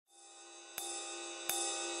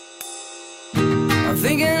I'm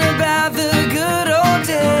thinking about the good old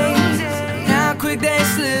days and how quick they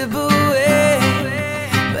slip away.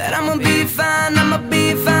 But I'ma be fine, I'ma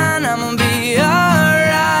be fine, I'ma be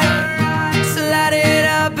alright. So light it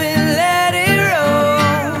up and let it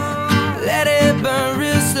roll, let it burn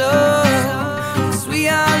real slow, 'cause we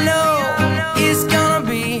all know it's gonna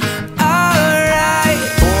be alright.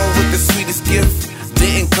 Born with the sweetest gift,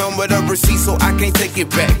 didn't come with a receipt, so I can't take it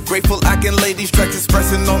back. Grateful I can lay these tracks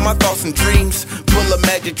expressing all my thoughts and dreams. Pull a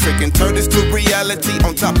magic trick and turn this to reality.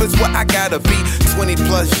 On top is what I gotta be. 20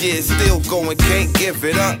 plus years, still going, can't give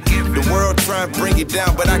it up. The world try and bring it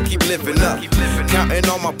down, but I keep living up. Counting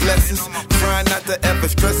all my blessings, trying not to ever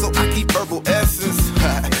stress, so I keep herbal essence.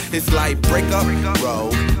 It's like break up,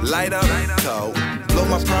 roll, light up, toe. Blow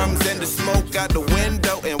my problems and the smoke out the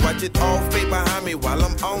window and watch it all fade behind me while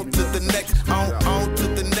I'm on to the next, on to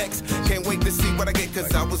the next. Can't wait to see what I get,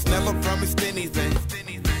 'cause I was never promised anything.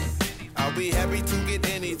 I'll be happy to get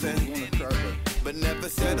anything, but never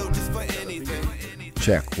settle just for anything.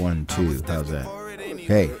 Check 1, 2. How's that?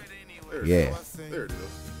 Hey, yeah. There it is.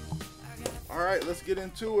 All right, let's get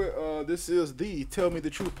into it. This is the Tell Me the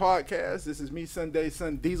Truth podcast. This is me, Sunday,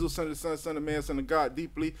 Son Diesel, Son of the Son, Son of Man, Son of God,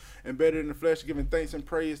 deeply embedded in the flesh, giving thanks and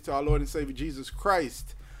praise to our Lord and Savior Jesus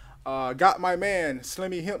Christ. Got my man,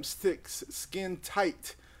 Slimmy Hempsticks, Skin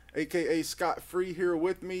Tight, a.k.a. Scott Free, here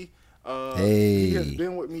with me. Hey. He has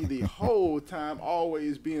been with me the whole time,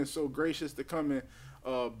 always being so gracious to come and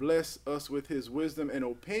bless us with his wisdom and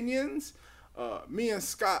opinions. Me and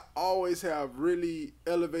Scott always have really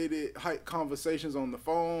elevated, hype conversations on the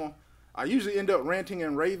phone. I usually end up ranting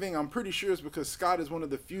and raving. I'm pretty sure it's because Scott is one of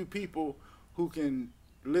the few people who can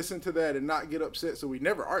listen to that and not get upset, so we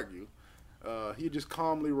never argue. He just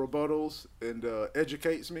calmly rebuttals and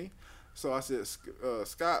educates me. So I said,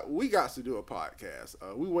 Scott, we got to do a podcast.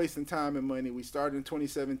 We wasting time and money. We started in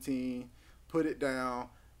 2017, put it down.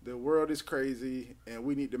 The world is crazy, and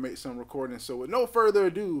we need to make some recordings. So with no further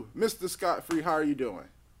ado, Mr. Scott Free, how are you doing?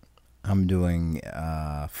 I'm doing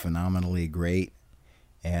phenomenally great.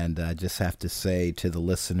 And I just have to say to the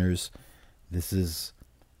listeners, this is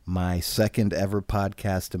my second ever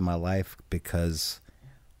podcast in my life because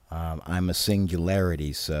I'm a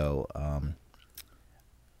singularity. So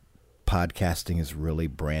podcasting is really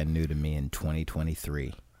brand new to me in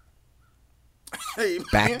 2023. Hey,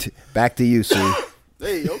 man. Back to you, Sue.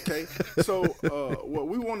 Hey, okay. So what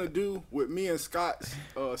we want to do with me and Scott's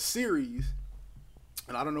series,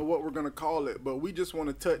 and I don't know what we're going to call it, but we just want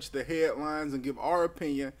to touch the headlines and give our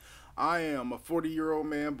opinion. I am a 40-year-old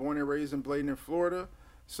man born and raised in Bladen, Florida.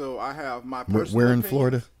 So I have my personal Where in opinions.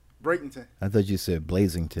 Florida? Bradenton. I thought you said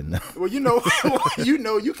Blazington. Well,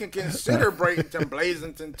 you can consider Bradenton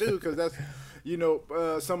Blazington too, because that's,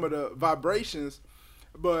 some of the vibrations.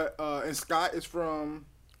 But and Scott is from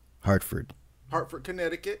Hartford,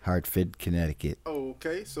 Connecticut. Oh,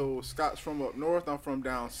 okay. So Scott's from up north. I'm from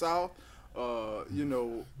down south.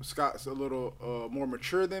 Scott's a little more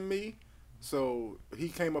mature than me, so he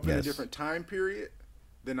came up in a different time period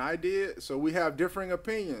than I did. So we have differing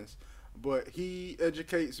opinions. But he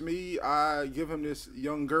educates me. I give him this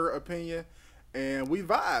younger opinion, and we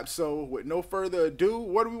vibe. So with no further ado,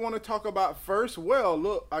 what do we want to talk about first? Well,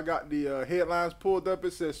 look, I got the headlines pulled up.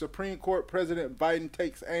 It says Supreme Court President Biden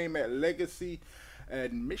takes aim at legacy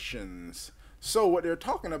admissions. So what they're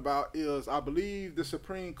talking about is, I believe the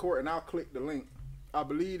Supreme Court, and I'll click the link. I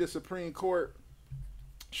believe the Supreme Court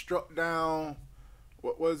struck down,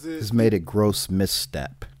 what was it? It's made a gross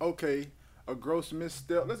misstep. Okay. A gross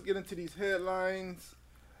misstep. Let's get into these headlines.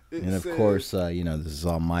 And of course, this is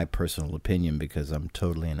all my personal opinion because I'm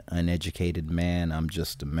totally an uneducated man. I'm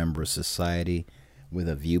just a member of society with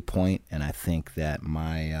a viewpoint, and I think that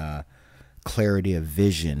my clarity of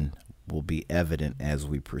vision will be evident as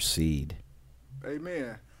we proceed.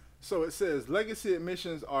 Amen. So it says legacy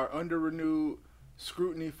admissions are under renewed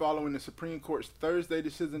scrutiny following the Supreme Court's Thursday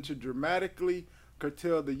decision to dramatically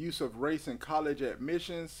curtail the use of race in college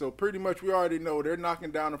admissions. So pretty much we already know they're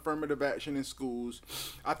knocking down affirmative action in schools.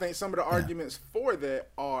 I think some of the arguments for that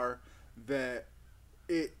are that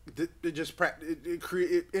it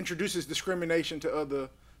introduces discrimination to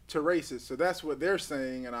races. So that's what they're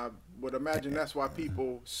saying, and I would imagine that's why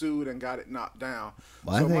people sued and got it knocked down.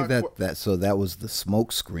 Well, so I think that was the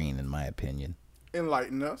smoke screen, in my opinion.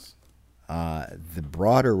 Enlighten us. The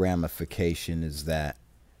broader ramification is that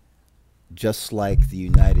just like the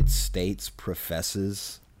United States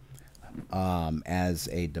professes as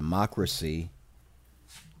a democracy,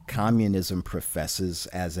 communism professes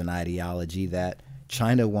as an ideology that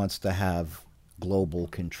China wants to have global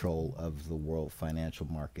control of the world financial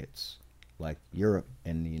markets like Europe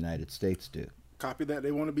and the United States do. Copy that.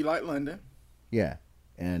 They want to be like London. Yeah.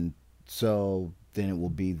 And so then it will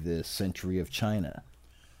be the century of China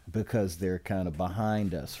because they're kind of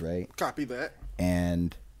behind us, right? Copy that.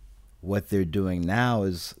 And what they're doing now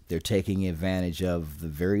is they're taking advantage of the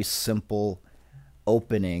very simple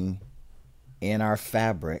opening in our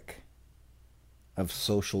fabric of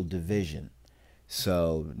social division.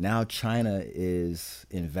 So now China is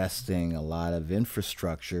investing a lot of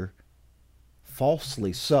infrastructure,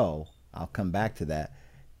 falsely so. I'll come back to that.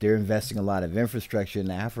 They're investing a lot of infrastructure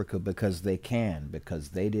in Africa because they can, because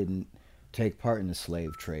they didn't take part in the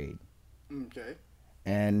slave trade. Okay.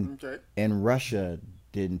 And Okay. and Russia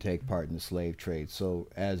didn't take part in the slave trade. So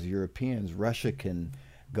as Europeans, Russia can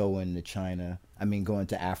go into China, go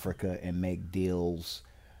into Africa and make deals,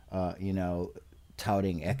 you know,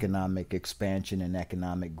 touting economic expansion and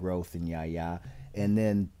economic growth and yah. And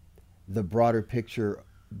then the broader picture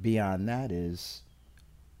beyond that is,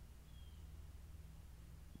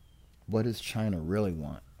 what does China really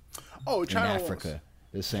want Oh, in China Africa? wants-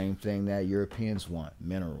 The same thing that Europeans want: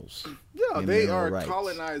 minerals. Yeah, and they mineral are rights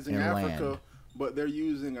colonizing and Africa, land. but they're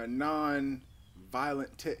using a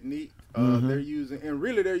non-violent technique. Mm-hmm. They're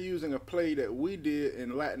using a play that we did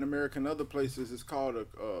in Latin America and other places. It's called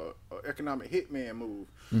a economic hitman move,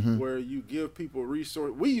 Mm-hmm. where you give people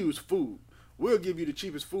resource. We use food. We'll give you the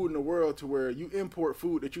cheapest food in the world to where you import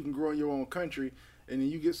food that you can grow in your own country, and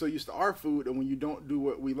then you get so used to our food that when you don't do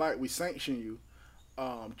what we like, we sanction you.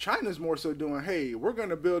 China's more so doing, hey, we're going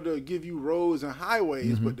to give you roads and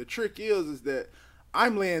highways, Mm-hmm. but the trick is that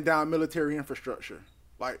I'm laying down military infrastructure.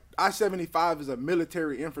 Like I-75 is a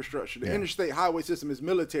military infrastructure. The Yeah. interstate highway system is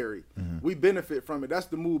military. Mm-hmm. We benefit from it. That's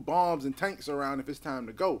to move bombs and tanks around if it's time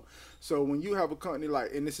to go. So when you have a company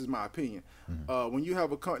like, and this is my opinion, Mm-hmm. when you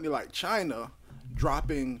have a company like China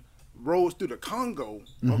dropping roads through the Congo,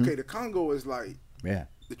 Mm-hmm. okay, the Congo is like Yeah.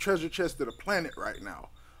 the treasure chest of the planet right now.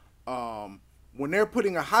 When they're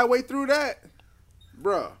putting a highway through that,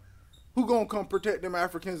 bruh, who gonna come protect them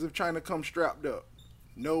Africans if China comes strapped up?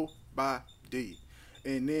 Nobody.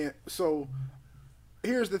 And then, so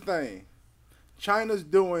here's the thing. China's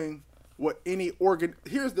doing what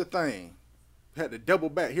here's the thing. Had to double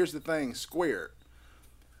back. Here's the thing squared.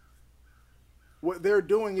 What they're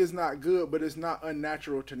doing is not good, but it's not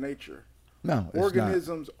unnatural to nature. No, it's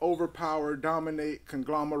Organisms overpower, dominate,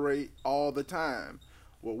 conglomerate all the time.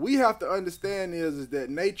 What we have to understand is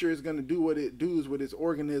that nature is going to do what it does with its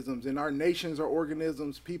organisms, and our nations are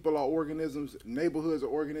organisms, people are organisms, neighborhoods are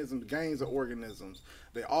organisms, gangs are organisms.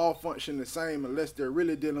 They all function the same unless they're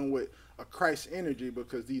really dealing with a Christ energy,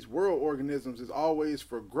 because these world organisms is always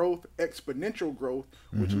for growth, exponential growth,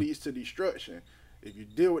 which leads to destruction. If you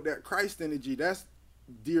deal with that Christ energy, that's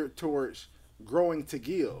geared towards growing to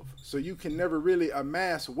give. So you can never really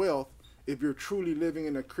amass wealth if you're truly living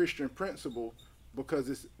in a Christian principle, because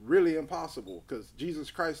it's really impossible, because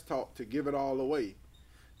Jesus Christ taught to give it all away.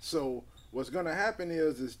 So what's going to happen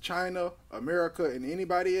is China, America, and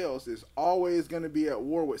anybody else is always going to be at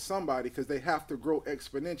war with somebody, because they have to grow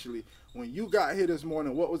exponentially. When you got here this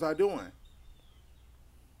morning, what was I doing?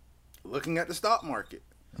 Looking at the stock market.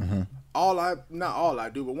 Not all I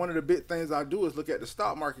do, but one of the big things I do is look at the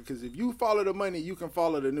stock market, because if you follow the money, you can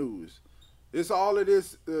follow the news. It's all it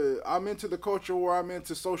is. I'm into the culture where I'm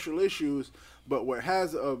into social issues, but what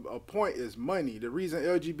has a point is money. The reason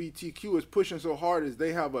LGBTQ is pushing so hard is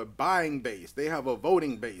they have a buying base. They have a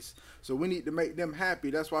voting base. So we need to make them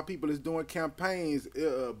happy. That's why people is doing campaigns,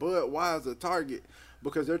 Budweiser, Target,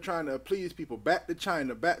 because they're trying to please people. Back to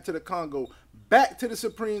China, back to the Congo, back to the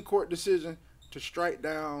Supreme Court decision to strike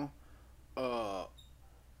down, Action.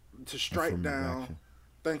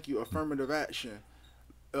 thank you, affirmative action.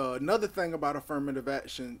 Another thing about affirmative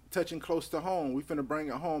action, touching close to home, we finna bring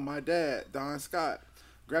it home. My dad, Don Scott,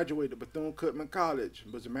 graduated Bethune-Cookman College,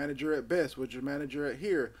 was a manager at Best, was a manager at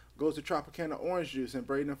here, goes to Tropicana Orange Juice in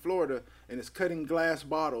Braden, Florida, and is cutting glass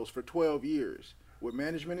bottles for 12 years with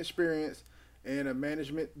management experience and a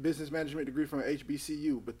business management degree from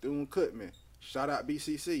HBCU, Bethune-Cookman. Shout out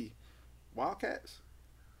BCC. Wildcats?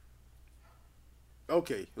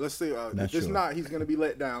 Okay, let's see. If it's sure. not, he's going to be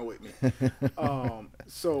let down with me.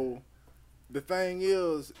 So the thing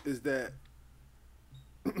is that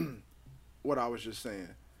what I was just saying.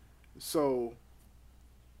 So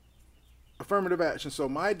affirmative action. So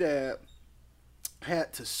my dad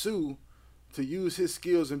had to sue to use his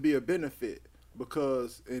skills and be a benefit,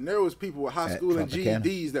 because there was people with high At school and Tropicana?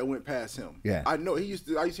 GEDs that went past him. Yeah. I know I used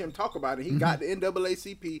to hear him talk about it. He got the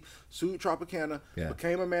NAACP, sued Tropicana, Yeah.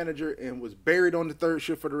 became a manager, and was buried on the third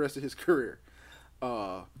shift for the rest of his career.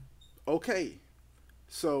 Okay,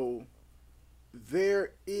 so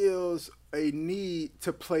there is a need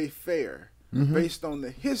to play fair. based on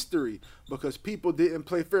the history, because people didn't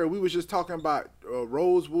play fair. We was just talking about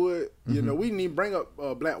Rosewood. You know, we didn't even bring up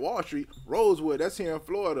Black Wall Street. Rosewood, that's here in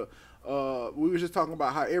Florida. We was just talking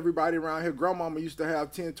about how everybody around here, grandmama used to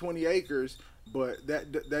have 10, 20 acres, but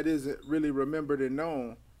that isn't really remembered and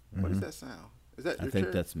known. What does that sound? Is that your I think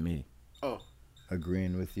chair? that's me. Oh.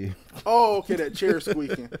 Agreeing with you. Oh, okay, that chair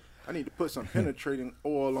squeaking. I need to put some penetrating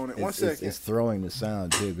oil on it. One second. It's throwing the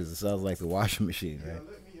sound too, because it sounds like the washing machine, right? Let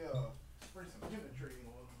me spray some penetrating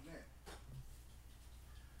oil on that.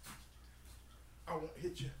 I won't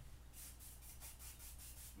hit you.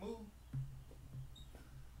 Move.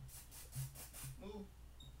 Move.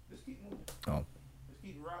 Just keep moving. Oh. Just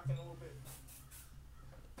keep rocking a little bit.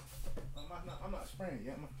 I'm not spraying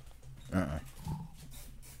yet. Uh-uh.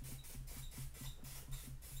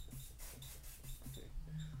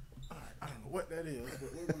 I don't know what that is,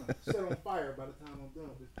 but we're gonna set on fire by the time I'm done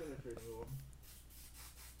with this penetrating oil.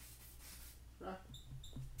 Right?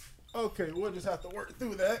 Okay, we'll just have to work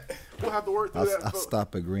through that. We'll have to work through that. I'll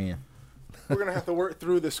stop agreeing. We're gonna have to work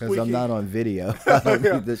through the squeaking. Because I'm not on video. I don't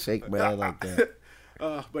need to shake my head like that.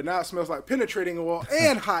 But now it smells like penetrating oil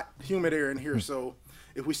and hot, humid air in here. So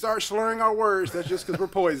if we start slurring our words, that's just because we're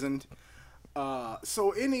poisoned.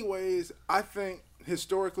 So anyways, I think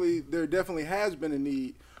historically there definitely has been a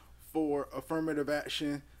need for affirmative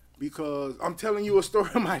action, because I'm telling you a story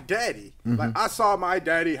of my daddy. Like, I saw my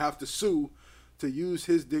daddy have to sue to use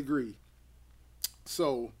his degree.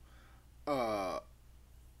 So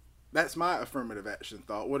that's my affirmative action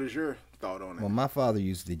thought. What is your thought on it? Well, my father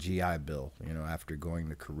used the GI Bill, after going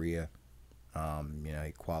to Korea.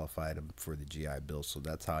 He qualified him for the GI Bill, so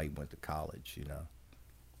that's how he went to college, He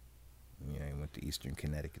went to Eastern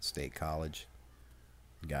Connecticut State College,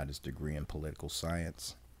 got his degree in political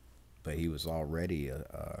science, but he was already an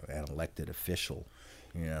elected official,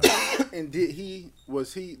 And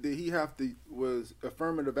was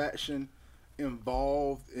affirmative action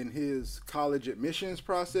involved in his college admissions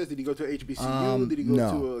process? Did he go to HBCU? Did he go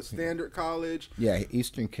to a standard college? Yeah,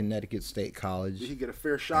 Eastern Connecticut State College. Did he get a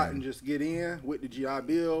fair shot and just get in with the GI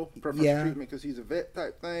Bill, preference treatment because he's a vet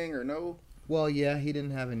type thing, or no? Well, yeah, he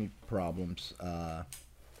didn't have any problems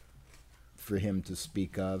for him to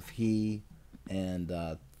speak of. He and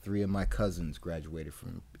 3 of my cousins graduated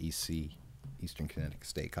from EC, Eastern Connecticut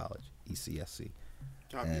State College, ECSC.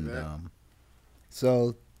 Copy and that.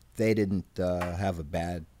 So they didn't have a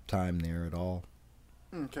bad time there at all.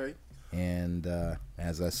 Okay. And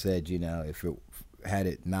as I said, if had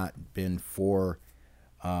it not been for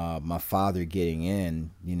my father getting in,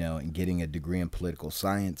 and getting a degree in political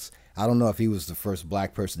science, I don't know if he was the first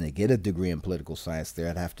black person to get a degree in political science there.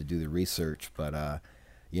 I'd have to do the research, but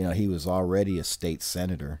he was already a state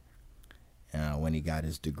senator when he got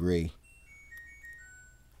his degree.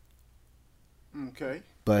 Okay.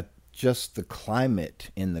 But just the climate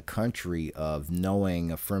in the country of knowing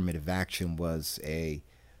affirmative action was a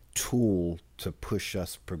tool to push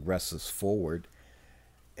us progressives forward.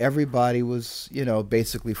 Everybody was,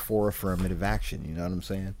 basically for affirmative action. You know what I'm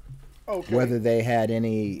saying? Okay. Whether they had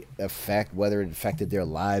any effect, whether it affected their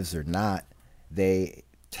lives or not, they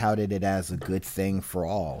touted it as a good thing for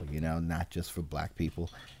all, not just for black people.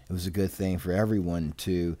 It was a good thing for everyone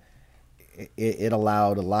it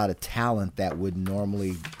allowed a lot of talent that would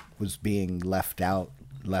normally was being left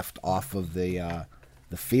off of the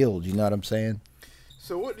field. You know what I'm saying?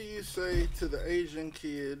 So what do you say to the Asian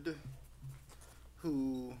kid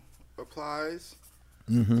who applies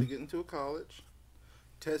to get into a college,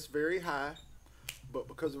 tests very high, but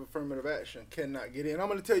because of affirmative action cannot get in? I'm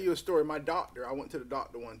going to tell you a story. My doctor, I went to the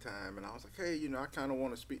doctor one time and I was like, hey, I kind of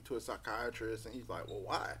want to speak to a psychiatrist. And he's like, well,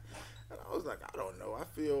 why? And I was like, I don't know. I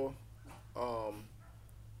feel,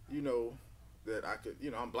 that I could,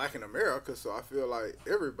 I'm black in America, so I feel like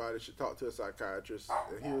everybody should talk to a psychiatrist.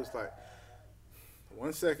 And he was like,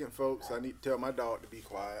 1 second, folks. I need to tell my dog to be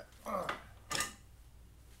quiet. 1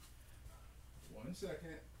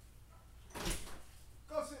 second.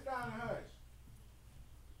 Go sit down and hush.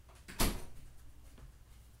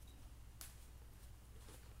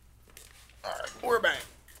 All right, we're back.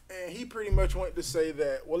 And he pretty much went to say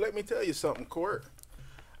that, well, let me tell you something, Court.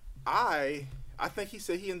 I think he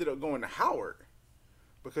said he ended up going to Howard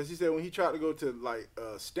because he said when he tried to go to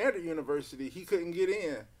Standard University, he couldn't get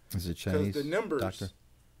in. Is it Chinese? The numbers. Doctor?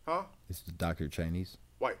 Huh? Is the doctor Chinese?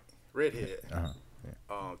 White. Redhead.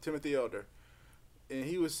 Yeah. Timothy Elder. And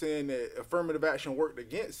he was saying that affirmative action worked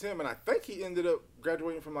against him, and I think he ended up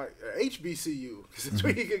graduating from HBCU because that's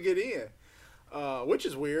where he could get in, which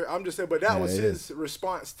is weird. I'm just saying, but that was his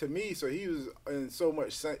response to me. So he was in so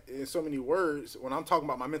many words when I'm talking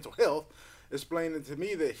about my mental health. explaining to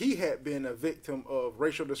me that he had been a victim of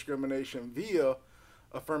racial discrimination via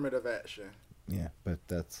affirmative action. Yeah, but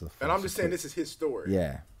that's a false And I'm just saying this is his story.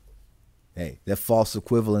 Yeah. Hey, that false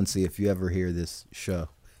equivalency, if you ever hear this show.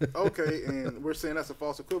 Okay, and we're saying that's a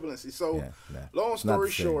false equivalency. So, Yeah, nah, long it's not story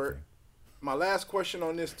the same short, thing. my last question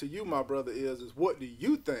on this to you, my brother, is what do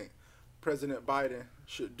you think President Biden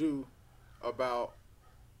should do about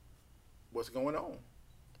what's going on?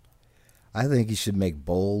 I think he should make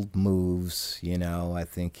bold moves. You know, I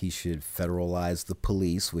think he should federalize the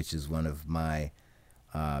police, which is one of my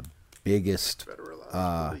biggest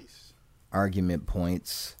Federalized police. argument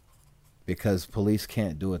points, because police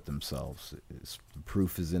can't do it themselves. The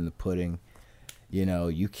proof is in the pudding. You know,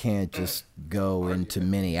 you can't just go into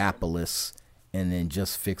Minneapolis and then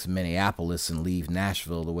just fix Minneapolis and leave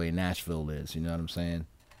Nashville the way Nashville is. You know what I'm saying?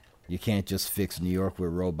 You can't just fix New York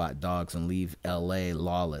with robot dogs and leave L.A.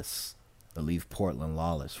 lawless, or leave Portland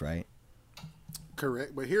lawless, right?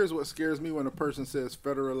 Correct. But here's what scares me when a person says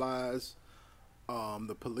federalize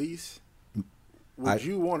the police. Would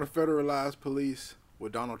you want to federalize police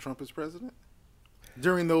with Donald Trump as president?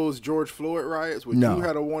 During those George Floyd riots, would No. you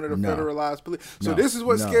have wanted to No. federalize police? So No. this is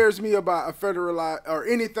what No. scares me about a federalized or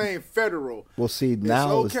anything federal. Well, see,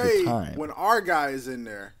 now It's is okay the time. when our guy is in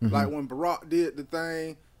there. Like when Barack did the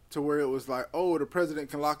thing to where it was like, oh, the president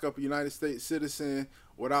can lock up a United States citizen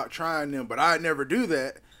without trying them, but I'd never do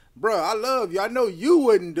that. Bruh, I love you. I know you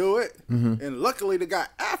wouldn't do it. And luckily the guy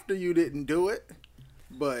after you didn't do it.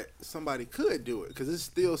 But somebody could do it because it's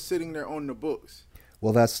still sitting there on the books.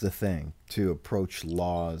 Well, that's the thing, to approach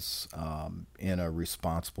laws in a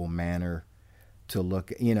responsible manner, to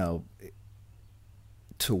look, you know,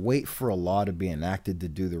 to wait for a law to be enacted to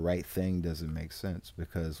do the right thing doesn't make sense,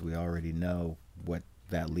 because we already know what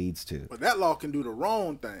that leads to. But that law can do the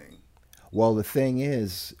wrong thing. Well, the thing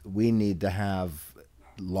is, we need to have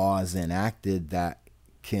laws enacted that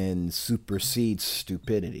can supersede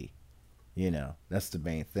stupidity. You know, that's the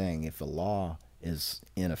main thing. If a law is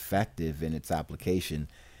ineffective in its application,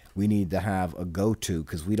 we need to have a go-to,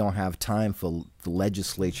 because we don't have time for the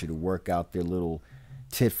legislature to work out their little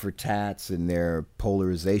tit for tats and their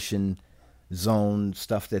polarization zone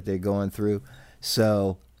stuff that they're going through.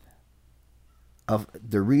 So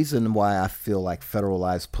the reason why I feel like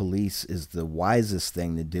federalized police is the wisest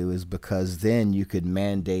thing to do is because then you could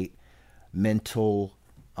mandate mental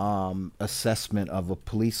assessment of a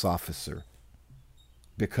police officer,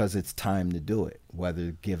 because it's time to do it,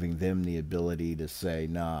 whether giving them the ability to say,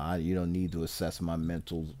 nah, you don't need to assess my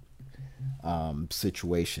mental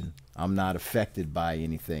situation. I'm not affected by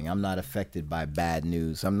anything. I'm not affected by bad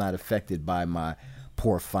news. I'm not affected by my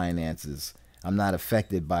poor finances. I'm not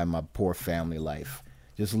affected by my poor family life.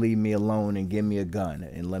 Just leave me alone and give me a gun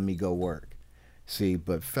and let me go work. See,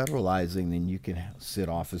 but federalizing, then you can sit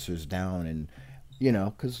officers down and, you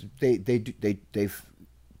know, because they've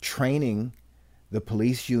training. The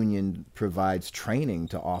police union provides training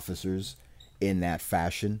to officers in that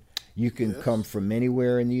fashion. You can come from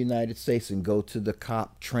anywhere in the United States and go to the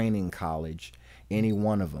cop training college, any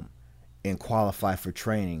one of them, and qualify for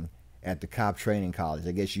training at the cop training college.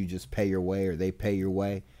 I guess you just pay your way, or they pay your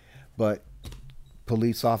way. But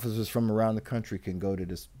police officers from around the country can go to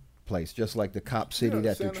this place, just like the cop city that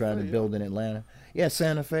they're Santa trying Fe, to build in Atlanta. Yeah,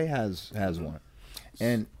 Santa Fe has one.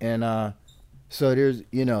 And so there's,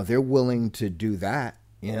 you know, they're willing to do that.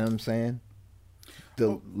 You know what I'm saying?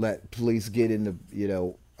 To let police get into, you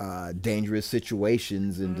know, dangerous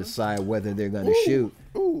situations and decide whether they're going to shoot.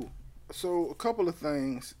 Ooh. So a couple of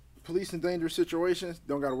things. Police in dangerous situations,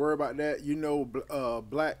 don't got to worry about that. You know,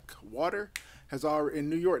 Blackwater has already, in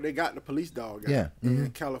New York, they got the police dog out. Yeah.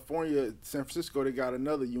 In California, San Francisco, they got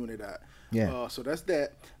another unit out. Yeah. So that's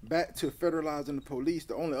that. Back to federalizing the police.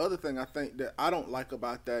 The only other thing I think that I don't like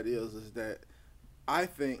about that is that I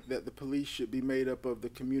think that the police should be made up of the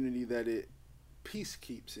community that it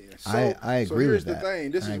peacekeeps in. So, I agree with that. So here's the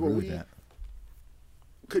thing. This I is agree what with we that.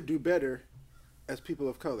 could do better as people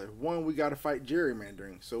of color. One, we got to fight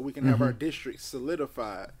gerrymandering so we can have our districts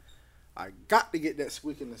solidified. I got to get that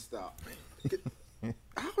squeaking to stop.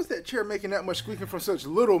 How is that chair making that much squeaking from such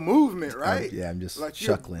little movement, right? I'm just like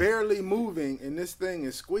chuckling. You're barely moving, and this thing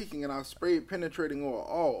is squeaking, and I've sprayed penetrating oil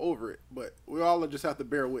all over it. But we all just have to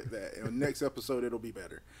bear with that. In the next episode, it'll be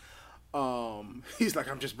better. He's like,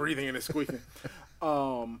 I'm just breathing and it's squeaking.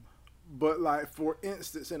 But like, for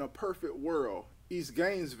instance, in a perfect world, East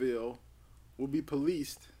Gainesville will be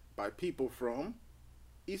policed by people from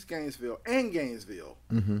East Gainesville and Gainesville,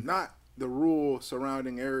 not the rural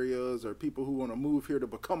surrounding areas or people who want to move here to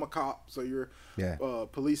become a cop. So you're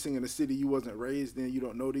policing in a city you wasn't raised in. You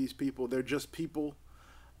don't know these people. They're just people.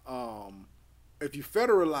 if you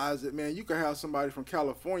federalize it, man, you could have somebody from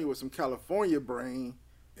California with some California brain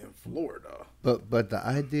in Florida. But the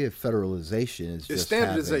idea of federalization is It's just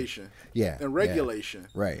standardization, and regulation,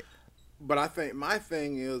 right? But I think my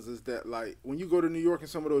thing is that, like, when you go to New York and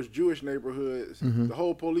some of those Jewish neighborhoods, the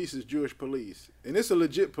whole police is Jewish police, and it's a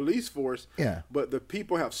legit police force. Yeah. But the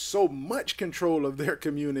people have so much control of their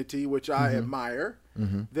community, which I admire,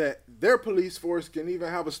 that their police force can even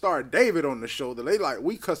have a Star of David on the shoulder. They like,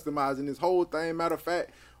 we customizing this whole thing. Matter of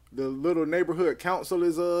fact, the little neighborhood council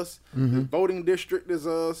is us. The voting district is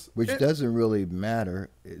us. Which doesn't really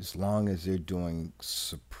matter as long as they're doing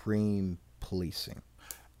supreme policing.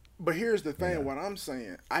 But here's the thing, what I'm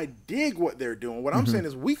saying. I dig what they're doing. What I'm saying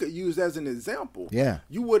is we could use as an example. Yeah.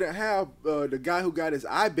 You wouldn't have the guy who got his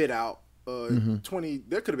eye bit out 20,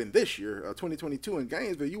 that could have been this year, 2022 in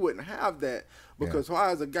Gainesville. You wouldn't have that because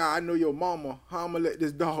why, as a guy, I know your mama, how I'm going to let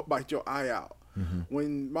this dog bite your eye out?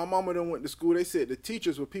 When my mama done went to school, they said the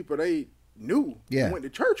teachers were people they knew and went to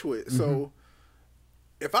church with. So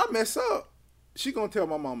if I mess up, she gonna tell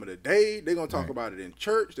my mama today. They're gonna talk about it in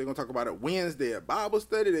church. They're gonna talk about it Wednesday at Bible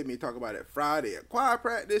study. They may talk about it Friday at choir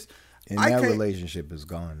practice. And that relationship is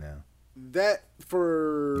gone now. That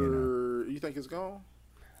you think it's gone?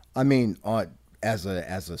 I mean, as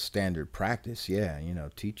a standard practice,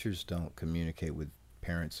 teachers don't communicate with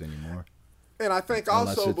parents anymore. And I think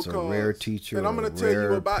unless also it's because a rare teacher, and I'm going to to tell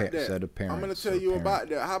you about that. Set of parents, I'm going to tell you about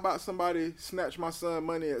that. How about somebody snatched my son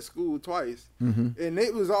money at school twice, and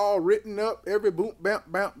it was all written up, every boom, bam,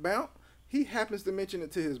 bam, bam. He happens to mention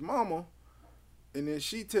it to his mama, and then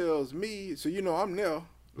she tells me, so I'm there,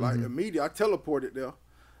 like immediately. I teleported there,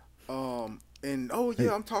 and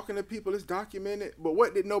I'm talking to people. It's documented. But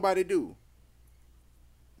what did nobody do?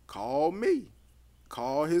 Call me,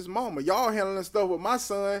 call his mama. Y'all handling stuff with my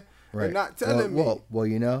son. Right. And not telling me.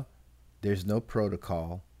 Well, there's no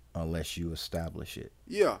protocol unless you establish it.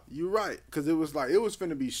 Yeah, you're right. Because it was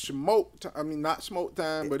finna be smoke. I mean, not smoke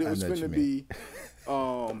time, but it was finna be.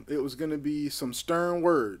 It was gonna be some stern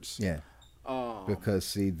words. Yeah. Because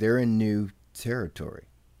see, they're in new territory.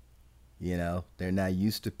 They're not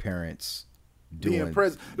used to parents being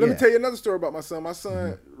present. Let me tell you another story about my son. My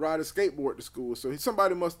son ride a skateboard to school, so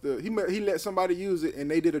somebody he let somebody use it, and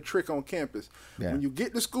they did a trick on campus. Yeah. When you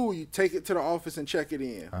get to school, you take it to the office and check it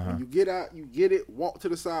in. When you get out, you get it, walk to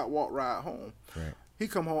the sidewalk, ride home. Right. He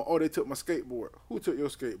come home, they took my skateboard. Who took your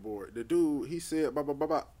skateboard? The dude, he said, blah, blah, blah,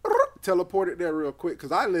 blah. Teleported there real quick,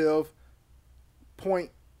 because I live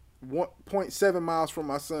 0.7 miles from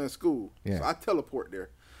my son's school. Yeah. So I teleport there.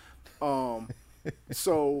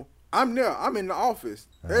 So I'm there. I'm in the office.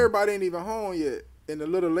 Everybody ain't even home yet. And the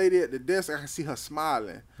little lady at the desk, I can see her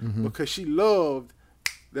smiling because she loved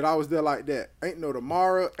that I was there like that. Ain't no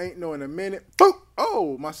tomorrow. Ain't no in a minute. Boop.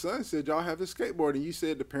 Oh, my son said y'all have this skateboard, and you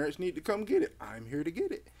said the parents need to come get it. I'm here to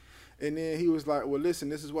get it. And then he was like, well, listen,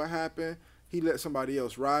 this is what happened. He let somebody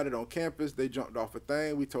else ride it on campus. They jumped off a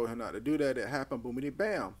thing. We told him not to do that. It happened. Boomity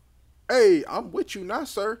bam. Hey, I'm with you now,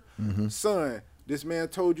 sir. Son, this man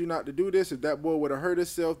told you not to do this. If that boy would have hurt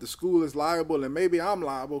himself, the school is liable, and maybe I'm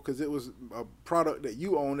liable because it was a product that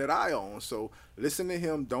you own that I own. So listen to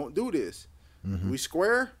him. Don't do this. We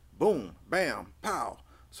square. Boom. Bam. Pow.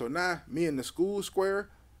 So now me and the school square,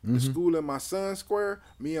 the school and my son square,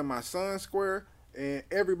 me and my son square, and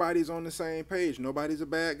everybody's on the same page. Nobody's a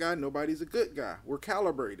bad guy. Nobody's a good guy. We're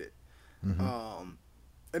calibrated. And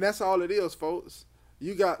that's all it is, folks.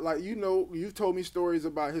 You got, you told me stories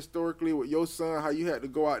about historically with your son, how you had to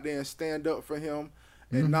go out there and stand up for him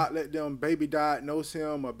and not let them baby diagnose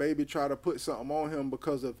him or baby try to put something on him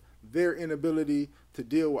because of their inability to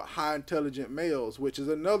deal with high intelligent males, which is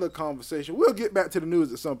another conversation. We'll get back to the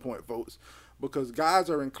news at some point, folks, because guys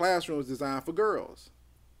are in classrooms designed for girls.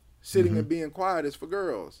 Sitting and being quiet is for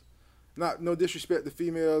girls. No disrespect to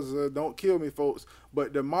females, don't kill me, folks,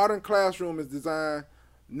 but the modern classroom is designed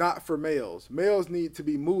not for males. Males need to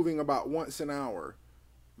be moving about once an hour.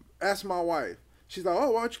 Ask my wife. She's like,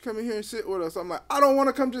 oh, why don't you come in here and sit with us? I'm like, I don't want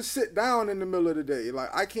to come just sit down in the middle of the day.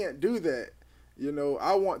 Like, I can't do that.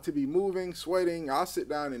 I want to be moving, sweating. I'll sit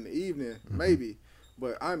down in the evening, maybe.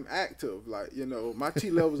 But I'm active. Like, my T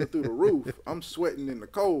levels are through the roof. I'm sweating in the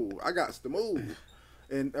cold. I got to move.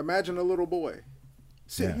 And imagine a little boy.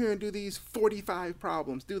 Sit here and do these 45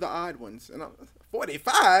 problems. Do the odd ones. And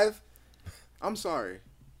 45? I'm sorry.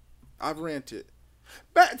 I've ranted.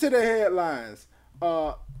 Back to the headlines.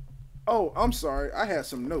 I'm sorry. I had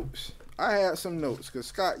some notes because,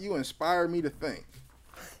 Scott, you inspired me to think.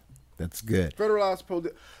 That's good. Federalized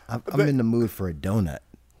police. I'm in the mood for a donut.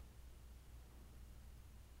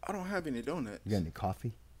 I don't have any donuts. You got any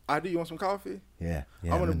coffee? Do you want some coffee? Yeah.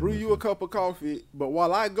 I'm going to brew you a cup of coffee. But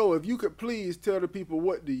while I go, if you could please tell the people,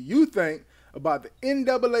 what do you think about the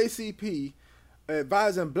NAACP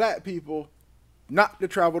advising black people not to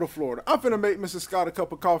travel to Florida? I'm finna make Mr. Scott a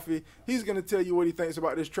cup of coffee. He's gonna tell you what he thinks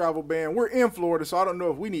about this travel ban. We're in Florida, so I don't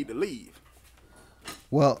know if we need to leave.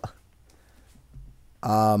 Well,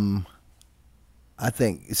 I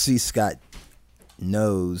think Scott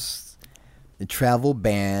knows the travel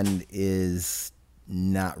ban is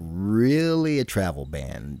not really a travel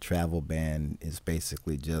ban. Travel ban is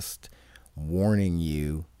basically just warning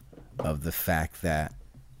you of the fact that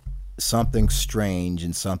something strange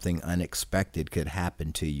and something unexpected could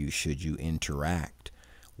happen to you should you interact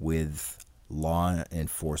with law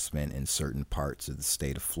enforcement in certain parts of the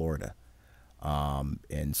state of Florida.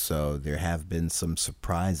 And so there have been some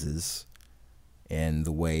surprises in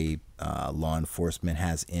the way law enforcement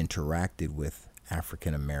has interacted with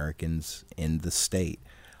African Americans in the state.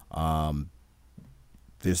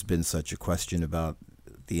 There's been such a question about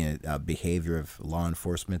the behavior of law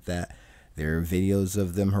enforcement that there are videos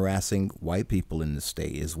of them harassing white people in the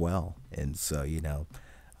state as well. And so,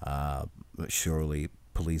 surely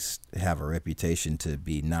police have a reputation to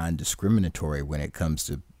be non-discriminatory when it comes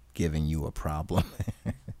to giving you a problem.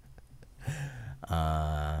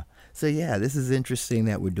 So, yeah, this is interesting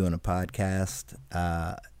that we're doing a podcast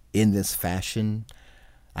in this fashion.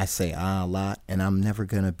 I say a lot, and I'm never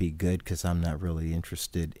going to be good because I'm not really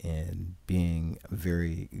interested in being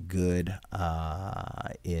very good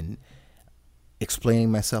in explaining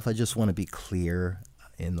myself. I just want to be clear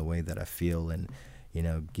in the way that I feel and,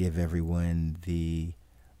 give everyone the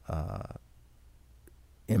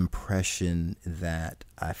impression that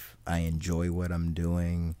I enjoy what I'm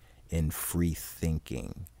doing in free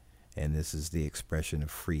thinking. And this is the expression of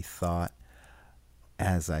free thought.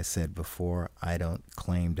 As I said before, I don't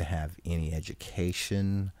claim to have any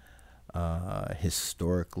education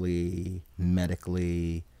historically,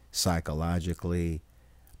 medically, psychologically,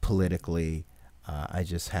 politically. I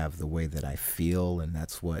just have the way that I feel, and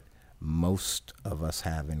that's what most of us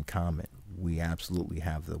have in common. We absolutely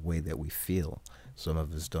have the way that we feel. Some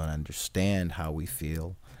of us don't understand how we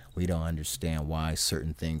feel. We don't understand why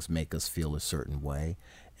certain things make us feel a certain way,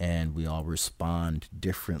 and we all respond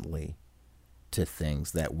differently to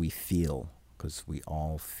things that we feel because we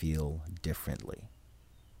all feel differently.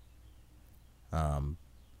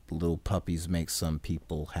 Little puppies make some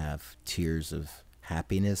people have tears of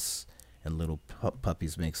happiness, and little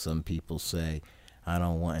puppies make some people say, I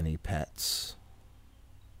don't want any pets.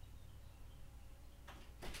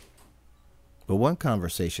 But one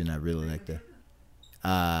conversation I really like to...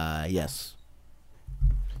 yes.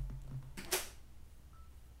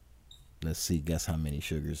 Let's see, guess how many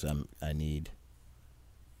sugars I need.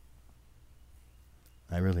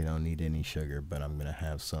 I really don't need any sugar, but I'm going to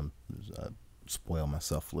have some, spoil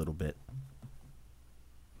myself a little bit.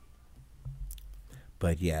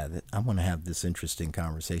 But yeah, I want to have this interesting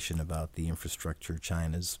conversation about the infrastructure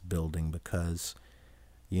China's building because,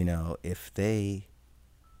 if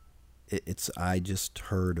I just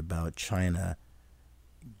heard about China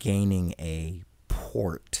gaining a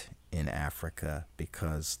port in Africa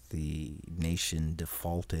because the nation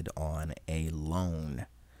defaulted on a loan.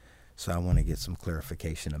 So I want to get some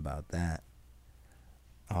clarification about that.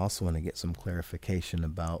 I also want to get some clarification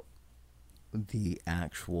about the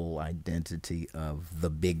actual identity of the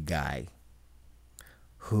big guy.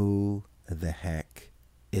 Who the heck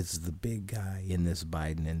is the big guy in this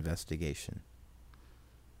Biden investigation?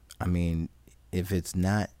 I mean, if it's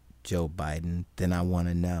not Joe Biden, then I want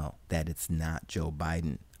to know that it's not Joe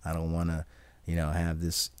Biden. I don't want to, have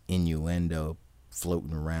this innuendo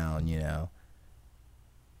floating around,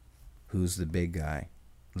 Who's the big guy?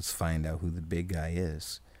 Let's find out who the big guy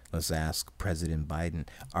is. Let's ask President Biden,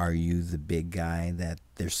 are you the big guy that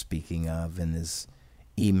they're speaking of in this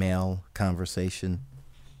email conversation?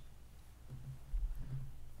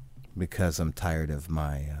 Because I'm tired of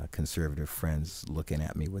my conservative friends looking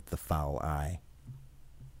at me with the foul eye.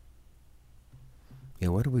 Yeah,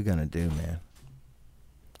 what are we going to do, man,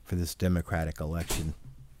 for this Democratic election?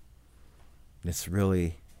 It's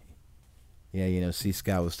really, C.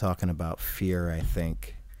 Scott was talking about fear, I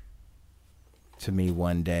think, to me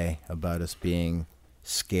one day, about us being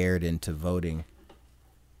scared into voting.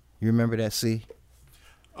 You remember that, C?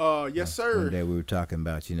 Yes, sir. One day we were talking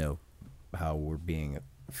about, how we're being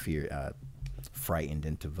frightened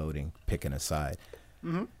into voting, picking a side.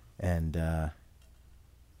 Mm-hmm. And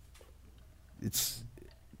it's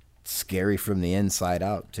scary from the inside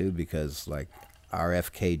out, too, because, like,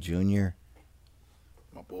 RFK Jr.,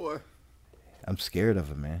 my boy, I'm scared of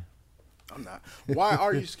him, man. I'm not. Why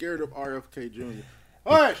are you scared of RFK Jr.?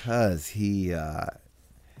 because he,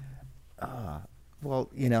 well,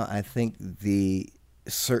 I think the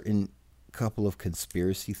certain couple of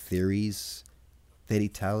conspiracy theories that he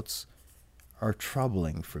touts are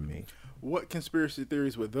troubling for me. What conspiracy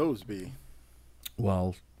theories would those be?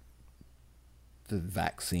 Well, the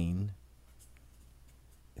vaccine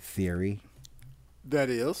theory. That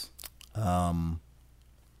is?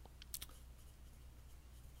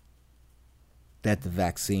 That the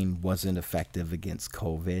vaccine wasn't effective against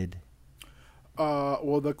COVID.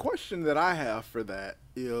 Well, the question that I have for that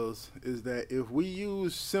is that if we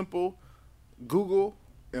use simple Google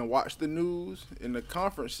and watch the news and the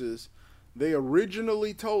conferences, they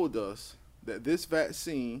originally told us that this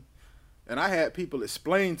vaccine, and I had people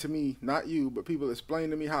explain to me, not you, but people explain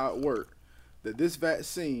to me how it worked, that this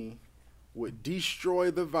vaccine would destroy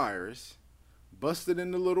the virus, bust it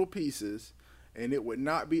into little pieces, and it would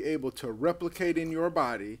not be able to replicate in your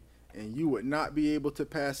body, and you would not be able to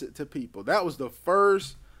pass it to people. That was the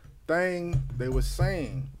first thing they were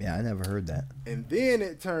saying. Yeah, I never heard that. And then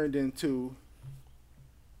it turned into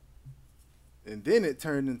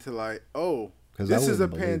like, oh, this is a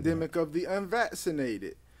pandemic of the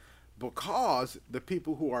unvaccinated. Because the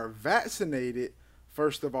people who are vaccinated,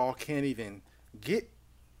 first of all, can't even get,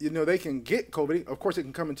 they can get COVID. Of course, it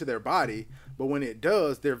can come into their body, but when it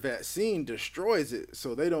does, their vaccine destroys it,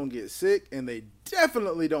 so they don't get sick, and they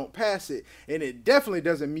definitely don't pass it, and it definitely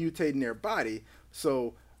doesn't mutate in their body.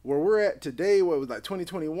 So where we're at today, what was like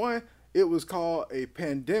 2021, it was called a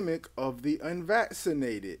pandemic of the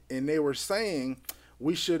unvaccinated, and they were saying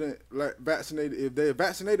we shouldn't let vaccinated. If the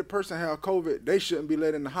vaccinated person have COVID, they shouldn't be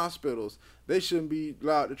let in the hospitals. They shouldn't be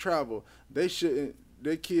allowed to travel. They shouldn't.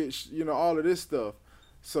 Their kids, all of this stuff.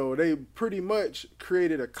 So they pretty much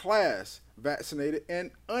created a class, vaccinated and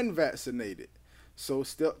unvaccinated. So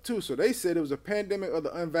step 2. So they said it was a pandemic of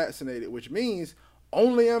the unvaccinated, which means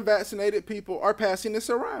only unvaccinated people are passing this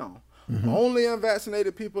around. Mm-hmm. Only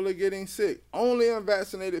unvaccinated people are getting sick. Only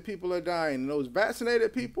unvaccinated people are dying. And those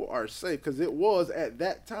vaccinated people are safe because it was at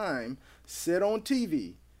that time said on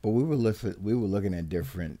TV. But we were looking at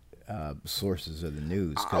different sources of the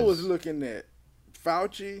news. I was looking at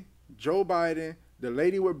Fauci, Joe Biden, the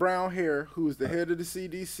lady with brown hair who's the head of the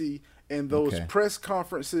CDC, and those press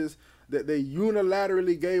conferences that they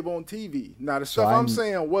unilaterally gave on TV. Now, the stuff I'm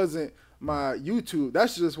saying wasn't my YouTube.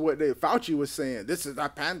 That's just what Fauci was saying. This is a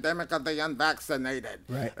pandemic of the unvaccinated.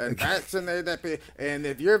 Right. And vaccinated, and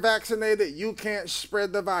if you're vaccinated, you can't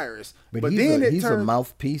spread the virus. But he's a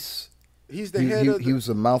mouthpiece. He's the head he was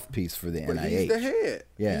a mouthpiece for the NIH. He's the head.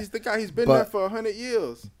 Yeah. He's the guy. He's been there for 100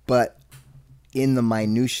 years. But in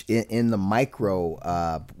the in the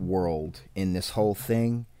micro world, in this whole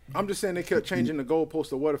thing, I'm just saying they kept changing the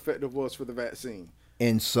goalpost of what effective was for the vaccine.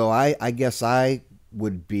 And so I guess I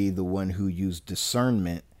would be the one who used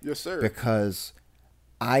discernment. Yes, sir. Because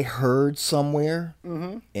I heard somewhere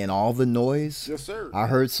in all the noise. Yes, sir. I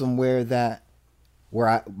heard somewhere that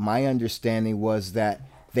my understanding was that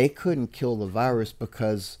they couldn't kill the virus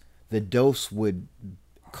because the dose would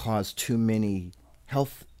cause too many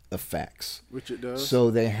health effects. Which it does. So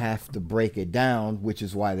they have to break it down, which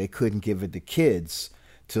is why they couldn't give it to kids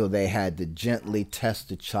till they had to gently test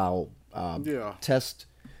the child test.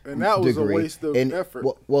 And that was degree. A waste of effort.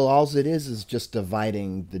 Well, all it is just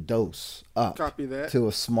dividing the dose up to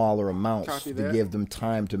a smaller amount to give them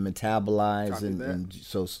time to metabolize and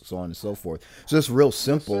so on and so forth. So it's real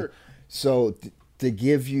simple. Yes, so to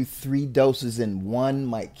give you 3 doses in one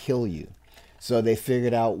might kill you. So they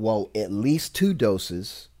figured out, well, at least 2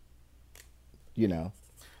 doses,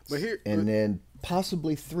 then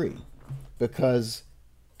possibly 3, because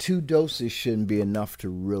 2 doses shouldn't be enough to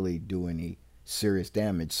really do any serious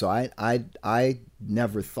damage. So I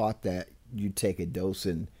never thought that you'd take a dose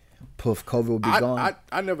and poof, COVID would be gone.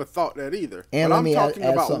 I never thought that either. And but I'm talking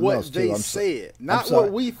about what they said, not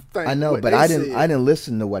what we think. I know, but I didn't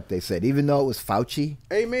listen to what they said, even though it was Fauci.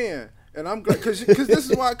 Amen. And I'm glad because this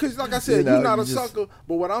is why. Because like I said, you're not a sucker.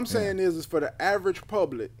 But what I'm saying is for the average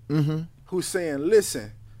public who's saying,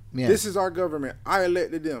 "Listen, this is our government. I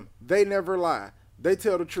elected them. They never lie. They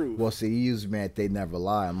tell the truth." Well, see, you use me at "they never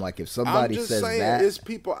lie." I'm like, if somebody says that, saying, it's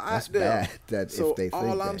people out there. That so if they think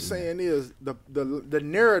all I'm saying is the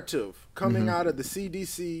narrative coming out of the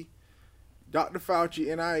CDC, Dr. Fauci,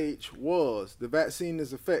 NIH was the vaccine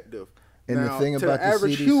is effective. And now, the thing to about the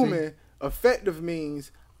average CDC, human, effective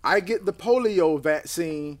means I get the polio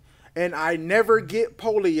vaccine and I never get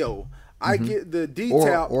polio. I get the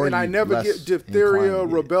DTaP and I never get diphtheria,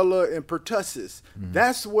 rubella, and pertussis.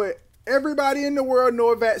 That's what everybody in the world know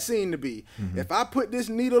a vaccine to be. If I put this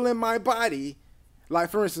needle in my body, like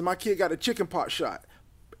for instance, my kid got a chickenpox shot.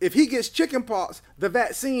 if he gets chickenpox, the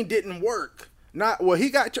vaccine didn't work. Not well. He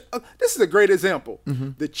got. This is a great example.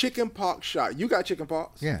 The chickenpox shot. You got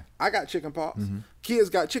chickenpox. Yeah. I got chickenpox. Kids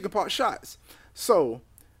got chickenpox shots. So,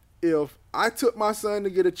 if I took my son to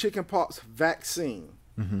get a chickenpox vaccine,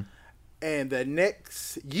 and the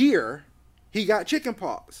next year he got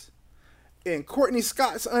chickenpox, in Courtney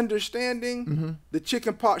Scott's understanding, the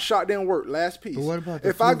chickenpox shot didn't work. Last piece. But what about the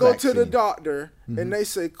if flu I go vaccine? to the doctor and they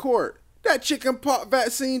say, Court, that chickenpox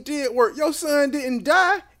vaccine did work. Your son didn't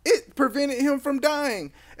die. It prevented him from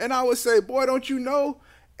dying. And I would say, boy, don't you know?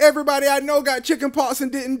 Everybody I know got chickenpox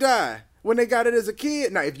and didn't die when they got it as a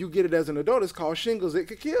kid. Now, if you get it as an adult, it's called shingles. It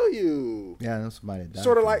could kill you. Yeah, I know somebody died.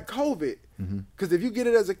 Sort of from like COVID. Because if you get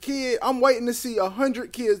it as a kid, I'm waiting to see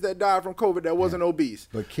 100 kids that died from COVID that wasn't obese.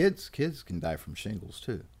 But kids can die from shingles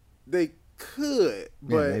too. They could,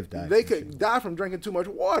 but they've died they from could shingles. die from drinking too much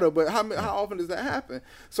water. But how often does that happen?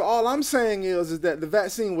 So all I'm saying is that the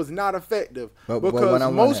vaccine was not effective But because what I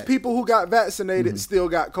most wanna- people who got vaccinated still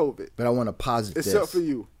got COVID, But I want to posit except this. for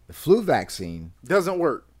you. The flu vaccine, Doesn't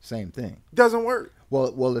work. same thing. Doesn't work.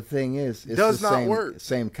 Well, the thing is, it's Does the not same, work.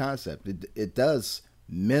 same concept. It does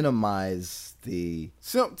minimize the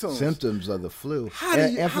Symptoms. of the flu. How do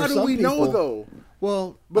for do some we know people- though?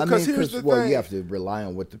 Well, Because I mean, here's the well, thing. you have to rely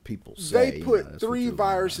on what the people say. They you put know, that's what 3 you rely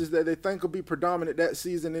on. viruses that they think will be predominant that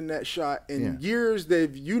season in that shot. In Yeah. years,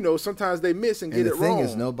 sometimes they miss and And get the it thing wrong.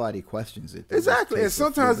 is, nobody questions it. They just Exactly. take And the flu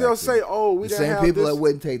sometimes they'll vaccine. say, "Oh, we the didn't same have people this." that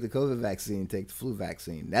wouldn't take the COVID vaccine take the flu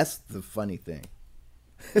vaccine. That's the funny thing.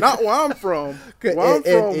 Not where I'm from. Where I'm And-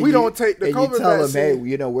 from, and we you- don't take the and COVID you tell vaccine.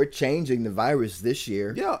 them, hey, we're changing the virus this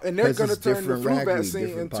year. Yeah, and they're 'cause going to it's turn the different flu ragweed, vaccine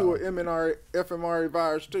different into pollen. an FMRA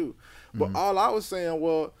virus too. But all I was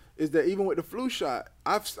saying is that even with the flu shot,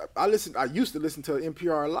 I used to listen to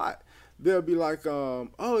NPR a lot. They'll be like, oh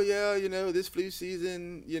yeah, this flu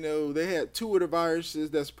season, they had 2 of the viruses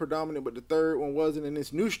that's predominant, but the third one wasn't, and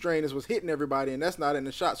this new strain was hitting everybody, and that's not in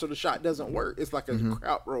the shot, so the shot doesn't work. It's like a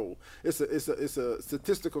crowd roll. It's a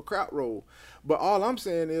statistical crowd roll. But all I'm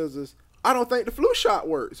saying is I don't think the flu shot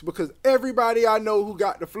works because everybody I know who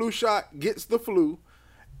got the flu shot gets the flu,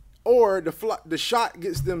 or the shot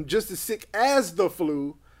gets them just as sick as the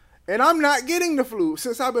flu, and I'm not getting the flu.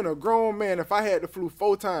 Since I've been a grown man, if I had the flu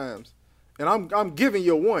 4 times, and I'm giving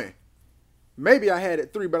you 1, maybe I had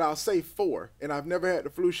it 3, but I'll say 4, and I've never had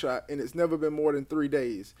the flu shot, and it's never been more than 3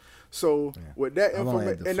 days. So with that I've only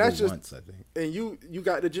had information, the and flu that's just, once, I think. and you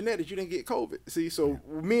got the genetics, you didn't get COVID. See, so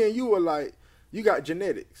me and you were like, you got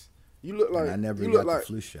genetics. You look like I never you got look the like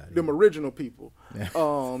flu shot them either. original people. Yeah.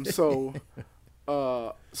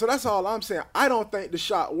 So that's all I'm saying. I don't think the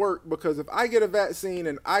shot worked because if I get a vaccine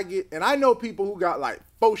and I know people who got like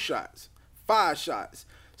 4 shots, 5 shots,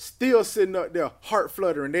 still sitting up there heart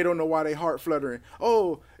fluttering. They don't know why they heart fluttering.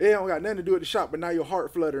 Oh, it don't got nothing to do with the shot, but now you're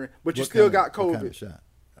heart fluttering, but you still got COVID. What kind of shot?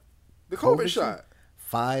 The COVID shot.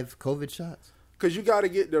 5 COVID shots? Because you got to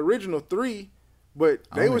get the original 3, but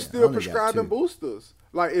they were I still only got prescribing 2. boosters.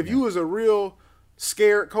 Like if you was a real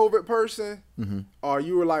scared COVID person, or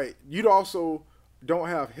you were like, you'd also don't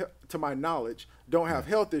have, to my knowledge, don't have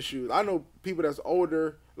health issues. I know people that's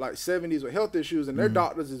older, like 70s with health issues, and their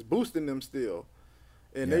doctors is boosting them still.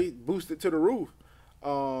 And they boost it to the roof.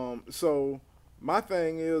 So my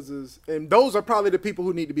thing is, and those are probably the people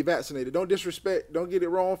who need to be vaccinated. Don't get it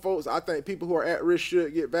wrong, folks. I think people who are at risk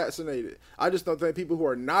should get vaccinated. I just don't think people who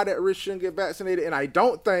are not at risk shouldn't get vaccinated. And I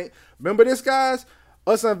don't think, remember this, guys,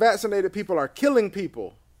 us unvaccinated people are killing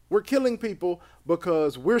people. We're killing people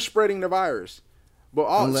because we're spreading the virus.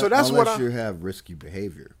 But so that's what unless you have risky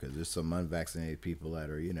behavior, because there's some unvaccinated people that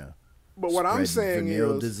are, But what I'm spreading saying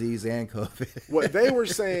venereal is, disease and COVID. what they were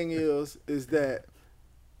saying is that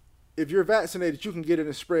if you're vaccinated, you can get it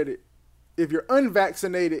and spread it. If you're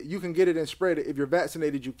unvaccinated, you can get it and spread it. If you're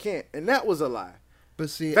vaccinated, you can't. And that was a lie. But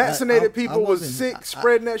see, Vaccinated I people was wasn't- sick,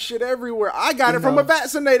 spreading that shit everywhere. I got You it from know- a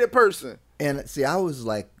vaccinated person. And see, I was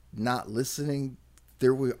like not listening.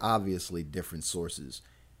 There were obviously different sources.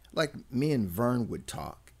 Like me and Vern would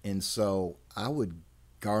talk, and so I would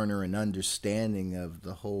garner an understanding of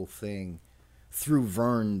the whole thing through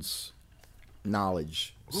Vern's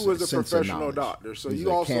knowledge. Who was a sense of professional knowledge. doctor, so He's you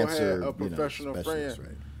a also had cancer, a professional specialist,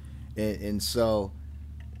 friend. right? And so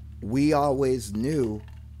we always knew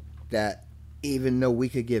that even though we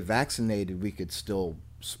could get vaccinated, we could still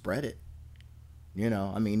spread it.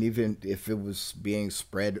 I mean, even if it was being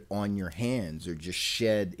spread on your hands or just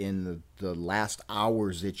shed in the last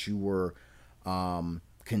hours that you were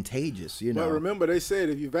contagious, But remember, they said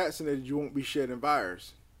if you're vaccinated, you won't be shedding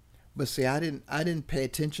virus. But see, I didn't pay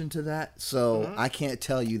attention to that, so I can't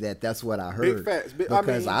tell you that that's what I heard. Big facts.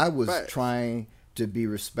 Because I was facts. trying to be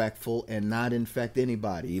respectful and not infect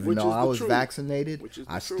anybody. Even Which though is I the was truth. vaccinated, Which is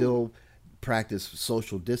the I truth. still practice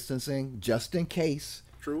social distancing just in case.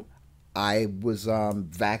 True. I was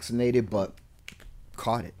vaccinated but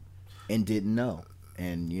caught it and didn't know.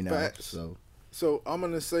 And, you know, Facts. so. So I'm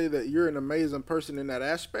gonna say that you're an amazing person in that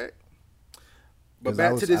aspect. But 'Cause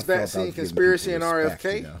back to this I felt I vaccine was giving conspiracy and people respect,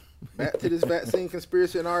 RFK. you know. Back to this vaccine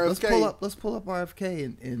conspiracy and RFK. Let's pull up RFK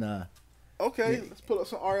and Okay, Yeah. let's pull up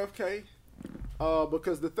some RFK.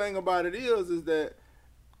 Because the thing about it is that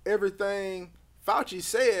everything Fauci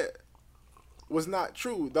said was not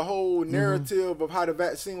true. The whole narrative of how the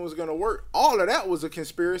vaccine was going to work, all of that was a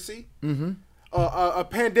conspiracy. Mm-hmm. A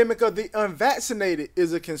pandemic of the unvaccinated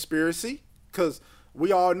is a conspiracy because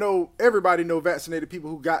we all know, everybody know vaccinated people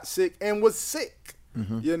who got sick and was sick.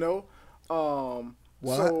 You know.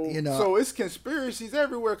 So it's conspiracies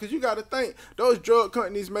everywhere because you got to think those drug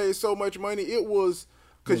companies made so much money. It was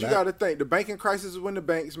because you got to think the banking crisis is when the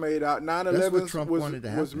banks made out.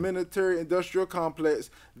 9/11 was military industrial complex.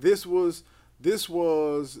 This was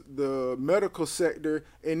the medical sector,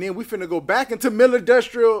 and then we finna go back into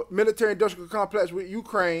military industrial complex with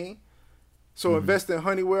Ukraine. So invest in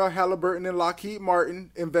Honeywell, Halliburton, and Lockheed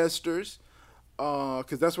Martin investors,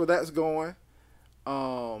 because that's where that's going.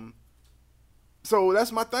 So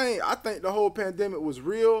that's my thing. I think the whole pandemic was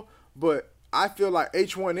real, but I feel like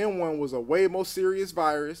H1N1 was a way more serious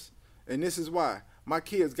virus, and this is why. My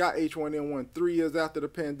kids got H1N1 3 years after the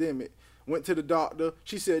pandemic. Went to the doctor.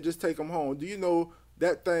 She said, just take them home. Do you know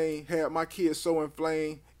that thing had my kids so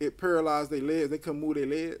inflamed, it paralyzed their legs. They couldn't move their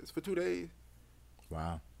legs for 2 days.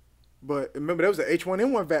 Wow. But remember, that was an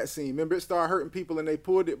H1N1 vaccine. Remember, it started hurting people and they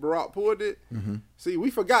pulled it. Barack pulled it. Mm-hmm. See, we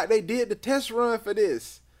forgot they did the test run for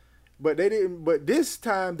this. But they didn't. But this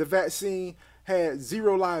time, the vaccine had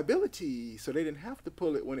zero liability, so they didn't have to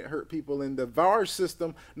pull it when it hurt people. In the VAR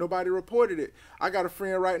system, nobody reported it. I got a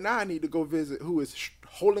friend right now I need to go visit who is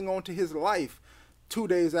holding on to his life 2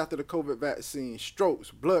 days after the COVID vaccine. Strokes,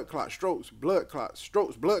 blood clots, strokes, blood clots,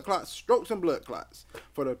 strokes, blood clots, strokes, and blood clots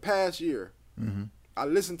for the past year. Mm-hmm. I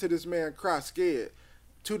listened to this man cry scared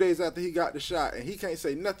 2 days after he got the shot, and he can't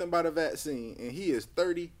say nothing about a vaccine, and he is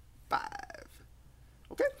 35.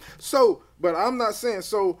 Okay, so, but I'm not saying,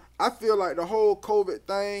 so I feel like the whole COVID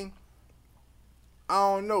thing, I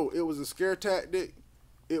don't know, it was a scare tactic,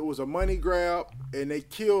 it was a money grab, and they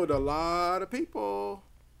killed a lot of people.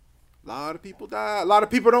 A lot of people died. A lot of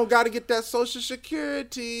people don't got to get that Social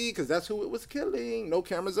Security because that's who it was killing. No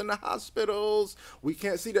cameras in the hospitals. We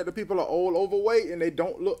can't see that the people are old, overweight, and they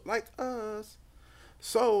don't look like us.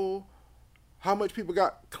 So how much people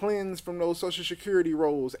got cleansed from those Social Security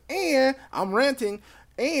rolls? And I'm ranting.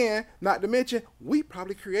 And not to mention, we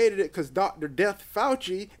probably created it because Dr. Death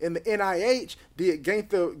Fauci and the NIH did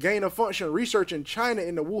gain of function research in China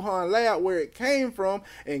in the Wuhan lab where it came from.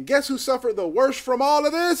 And guess who suffered the worst from all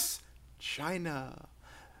of this? China.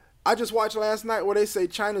 I just watched last night where they say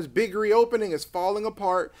China's big reopening is falling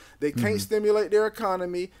apart. They can't stimulate their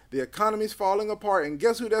economy. The economy's falling apart. And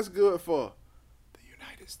guess who that's good for? The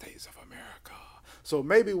United States of America. So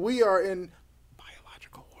maybe we are in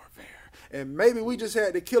biological warfare. And maybe we just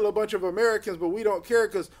had to kill a bunch of Americans, but we don't care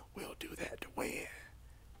because we'll do that to win.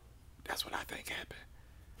 That's what I think happened.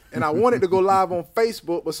 And I wanted to go live on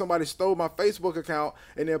Facebook, but somebody stole my Facebook account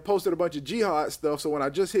and then posted a bunch of jihad stuff. So when I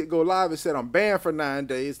just hit go live, it said I'm banned for 9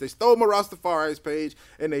 days. They stole my Rastafari's page,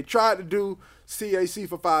 and they tried to do CAC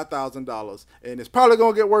for $5,000. And it's probably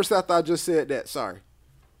going to get worse after I just said that. Sorry.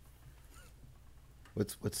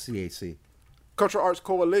 What's CAC? Cultural Arts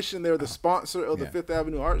Coalition. They're the sponsor of the Fifth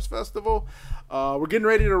Avenue Arts Festival. We're getting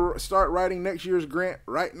ready to start writing next year's grant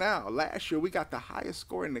right now. Last year, we got the highest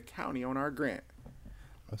score in the county on our grant.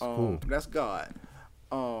 That's cool. That's God.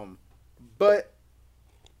 But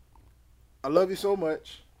I love you so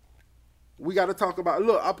much. We got to talk about,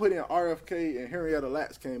 look, I put in RFK and Henrietta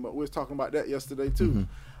Lacks came up. We was talking about that yesterday too. Mm-hmm.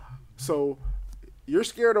 So you're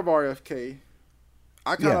scared of RFK.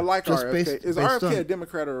 I kind of like RFK. Is RFK a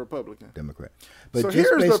Democrat or a Republican? Democrat. But So just here's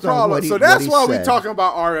the based on problem. what he- So that's what he why we said- talking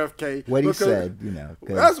about RFK. What he because said, you know.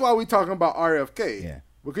 'cause- That's why we talking about RFK. Yeah.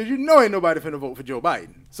 Because you know ain't nobody finna vote for Joe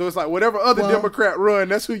Biden. So it's like whatever other Well- Democrat run,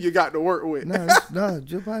 that's who you got to work with. No,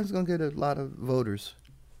 Joe Biden's gonna get a lot of voters.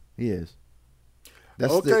 He is.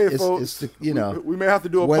 That's Okay, folks. It's the, you know, we may have to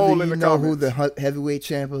do a whether poll in you the know comments. who the heavyweight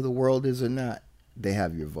champ of the world is or not, they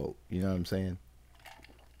have your vote. You know what I'm saying?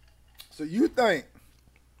 So you think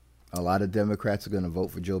A lot of Democrats are gonna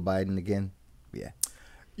vote for Joe Biden again. Yeah.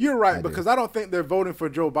 you're right I do. because I don't think they're voting for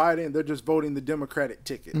Joe Biden. They're just voting the Democratic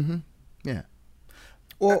ticket. Yeah.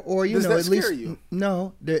 Or you Does know, that at least scare you?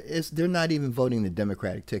 no, they're not even voting the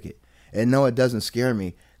Democratic ticket. And no, it doesn't scare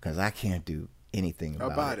me because I can't do anything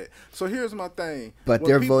about it. So here's my thing. But When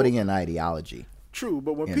they're people- voting in ideology. True,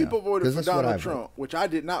 but when You people know, voted 'cause for that's what Donald I vote. Trump, which I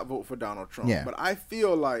did not vote for Donald Trump, Yeah. but I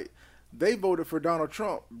feel like they voted for Donald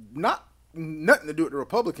Trump, nothing to do with the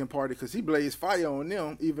Republican Party, because he blazed fire on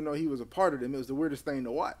them, even though he was a part of them. It was the weirdest thing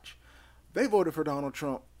to watch. They voted for Donald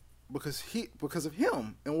Trump because of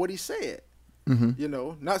him and what he said. You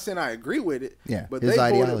know, not saying I agree with it, Yeah, but his they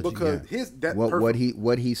ideology, voted because yeah.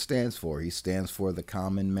 What he stands for. He stands for the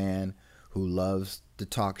common man who loves to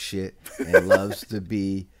talk shit and loves to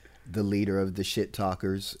be the leader of the shit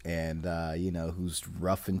talkers, and you know, who's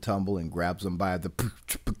rough and tumble and grabs them by the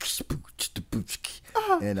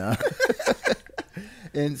and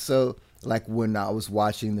and so, like, when I was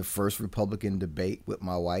watching the first Republican debate with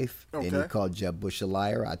my wife, and he Okay. called Jeb Bush a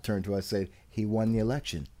liar, I turned to her and said he won the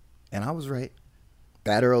election, and I was right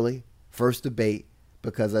that early, first debate,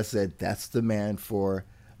 because I said that's the man for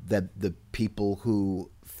the people who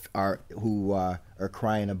are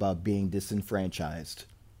crying about being disenfranchised.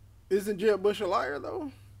 Isn't Jeb Bush a liar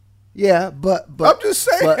though? Yeah, but I'm just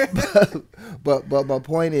saying. But my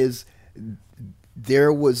point is,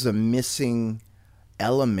 there was a missing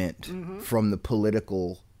element from the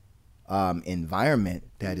political environment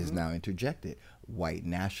that is now interjected. White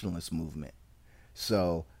nationalist movement.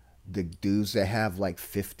 So the dudes that have like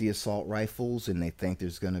 50 assault rifles and they think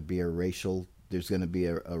there's going to be a race war.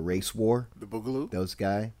 The Boogaloo. Those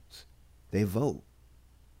guys, they vote,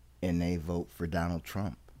 and they vote for Donald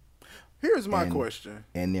Trump. Here's my And- question.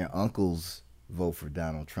 And their uncles vote for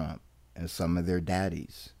Donald Trump, and some of their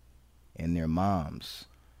daddies, and their moms.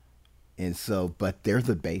 And so, but they're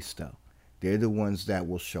the base, though. They're the ones that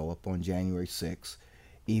will show up on January 6th,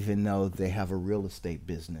 even though they have a real estate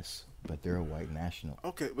business, but they're a white national.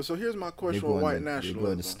 Okay, but so here's my They're question going, with white to, they're nationalism.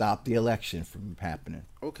 going to stop the election from happening.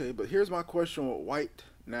 Okay, but here's my question with white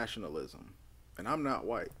nationalism, and I'm not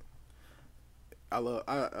white.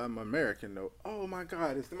 I'm American though. Oh my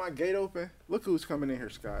God, is my gate open? Look who's coming in here,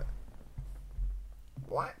 Scott.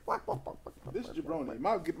 This is Jabroni.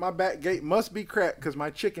 My back gate must be cracked because my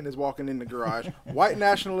chicken is walking in the garage. White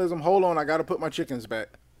nationalism. Hold on, I got to put my chickens back.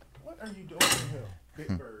 What are you doing in here,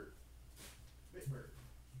 Big Bird? Big Bird,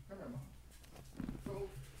 come here, Mom. Go.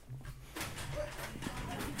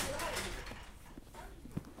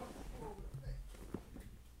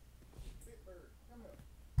 Big Bird, come here.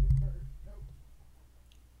 Big Bird, no.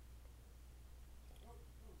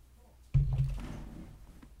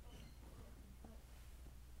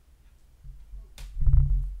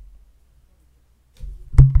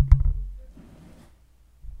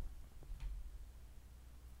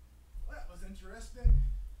 That was interesting.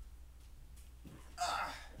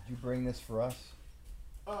 Did you bring this for us?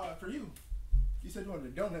 For you. You said you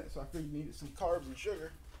wanted a donut, so I figured you needed some carbs and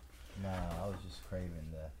sugar. No, I was just craving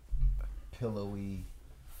the pillowy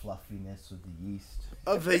fluffiness of the yeast.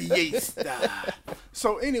 Of the yeast.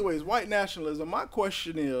 So, anyways, white nationalism. My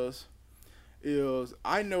question is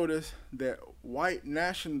I noticed that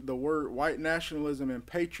the word white nationalism and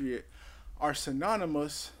patriot are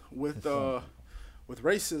synonymous with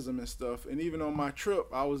racism and stuff. And even on my trip,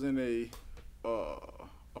 I was in a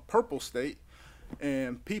purple state,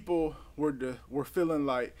 and people were feeling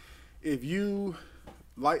like if you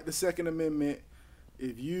like the Second Amendment,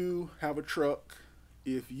 if you have a truck,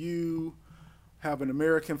 if you have an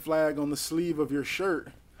American flag on the sleeve of your shirt,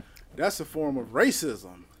 that's a form of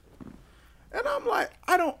racism. And I'm like,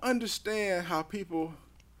 I don't understand how people.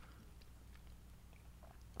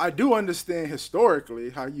 I do understand historically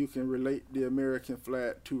how you can relate the American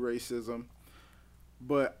flag to racism,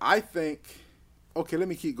 but I think, okay, let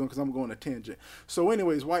me keep going because I'm going a tangent. So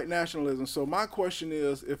anyways, white nationalism. So my question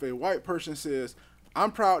is, if a white person says,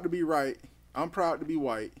 I'm proud to be right, I'm proud to be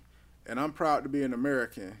white, and I'm proud to be an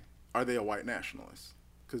American, are they a white nationalist?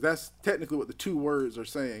 Because that's technically what the two words are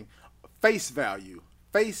saying. Face value.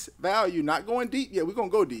 Face value, not going deep. Yeah, we're going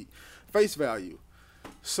to go deep. Face value.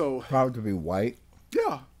 So, Proud to be white,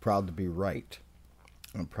 yeah. proud to be right,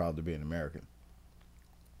 and proud to be an American.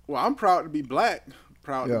 Well, I'm proud to be black,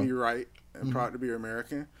 proud Yeah. to be right, and proud to be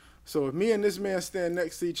American. So if me and this man stand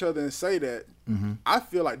next to each other and say that, I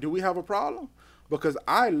feel like, do we have a problem? Because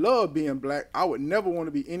I love being black. I would never want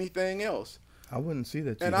to be anything else. I wouldn't see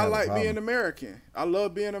that. And I like being American. I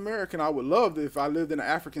love being American. I would love if I lived in an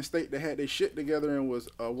African state that had their shit together and was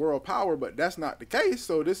a world power, but that's not the case.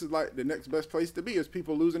 So this is like the next best place to be is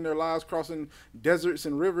people losing their lives crossing deserts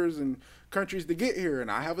and rivers and countries to get here. And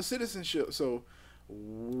I have a citizenship. So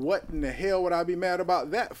what in the hell would I be mad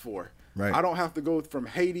about that for? Right. I don't have to go from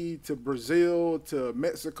Haiti to Brazil to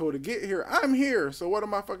Mexico to get here. I'm here. So what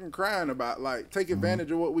am I fucking crying about? Like, take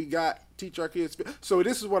advantage of what we got, teach our kids. So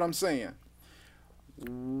this is what I'm saying.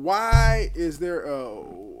 why is there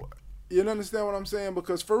you understand what I'm saying?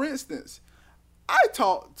 Because, for instance, I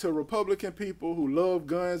talk to Republican people who love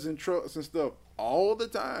guns and trucks and stuff all the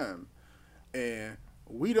time, and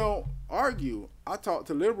we don't argue. I talk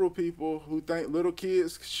to liberal people who think little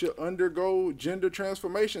kids should undergo gender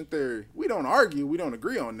transformation therapy. We don't argue. We don't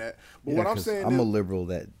agree on that. But what I'm saying I'm is, a liberal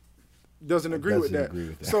that doesn't agree with that. agree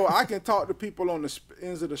with that. So I can talk to people on the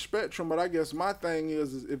ends of the spectrum, but I guess my thing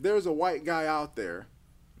is if there's a white guy out there,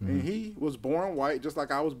 and he was born white, just like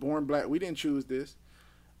I was born black, we didn't choose this,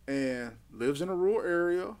 and lives in a rural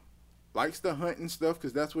area, likes to hunt and stuff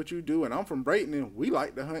because that's what you do, and I'm from Brayton, and we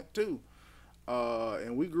like to hunt too.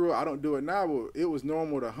 And we grew up, I don't do it now, but it was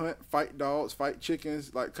normal to hunt, fight dogs, fight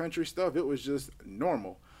chickens, like country stuff. It was just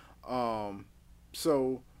normal.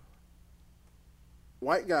 So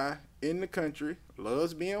white guy in the country,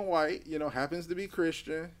 loves being white, happens to be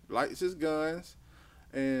Christian, likes his guns,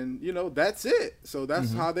 and, that's it. So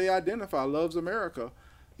that's how they identify, loves America.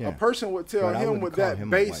 Yeah. A person would tell him with that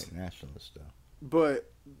base. White nationalist, though.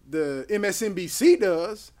 But the MSNBC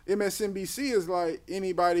does. MSNBC is like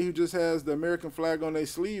anybody who just has the American flag on their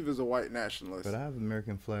sleeve is a white nationalist. But I have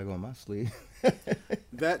American flag on my sleeve.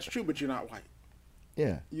 That's true, but you're not white.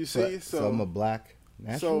 Yeah. You see? So I'm a black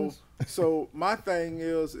nationalist? So my thing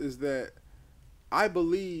is that I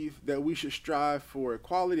believe that we should strive for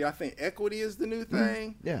equality. I think equity is the new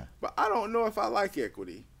thing. Yeah. But I don't know if I like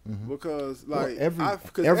equity because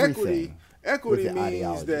everything equity means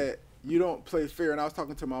ideology. that you don't play fair. And I was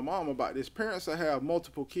talking to my mom about this. Parents that have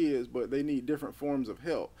multiple kids, but they need different forms of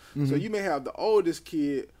help. So you may have the oldest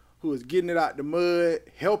kid who is getting it out the mud,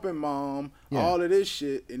 helping mom, all of this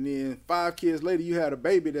shit, and then 5 kids later you had a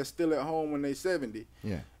baby that's still at home when they're 70.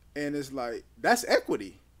 Yeah. And it's like, that's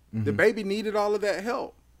equity. The baby needed all of that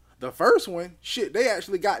help. The first one, they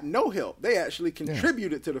actually got no help. They actually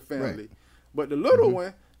contributed to the family. Right. But the little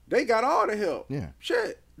one, they got all the help. Yeah.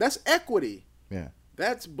 Shit, that's equity. Yeah.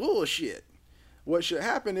 That's bullshit. What should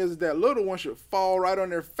happen is that little one should fall right on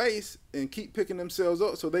their face and keep picking themselves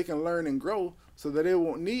up so they can learn and grow so that they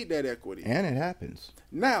won't need that equity. And it happens.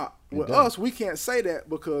 Now, with us, we can't say that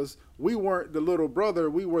because we weren't the little brother.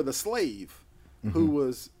 We were the slave who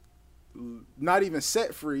was not even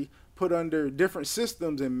set free, put under different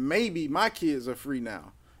systems, and maybe my kids are free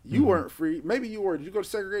now. You weren't free. Maybe you were. Did you go to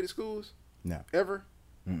segregated schools? No. Ever?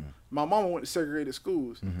 My mama went to segregated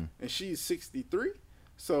schools, and she's 63.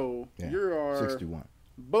 So you are 61.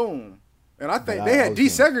 Boom. And I think they had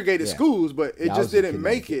desegregated schools, but it just didn't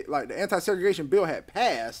make it. Like the anti-segregation bill had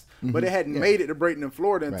passed, but it hadn't made it to Brayton and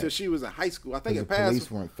Florida until she was in high school. I think it passed. The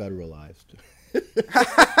police weren't federalized.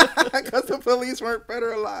 Because the police weren't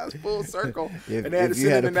federalized, full circle, and they had to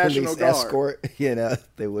send in the National Guard. Escort,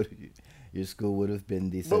 they would. Your school would have been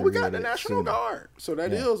desegregated. But we got the National Guard, so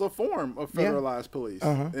that is a form of federalized police,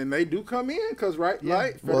 and they do come in because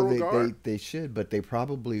federal guard. They should, but they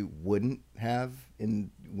probably wouldn't have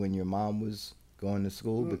when your mom was going to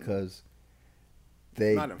school because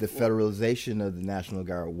the federalization of the National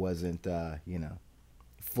Guard wasn't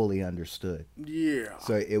fully understood. Yeah.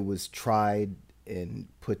 So it was tried and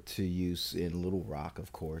put to use in Little Rock,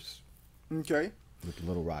 of course. Okay. With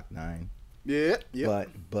Little Rock 9. Yeah.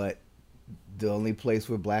 But the only place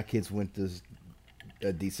where black kids went to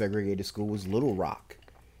a desegregated school was Little Rock.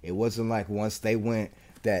 It wasn't like once they went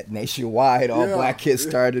that nationwide, all black kids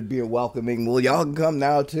started being welcoming. Well, y'all can come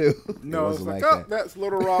now too. No, it's like that. That's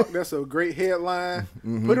Little Rock. That's a great headline.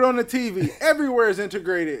 Put it on the TV. Everywhere is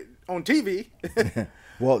integrated on TV.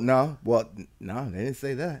 Well, no, they didn't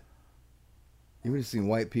say that. You would have seen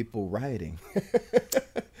white people rioting.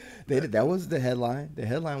 That was the headline. The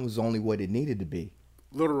headline was only what it needed to be.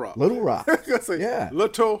 Little Rock. Little Rock. Yeah.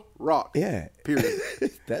 Little Rock. Yeah. Period.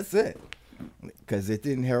 That's it. Because it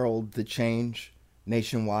didn't herald the change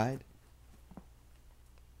nationwide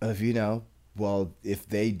of, if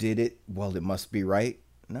they did it, it must be right.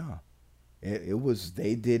 No. It was,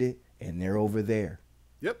 they did it, and they're over there.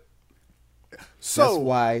 Yep. So that's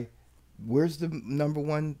why, where's the number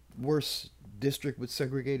one worst district with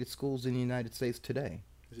segregated schools in the United States today?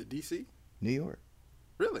 Is it D.C.? New York.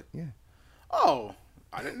 Really? Yeah. Oh,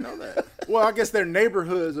 I didn't know that. Well, I guess their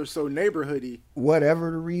neighborhoods are so neighborhoody.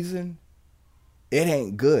 Whatever the reason, it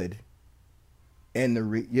ain't good. And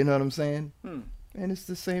you know what I'm saying? And it's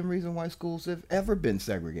the same reason why schools have ever been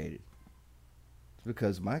segregated. It's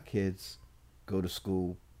because my kids go to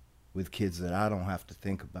school with kids that I don't have to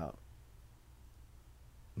think about.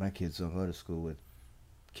 My kids don't go to school with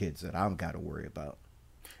kids that I've got to worry about.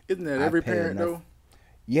 Isn't that every parent though?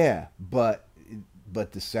 Yeah, but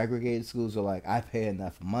the segregated schools are like, I pay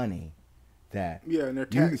enough money that in their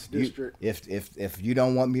tax district. If you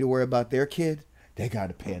don't want me to worry about their kid, They got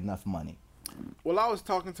to pay enough money. Well, I was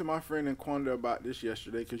talking to my friend Inquanda about this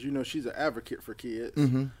yesterday because, you know, she's an advocate for kids.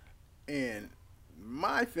 And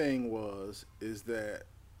my thing is that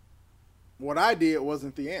what I did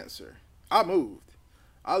wasn't the answer. I moved.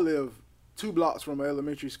 I live 2 blocks from an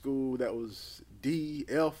elementary school that was D,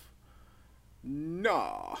 F.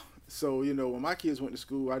 Nah. So, you know, when my kids went to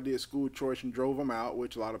school, I did school choice and drove them out,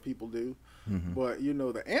 which a lot of people do. But, you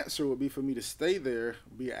know, the answer would be for me to stay there,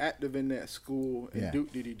 be active in that school, and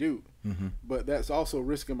doot. But that's also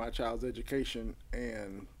risking my child's education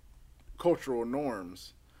and cultural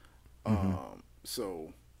norms.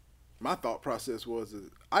 So my thought process was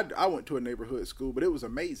I went to a neighborhood school, but it was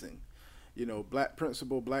amazing. You know, black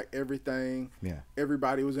principal, black everything. Yeah.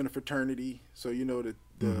 Everybody was in a fraternity. So, you know,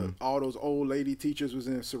 all those old lady teachers was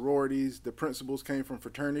in sororities. The principals came from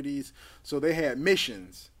fraternities. So they had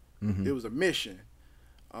missions. It was a mission.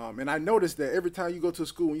 And I noticed that every time you go to a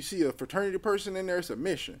school and you see a fraternity person in there, it's a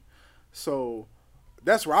mission. So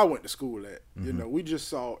that's where I went to school at. You know, we just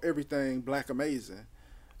saw everything black amazing.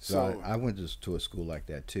 So I went to a school like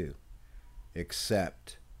that too,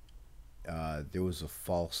 except there was a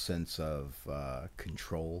false sense of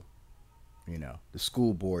control. You know, the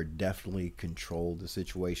school board definitely controlled the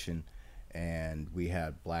situation, and we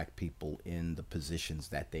had black people in the positions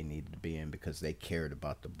that they needed to be in because they cared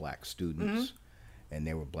about the black students, and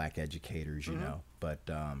they were black educators, you know. But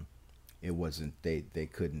it wasn't, they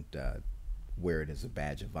couldn't wear it as a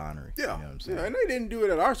badge of honor. Yeah, you know what I'm saying? Yeah, and they didn't do it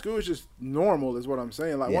at our school. It's just normal is what I'm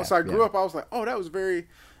saying. Like once I grew up, I was like, oh, that was very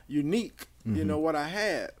unique, you know, what I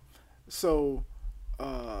had. So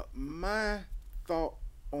my thought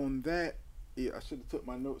on that, I should have took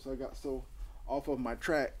my notes. I got so off of my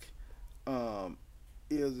track.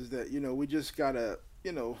 Is that, you know, we just gotta,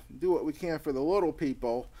 you know, do what we can for the little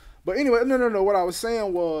people. But anyway, no. What I was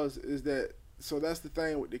saying is that, so that's the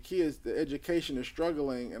thing with the kids. The education is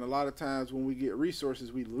struggling, and a lot of times when we get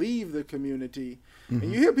resources, we leave the community, and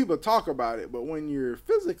you hear people talk about it, but when you're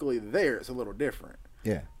physically there, it's a little different.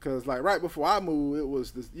 Yeah. Because like right before I moved, it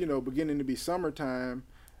was this, you know, beginning to be summertime.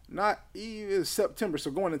 Not even September,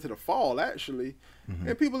 so going into the fall, actually.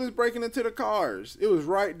 And people is breaking into the cars. It was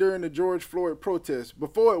right during the George Floyd protest.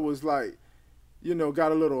 Before it was like, you know,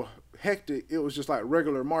 got a little hectic. It was just like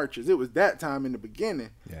regular marches. It was that time in the beginning.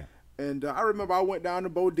 Yeah. And I remember I went down to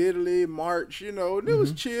Bo Diddley, march, you know, and it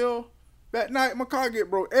was chill. That night, my car get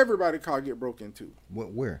broke. Everybody's car get broke into.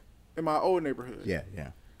 Where? In my old neighborhood. Yeah.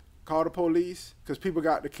 Call the police because people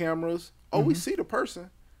got the cameras. Oh, we see the person.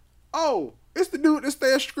 Oh, it's the dude that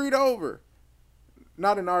stay a street over.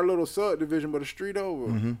 Not in our little subdivision, but a street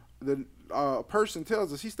over. The person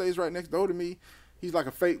tells us he stays right next door to me. He's like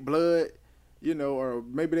a fake blood, you know, or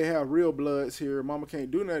maybe they have real bloods here. Mama can't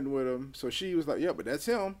do nothing with him. So she was like, yeah, but that's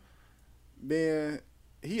him. Then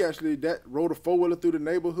he actually rode a 4-wheeler through the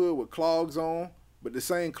neighborhood with clogs on, but the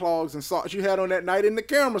same clogs and socks you had on that night in the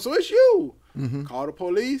camera. So it's you. Call the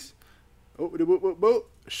police.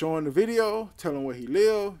 Showing the video, telling where he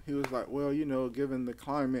lived. He was like, well, you know, given the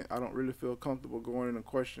climate, I don't really feel comfortable going in and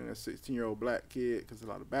questioning a 16-year-old black kid because there's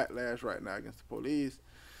a lot of backlash right now against the police.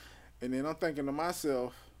 And then I'm thinking to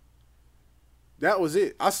myself, that was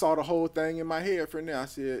it. I saw the whole thing in my head from there. I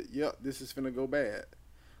said, yep, this is finna go bad.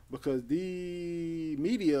 Because the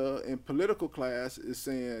media and political class is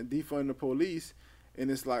saying defund the police.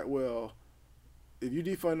 And it's like, well, if you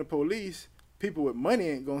defund the police, people with money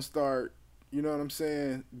ain't gonna start, you know what I'm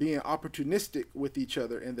saying, being opportunistic with each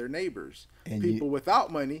other and their neighbors. And people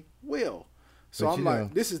without money will. So I'm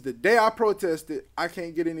like, this is the day I protested. I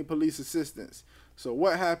can't get any police assistance. So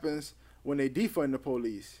what happens when they defund the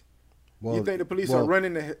police? Well, you think the police are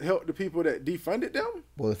running to help the people that defunded them?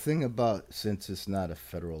 Well, the thing about, since it's not a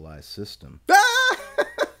federalized system,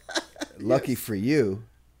 lucky for you,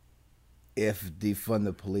 if defund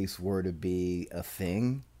the police were to be a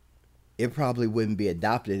thing, it probably wouldn't be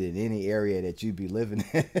adopted in any area that you'd be living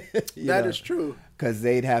in. That is true. Because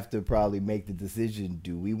they'd have to probably make the decision,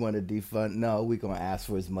 do we want to defund? No, we're going to ask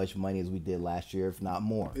for as much money as we did last year, if not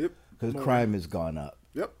more. Yep. Because crime has gone up.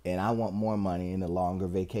 Yep. And I want more money and a longer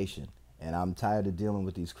vacation. And I'm tired of dealing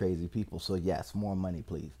with these crazy people. So, yes, more money,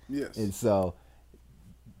 please. Yes. And so,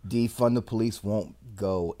 defund the police won't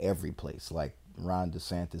go every place. Like, Ron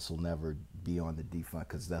DeSantis will never be on the defund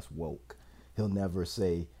because that's woke. He'll never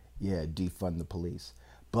say, yeah, defund the police.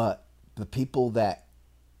 But the people that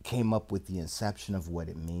came up with the inception of what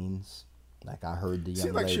it means, like I heard the young lady.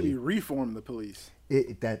 Seems like should be reform the police.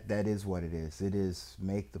 That is what it is. It is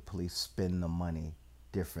make the police spend the money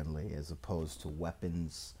differently as opposed to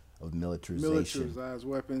weapons of militarization. Militarized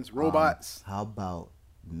weapons, robots. How about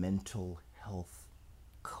mental health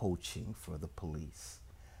coaching for the police?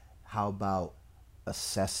 How about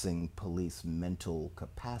assessing police mental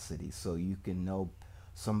capacity, so you can know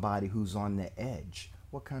somebody who's on the edge.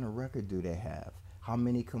 What kind of record do they have? How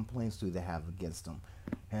many complaints do they have against them?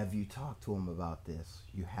 Have you talked to them about this?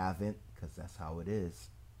 You haven't, because that's how it is.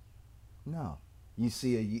 No. You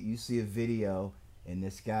see a video and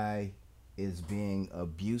this guy is being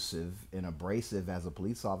abusive and abrasive as a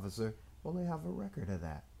police officer. Well, they have a record of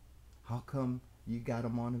that. How come you got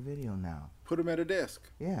them on the video now? Put them at a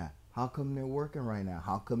desk. Yeah. How come they're working right now?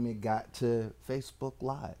 How come it got to Facebook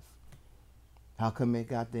Live? How come it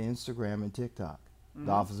got to Instagram and TikTok? Mm-hmm.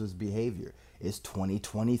 The officer's behavior. It's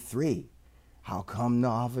 2023. How come the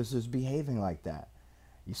officer's behaving like that?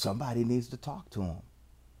 Somebody needs to talk to him.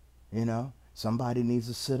 You know? Somebody needs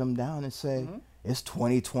to sit him down and say, it's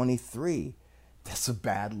 2023. That's a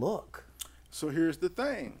bad look. So here's the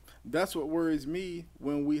thing. That's what worries me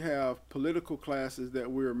when we have political classes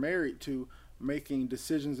that we're married to making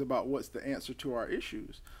decisions about what's the answer to our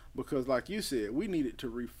issues. Because like you said, we needed to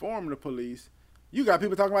reform the police. You got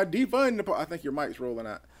people talking about defund the police. I think your mic's rolling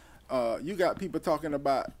out. You got people talking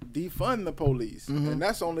about defund the police. And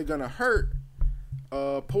that's only going to hurt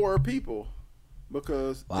poorer people.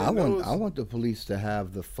 Because I want the police to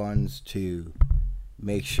have the funds to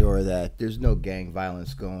make sure that there's no gang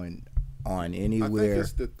violence going on anywhere. I think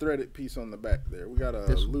it's the threaded piece on the back there. We got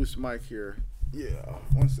a loose mic here. Yeah,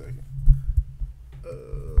 1 second. I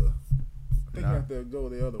think you have to go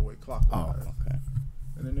the other way, clockwise. Oh, okay.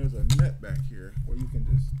 And then there's a net back here where you can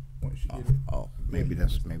just, once you get it. Oh, maybe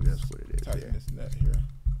that's what it is. Tighten this net here.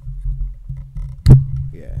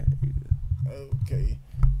 Yeah. Okay.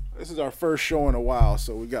 This is our first show in a while,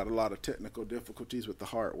 so we got a lot of technical difficulties with the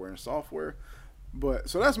hardware and software. But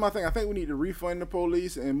so that's my thing. I think we need to refund the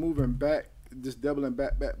police and moving back, just doubling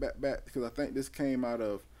back, because I think this came out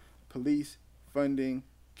of police funding,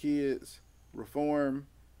 kids, reform,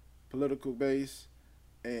 political base.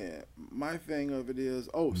 And my thing of it is,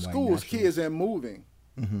 schools, kids, and moving.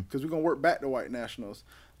 Because we're going to work back to white nationals.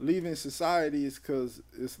 Leaving societies, because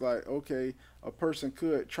it's like, okay, a person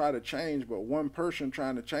could try to change, but one person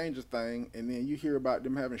trying to change a thing, and then you hear about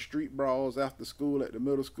them having street brawls after school at the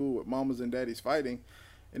middle school with mamas and daddies fighting,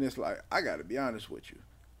 and it's like, I got to be honest with you.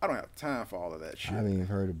 I don't have time for all of that shit. I haven't even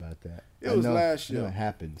heard about that. It was last year. It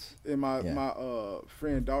happens. And my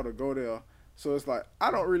friend daughter go there. So it's like,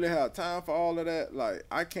 I don't really have time for all of that. Like,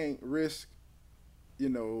 I can't risk,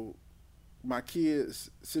 my kids'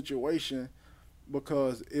 situation,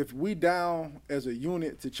 because if we down as a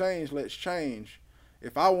unit to change, let's change.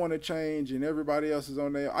 If I want to change and everybody else is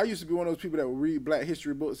on there, I used to be one of those people that would read Black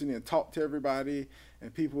history books and then talk to everybody,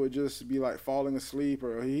 and people would just be like falling asleep,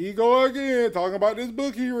 or here you go again talking about this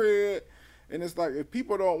book he read. And it's like, if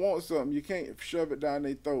people don't want something, you can't shove it down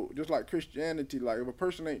their throat. Just like Christianity, like if a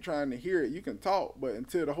person ain't trying to hear it, you can talk, but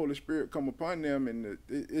until the Holy Spirit come upon them, and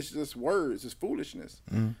it's just words, it's foolishness.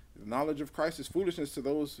 The knowledge of Christ is foolishness to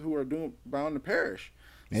those who are bound to perish.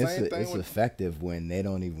 It's effective when they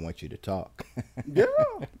don't even want you to talk. Yeah.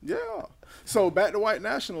 So back to white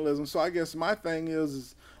nationalism. So I guess my thing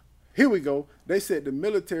is, here we go. They said the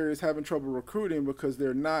military is having trouble recruiting because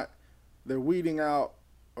they're weeding out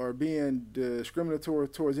or being discriminatory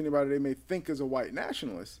towards anybody they may think is a white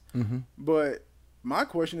nationalist. But my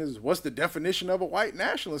question is, what's the definition of a white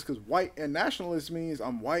nationalist? Because white and nationalist means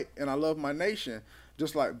I'm white and I love my nation.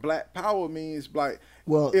 Just like black power means, like,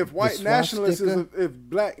 if white nationalism, if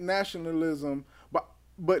black nationalism,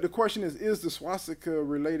 but the question is the swastika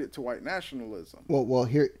related to white nationalism? Well,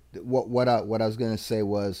 here, what I was going to say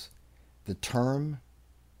was the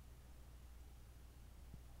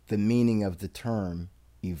meaning of the term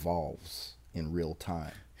evolves in real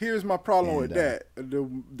time. Here's my problem with that.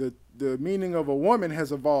 The meaning of a woman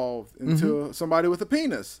has evolved into somebody with a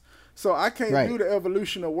penis. So I can't do the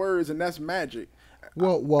evolution of words, and that's magic.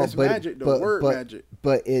 It's magic, the word magic.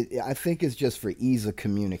 But I think it's just for ease of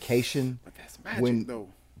communication. But that's magic, though.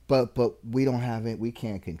 But we don't have it. We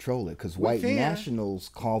can't control it because white nationals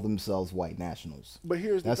call themselves white nationals. But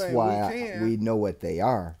here's the thing: that's why we know what they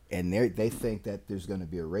are, and they think that there's going to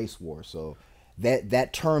be a race war. So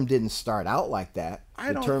that term didn't start out like that.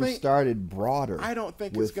 The term started broader. I don't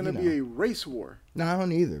think it's going to be a race war. No, I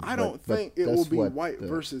don't either. I don't think it will be white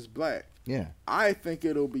versus black. Yeah, I think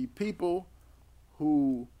it'll be people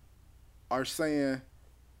who are saying,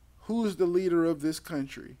 who's the leader of this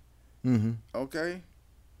country? Okay?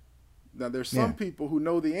 Now, there's some people who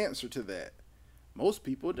know the answer to that. Most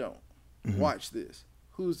people don't. Watch this.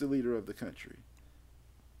 Who's the leader of the country?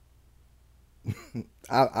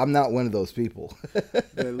 I'm not one of those people.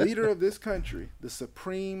 The leader of this country, the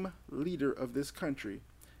supreme leader of this country,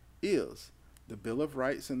 is the Bill of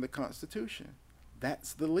Rights and the Constitution.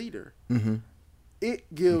 That's the leader.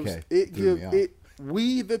 It gives Okay, it threw me give off. it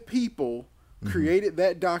we the people created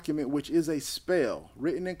that document, which is a spell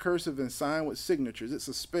written in cursive and signed with signatures. It's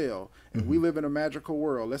a spell, and we live in a magical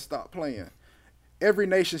world. Let's stop playing. Every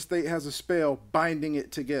nation state has a spell binding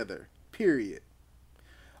it together. Period.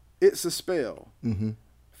 It's a spell.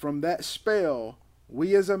 From that spell,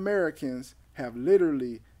 we as Americans have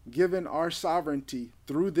literally given our sovereignty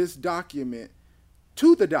through this document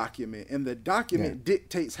to the document, and the document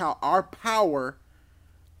dictates how our power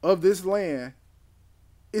of this land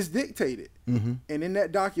is dictated. And in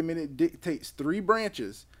that document, it dictates 3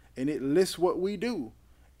 branches, and it lists what we do.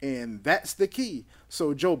 And that's the key.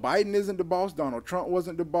 So Joe Biden isn't the boss. Donald Trump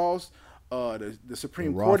wasn't the boss. The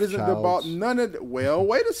Supreme Court isn't the boss. None of the, well,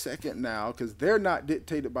 wait a second now, because they're not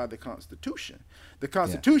dictated by the Constitution. The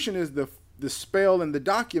Constitution is the spell in the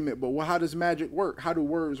document, but how does magic work? How do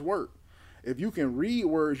words work? If you can read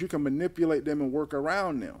words, you can manipulate them and work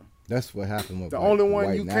around them. That's what happened with The only one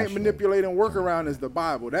white you can't national- manipulate and work around is the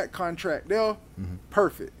Bible. That contract there,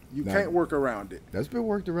 perfect. You can't work around it. That's been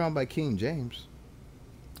worked around by King James.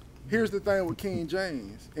 Here's the thing with King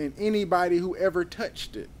James and anybody who ever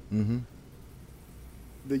touched it.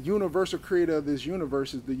 The universal creator of this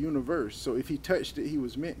universe is the universe. So if he touched it, he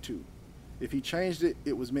was meant to. If he changed it,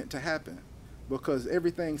 it was meant to happen. Because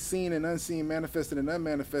everything seen and unseen, manifested and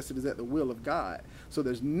unmanifested is at the will of God. So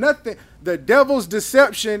there's nothing. The devil's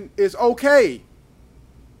deception is okay.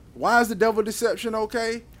 Why is the devil's deception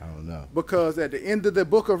okay? I don't know. Because at the end of the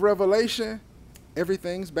book of Revelation,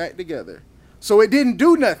 everything's back together. So it didn't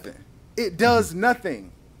do nothing. It does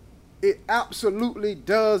nothing. It absolutely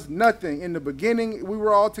does nothing. In the beginning, we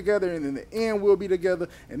were all together, and in the end, we'll be together.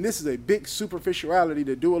 And this is a big superficiality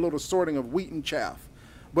to do a little sorting of wheat and chaff.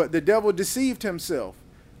 But the devil deceived himself.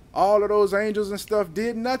 All of those angels and stuff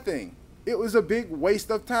did nothing. It was a big waste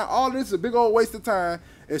of time. All this is a big old waste of time,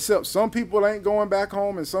 except some people ain't going back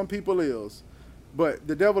home and some people is. But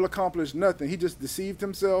the devil accomplished nothing. He just deceived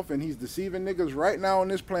himself, and he's deceiving niggas right now on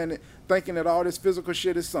this planet, thinking that all this physical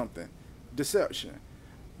shit is something. Deception.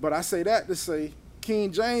 But I say that to say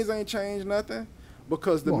King James ain't changed nothing,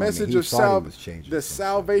 because the message he of thought he was changing something,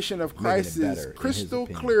 salvation of Christ making it is better, in his crystal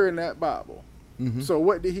opinion. clear in that Bible. So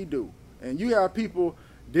what did he do? And you have people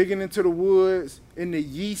digging into the woods in the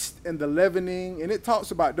yeast and the leavening, and it talks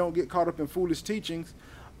about don't get caught up in foolish teachings.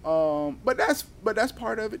 But that's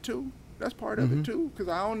part of it too. That's part of it too, because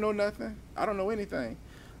I don't know nothing. I don't know anything.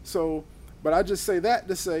 So, but I just say that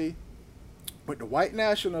to say, with the white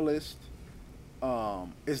nationalist,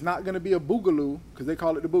 it's not going to be a boogaloo, because they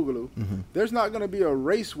call it the boogaloo. There's not going to be a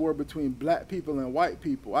race war between black people and white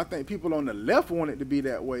people. I think people on the left want it to be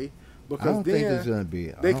that way, because I don't think then there's gonna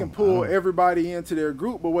be. they can pull everybody into their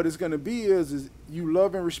group. But what it's going to be is you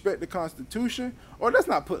love and respect the Constitution, or let's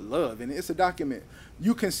not put love in it. It's a document.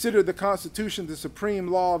 You consider the Constitution the supreme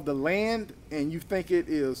law of the land, and you think it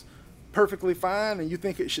is perfectly fine, and you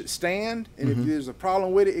think it should stand. And if there's a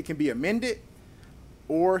problem with it, it can be amended,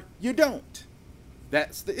 or you don't.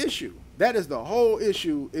 That's the issue. That is the whole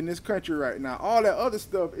issue in this country right now. All that other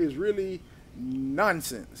stuff is really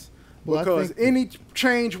nonsense. Well, Because any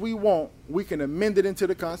change we want, we can amend it into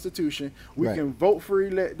the Constitution. We Right. can vote for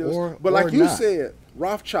electors. But or like you not. said,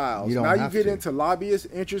 Rothschilds. You don't Now you have get to. into lobbyists,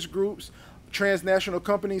 interest groups, transnational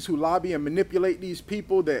companies who lobby and manipulate these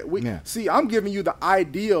people that we see. I'm giving you the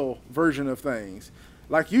ideal version of things.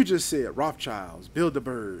 Like you just said, Rothschilds,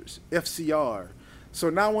 Bilderbergs, FCR. So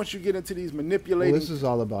now once you get into these manipulating... Well, this is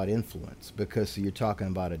all about influence, because you're talking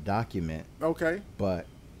about a document, Okay. but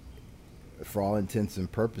for all intents and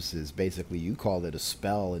purposes, basically you call it a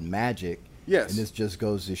spell and magic. Yes. And this just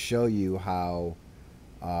goes to show you how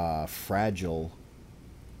fragile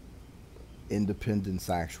independence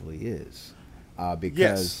actually is.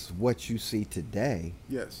 Because what you see today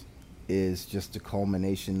Yes. is just a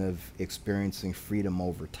culmination of experiencing freedom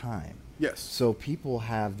over time. Yes. So people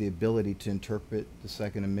have the ability to interpret the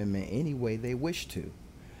Second Amendment any way they wish to.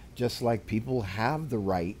 Just like people have the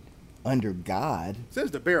right under God. It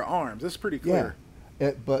says to bear arms. That's pretty clear.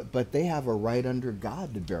 But they have a right under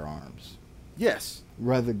God to bear arms. Yes.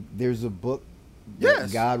 Whether there's a book that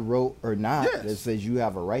Yes. God wrote or not Yes. that says you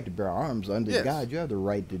have a right to bear arms under Yes. God, you have the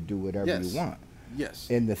right to do whatever Yes. you want. Yes.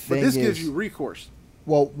 And the But thing this is, gives you recourse.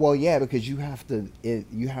 well, yeah, because you have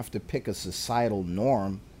to pick a societal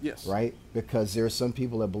norm, Yes. right? Because there are some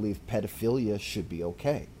people that believe pedophilia should be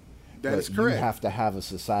okay. That is But correct. You have to have a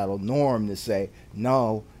societal norm to say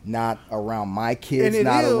no, not around my And kids, it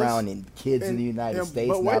not is. around kids in the United States,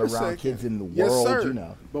 but wait not a around second. kids in the Yes, world. sir. You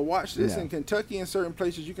know. But watch this: Yeah. in Kentucky, in certain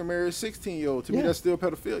places, you can marry a 16-year-old. To me, Yeah. that's still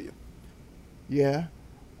pedophilia. Yeah,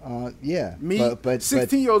 yeah. Me, but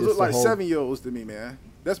 16-year-olds it's look the like whole- 7-year-olds to me, man.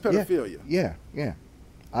 That's pedophilia. Yeah.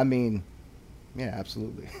 I mean, yeah,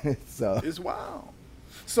 absolutely. So It's wild.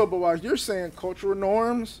 So, but while you're saying cultural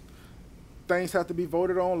norms, things have to be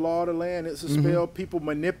voted on, law of the land, it's a spell, people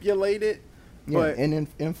manipulate it. yeah, But and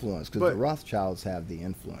influence, because but- the Rothschilds have the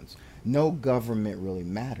influence. No government really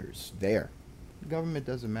matters there. The government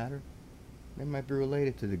doesn't matter. They might be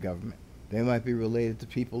related to the government. They might be related to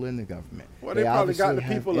people in the government. Well, they probably got obviously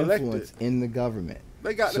the people have elected. influence in the government.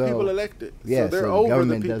 they got the So, people elected. Yeah, so they're the over the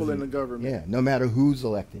government people in the doesn't- government. Yeah, no matter who's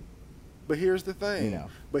elected. But here's the thing. You know,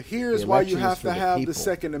 but here's the why you election is have for to the have the people,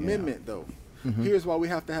 Second you know. Amendment, though. Mhm. Here's why we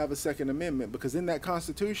have to have a Second Amendment, because in that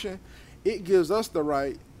Constitution, it gives us the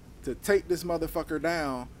right to take this motherfucker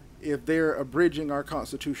down if they're abridging our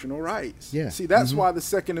constitutional rights. Yeah. See, that's Mhm. why the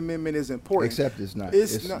Second Amendment is important. Except it's not.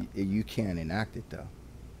 It's not- You can't enact it though.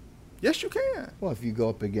 Yes, you can. Well, if you go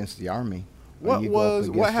up against the army, or you go up What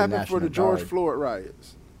against the happened for the National George Guard, Floyd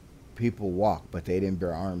riots? people walk, but they didn't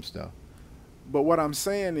bear arms though. But what I'm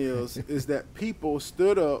saying is that people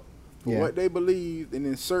stood up for Yeah. what they believed, and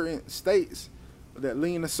in certain states that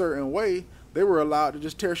lean a certain way, they were allowed to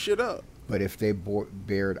just tear shit up. But if they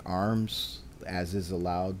bared arms, as is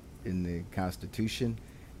allowed in the Constitution,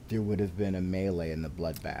 there would have been a melee and a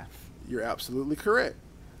bloodbath. You're absolutely correct.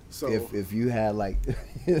 So, If you had like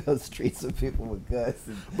streets of people with guns,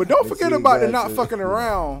 but don't and forget machine about the guns not and- fucking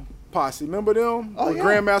around posse. Remember them? Oh, With yeah.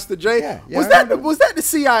 Grandmaster J. Yeah, was I that remember. was that the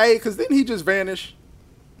CIA? Because didn't he just vanish?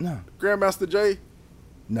 No, Grandmaster J.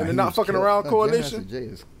 no, And the he Not was Fucking killed. Around No, Coalition? Grandmaster Jay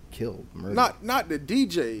is killed, murdered. Not the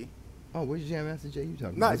DJ. Oh, which Jam Master Jay you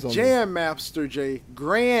talking Not about? It's on Jam Master J.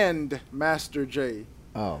 Grandmaster J. the-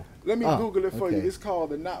 Oh, Let me Oh, Google it for you. okay. It's called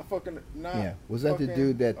the Not Fucking. Not yeah. Was that the Fucking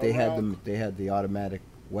dude that they had Around- They had the automatic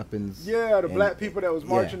weapons. Yeah, the and- black people that was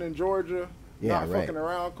marching yeah. in Georgia. Yeah, Not right. Fucking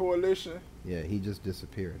Around Coalition. Yeah, he just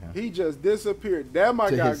disappeared, huh? He just disappeared. That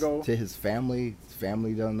my guy go. To his family. His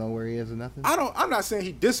family don't know where he is or nothing. I'm not saying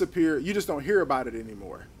he disappeared. You just don't hear about it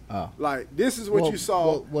anymore. Oh, Like this is what well, you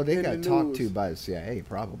saw. Well, they in got the talked news. to by the CIA,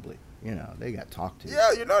 probably. You know, they got talked to.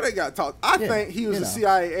 Yeah, you know they got talked. I Yeah, think he was you a know.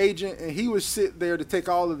 CIA agent, and he would sit there to take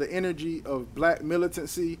all of the energy of black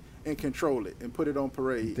militancy and control it and put it on You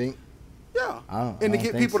parade. think? Yeah, I don't- and I to don't get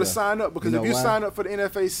think people to so. sign up, because You if know you why? sign up for the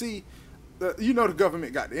NFAC, you know the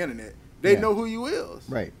government got the internet. They Yeah. know who you is.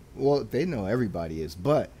 Right. Well, they know everybody is,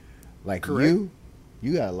 but like Correct.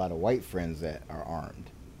 you got a lot of white friends that are armed,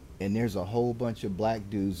 and there's a whole bunch of black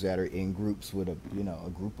dudes that are in groups with a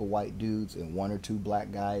group of white dudes and one or two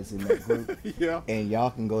black guys in that group. Yeah. And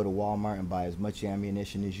y'all can go to Walmart and buy as much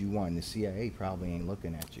ammunition as you want. And the CIA probably ain't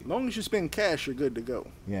looking at you. As long as you spend cash, you're good to go.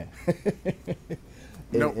 Yeah.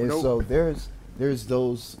 Nope, and nope. so there's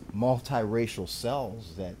those multiracial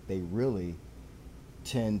cells that they really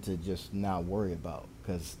tend to just not worry about,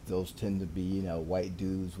 because those tend to be white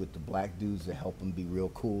dudes with the black dudes that help them be real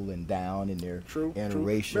cool and down in their True. You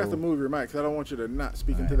interracial. have to move your mic, because I don't want you to not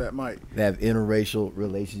speak into Right. that mic. They have interracial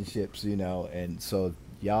relationships, and so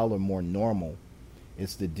y'all are more normal.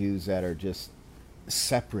 It's the dudes that are just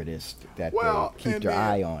separatist that Well, they keep and their then-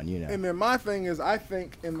 eye on, And then my thing is, I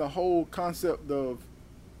think in the whole concept of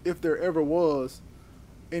if there ever was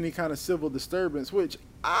any kind of civil disturbance, which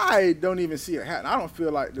I don't even see it happen. I don't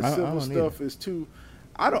feel like the I civil don't stuff is too.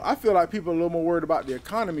 I feel like people are a little more worried about the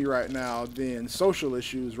economy right now than social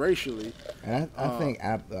issues racially. And I think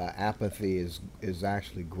apathy is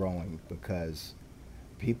actually growing, because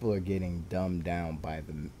people are getting dumbed down by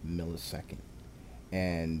the millisecond,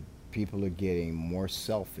 and people are getting more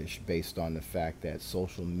selfish based on the fact that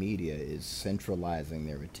social media is centralizing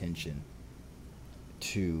their attention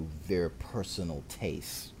to their personal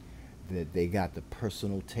tastes. That they got the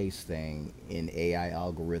personal taste thing in AI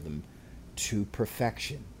algorithm to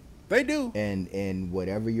perfection. They do. And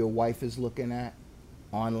whatever your wife is looking at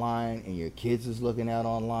online and your kids is looking at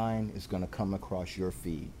online is going to come across your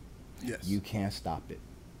feed. Yes. You can't stop it.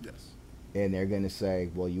 Yes. And they're going to say,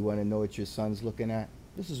 well, you want to know what your son's looking at?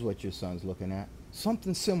 This is what your son's looking at.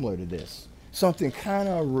 Something similar to this. Something kind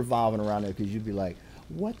of revolving around it, because you'd be like,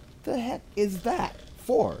 what the heck is that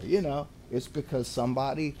for? It's because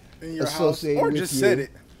somebody In your house, associated or with just you, said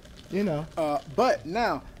it. But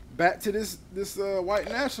now back to this white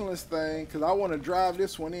nationalist thing, because I want to drive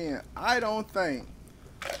this one in. I don't think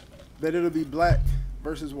that it'll be black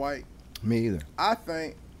versus white. Me either. I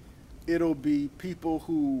think it'll be people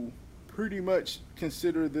who pretty much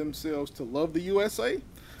consider themselves to love the USA,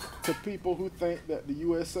 to people who think that the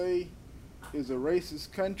USA is a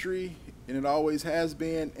racist country, and it always has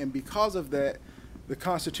been, and because of that, the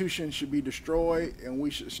Constitution should be destroyed and we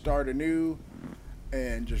should start anew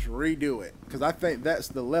and just redo it. Because I think that's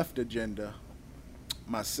the left agenda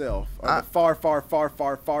myself. The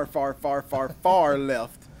far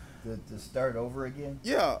left. To start over again?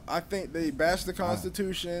 Yeah, I think they bash the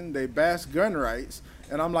Constitution, they bash gun rights,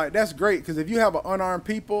 and I'm like, that's great, because if you have an unarmed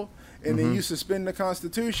people and then you suspend the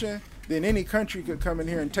Constitution, then any country could come in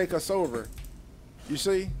here and take us over. You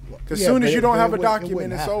see? Because soon as you don't have a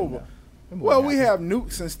document, it's over. Well, we have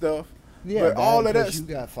nukes and stuff. Yeah, but all of that. You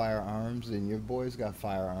got firearms, and your boys got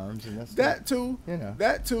firearms, and that's that too. You know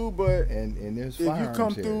that too. But and there's if firearms you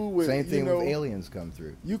come here. through with Same thing with aliens come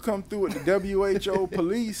through. You come through with the WHO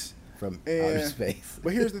police from outer space.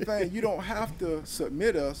 But here's the thing: you don't have to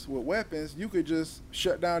submit us with weapons. You could just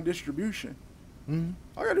shut down distribution.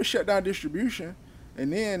 I got to shut down distribution,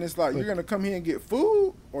 and then it's like you're gonna come here and get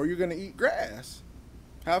food, or you're gonna eat grass.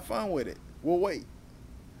 Have fun with it. We'll wait,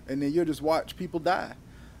 and then you'll just watch people die.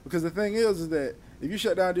 Because the thing is that if you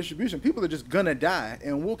shut down distribution, people are just gonna die,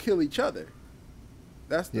 and we'll kill each other.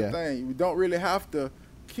 That's the thing. We don't really have to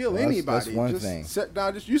kill anybody. That's one just thing. Shut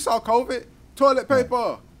down. You saw COVID, toilet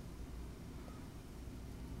paper,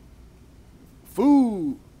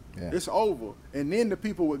 food. It's over, and then the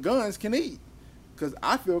people with guns can eat. Because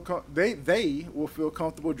I feel they will feel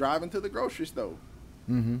comfortable driving to the grocery store.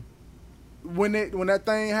 When that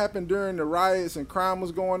thing happened during the riots and crime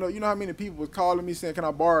was going up, you know how many people was calling me saying, "Can I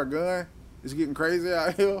borrow a gun? It's getting crazy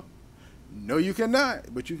out here." No, you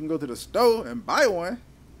cannot, but you can go to the store and buy one.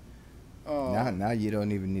 Now you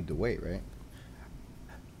don't even need to wait, right?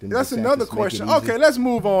 That's another question. Okay, let's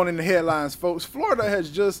move on in the headlines, folks. Florida has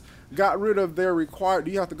just got rid of their required.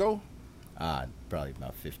 Do you have to go? Probably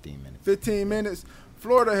about 15 minutes. 15 minutes.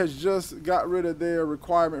 Florida has just got rid of their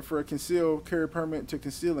requirement for a concealed carry permit to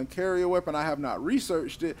conceal and carry a weapon. I have not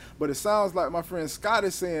researched it, but it sounds like my friend Scott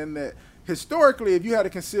is saying that historically, if you had a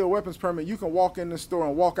concealed weapons permit, you can walk in the store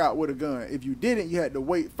and walk out with a gun. If you didn't, you had to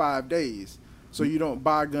wait 5 days so you don't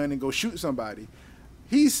buy a gun and go shoot somebody.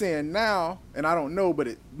 He's saying now, and I don't know, but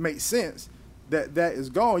it makes sense, that is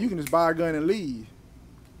gone. You can just buy a gun and leave.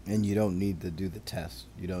 And you don't need to do the test.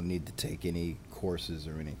 You don't need to take any courses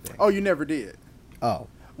or anything. Oh, you never did? Oh.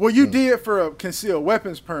 Well, you did for a concealed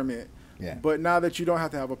weapons permit. Yeah. But now that you don't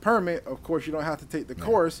have to have a permit, of course, you don't have to take the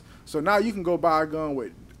course. So now you can go buy a gun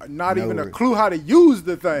with not even a clue how to use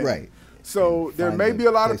the thing. Right. So there may be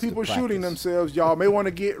a lot of people shooting themselves. Y'all may want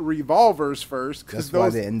to get revolvers first. That's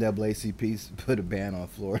why the NAACP put a ban on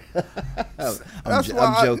Florida. I'm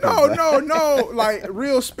joking. No. Like,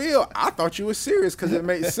 real spill. I thought you were serious because it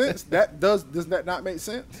makes sense. Does that not make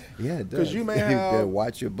sense? Yeah, it does. Because you may have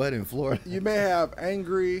watch your butt in Florida. You may have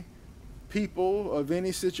angry people of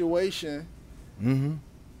any situation.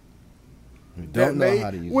 Don't know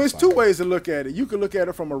how to use it. Well, it's two ways to look at it. You can look at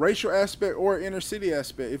it from a racial aspect or inner city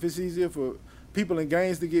aspect. If it's easier for people in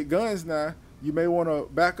gangs to get guns now, you may want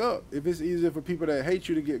to back up. If it's easier for people that hate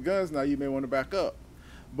you to get guns now, you may want to back up.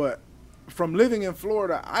 But from living in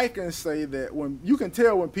Florida, I can say that when you can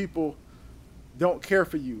tell when people don't care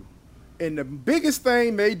for you. And the biggest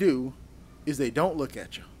thing they do is they don't look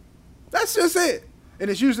at you. That's just it. And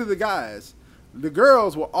it's usually the guys. The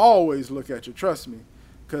girls will always look at you, trust me.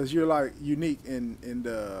 Because you're like unique and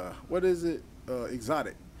what is it?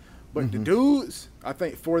 Exotic. But the dudes, I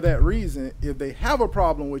think for that reason, if they have a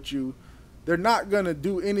problem with you, they're not gonna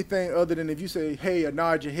do anything other than if you say, "Hey," or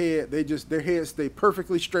nod your head. Their heads stay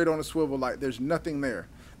perfectly straight on a swivel, like there's nothing there.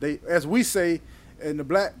 They, as we say in the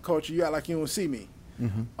black culture, you act like you don't see me,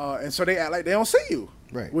 and so they act like they don't see you,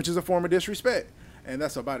 right? Which is a form of disrespect, and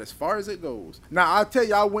that's about as far as it goes. Now I'll tell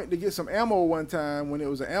you, I went to get some ammo one time when it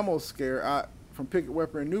was an ammo scare. From Picket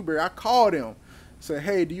Weapon in Newberry, I called him, said,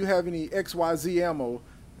 "Hey, do you have any XYZ ammo?"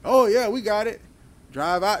 "Oh yeah, we got it."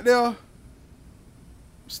 Drive out there,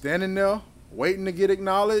 standing there, waiting to get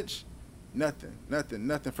acknowledged. Nothing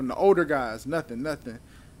from the older guys. Nothing.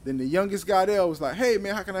 Then the youngest guy there was like, "Hey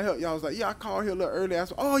man, how can I help you?" I was like, "Yeah, I called here a little early." I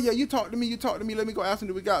said, "Oh yeah, you talk to me. Let me go ask him,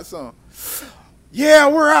 do we got some?" "Yeah,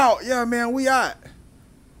 we're out." "Yeah man, we out."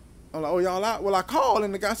 I'm like, "Oh, y'all out?" "Well, I called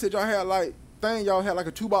and the guy said y'all had like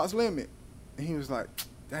a 2-box limit." And he was like,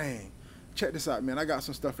 "Dang, check this out, man. I got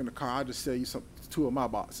some stuff in the car. I'll just sell you 2 of my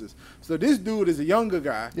boxes." So this dude is a younger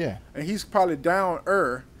guy. Yeah. And he's probably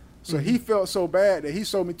down-er. So he felt so bad that he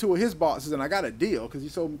sold me 2 of his boxes, and I got a deal because he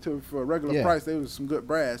sold me 2 for a regular price. They was some good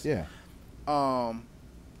brass. Yeah.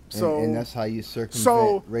 So and that's how you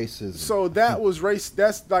circumvent racism. So that was race.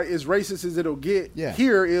 That's like as racist as it'll get. Yeah.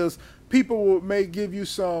 Here is people may give you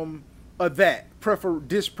some of that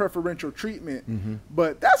preferential treatment,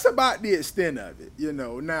 but that's about the extent of it, you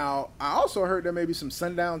know. Now I also heard there may be some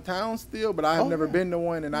sundown towns still, but I have never been to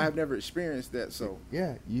one, and I have never experienced that. So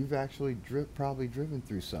yeah, you've actually probably driven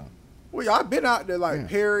through some. Well, yeah, I've been out there like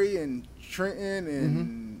Perry and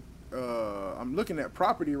Trenton I'm looking at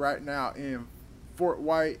property right now in Fort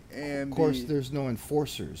White, and Of course, there's no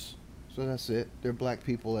enforcers. So that's it. There are black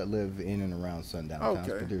people that live in and around sundown towns,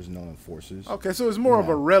 Okay. but there's no enforcers. Okay, so it's more of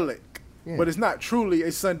a Yeah. relic, Yeah. but it's not truly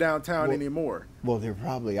a sundown town Well- anymore. Well, there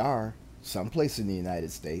probably are someplace in the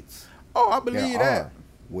United States. Oh, I There believe are that.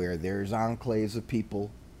 where there's enclaves of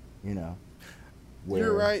people, you know.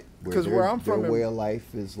 You're right, 'cause where I'm from their in- way of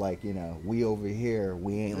life is like, you know, we over here,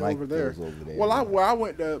 we ain't like Over there. those over there. Well, where I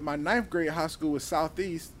went to my 9th grade high school was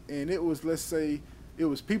Southeast, and it was, let's say, it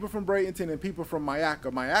was people from Bradenton and people from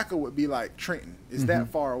Mayaca. Mayaca would be like Trenton. It's that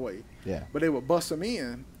far away. Yeah. But they would bust them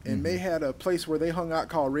in, and they had a place where they hung out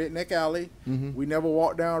called Redneck Alley. Mhm. We never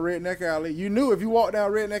walked down Redneck Alley. You knew if you walked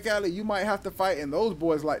down Redneck Alley, you might have to fight, and those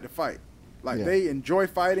boys like to fight. Like, Yeah. they enjoy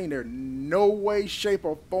fighting. They're no way, shape,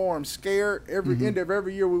 or form scared. Every end of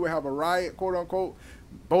every year, we would have a riot, quote unquote,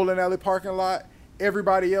 bowling alley parking lot.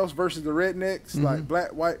 Everybody else versus the rednecks, like black,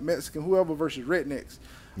 white, Mexican, whoever versus rednecks.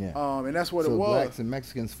 Yeah. And that's what So it was. blacks and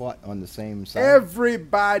Mexicans fought on the same side.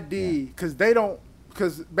 Everybody, because they don't,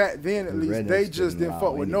 because back then at The least they rednecks just didn't didn't fuck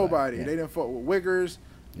allow with anybody, nobody. yeah. They didn't fuck with Wiggers,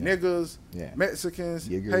 niggas, Yeah. Mexicans,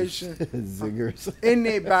 Yiggers, Haitians, ziggers,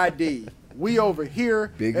 anybody. We over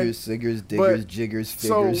here. biggers, siggers, but- diggers, jiggers,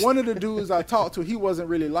 So figures. one of the dudes I talked to, he wasn't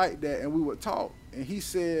really like that, and we would talk, and he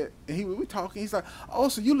said, and we talking. He's like, "Oh,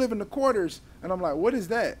 so you live in the quarters?" And I'm like, "What is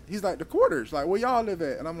that?" He's like, "The quarters, like where y'all live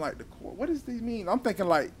at?" And I'm like, "What does this mean?" I'm thinking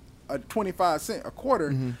like a 25 cent a quarter,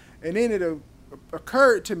 and then it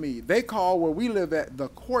occurred to me they call where we live at the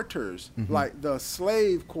quarters, like the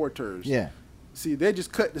slave quarters. Yeah. See, they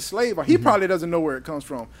just cut the slave off. He probably doesn't know where it comes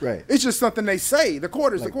from. Right. It's just something they say. The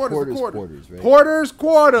quarters, Like the quarters, the quarters. quarters, right? Porters,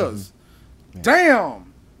 quarters.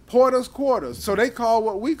 Damn. Porters, quarters. So they call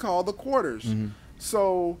what we call the quarters.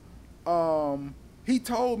 So he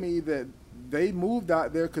told me that they moved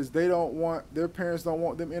out there because their parents don't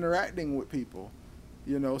want them interacting with people.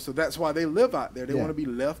 You know, so that's why they live out there. They Yeah. want to be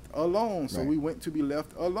left alone. So Right. we went to be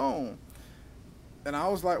left alone. And I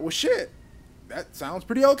was like, well, shit. That sounds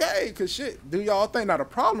pretty okay, because shit, do y'all think? Now, the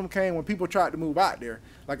problem came when people tried to move out there.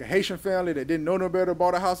 Like a Haitian family that didn't know no better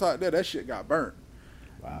bought a house out there, that shit got burnt.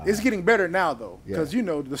 Wow. It's getting better now, though, because, Yeah. you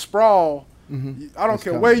know, the sprawl, I don't It's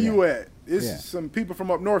care coming, where yeah. you at. It's Yeah. some people from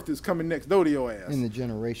up north that's coming next door to your ass. And the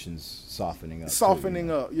generations softening up. too, Softening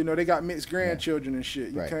you know. up. You know, they got mixed grandchildren and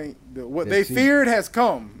shit. You Right. can't, what Yeah, they see- feared has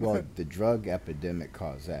come. Well, the drug epidemic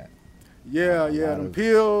caused that. yeah, a yeah, lot them of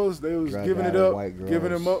pills, they was drug giving it addict up, white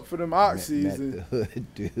giving them girls up for them Met oxys. And the hood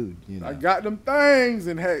dude, you know. I got them things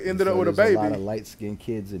and ended So up with a there's baby. a lot of light-skinned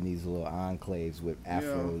kids in these little enclaves with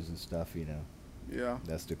afros and stuff, you know. Yeah.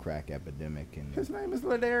 That's the crack epidemic. And His name is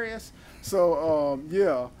Ladarius. So,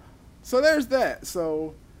 yeah. So there's that.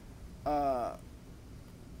 So,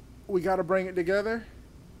 we got to bring it together.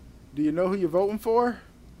 Do you know who you're voting for?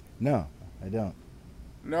 no, I don't.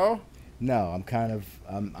 No? No, I'm kind of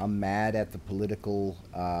I'm mad at the political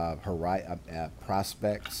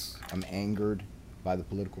prospects. I'm angered by the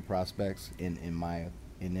political prospects in my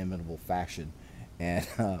inimitable fashion, and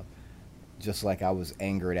just like I was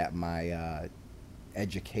angered at my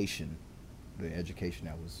education, the education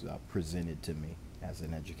that was presented to me as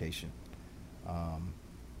an education.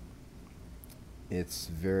 It's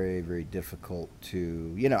very, very difficult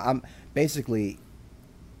to, you know, I'm basically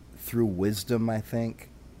through wisdom, I think.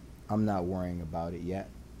 I'm not worrying about it yet,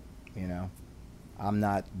 you know. I'm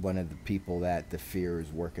not one of the people that the fear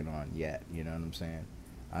is working on yet, you know what I'm saying?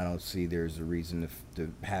 I don't see there's a reason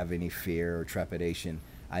to have any fear or trepidation.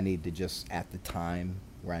 I need to just, at the time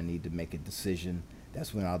where I need to make a decision,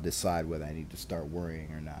 that's when I'll decide whether I need to start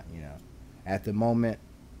worrying or not, you know. At the moment,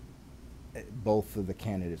 both of the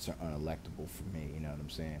candidates are unelectable for me, you know what I'm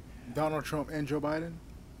saying? Donald Trump and Joe Biden?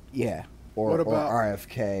 Yeah. Or, What about- or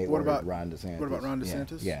RFK what or about- Ron DeSantis. what about Ron Yeah,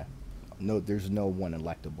 DeSantis? Yeah. No, there's no one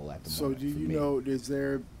electable at the So moment. do for you me. know, is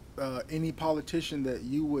there any politician that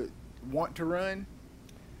you would want to run?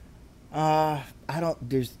 I don't.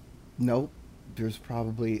 Nope. There's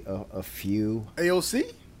probably a few.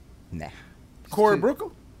 AOC? Nah. Cory Too- Booker?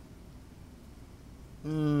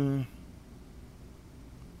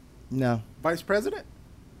 No. Vice President?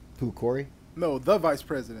 Who? Corey? No, the Vice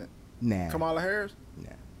President. Nah. Kamala Harris?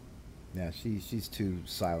 Nah. Nah. She's too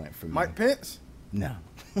silent for me. Mike Pence? No.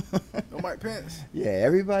 No Mike Pence. Yeah.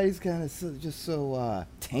 Everybody's kind of just so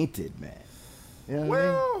tainted, man. You know what I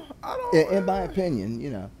mean? Well, I don't. In my opinion, you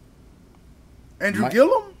know. Andrew Mike-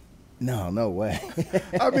 Gillum? No way.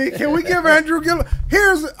 I mean, can we give Andrew Gillum?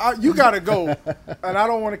 Here's you gotta go, and I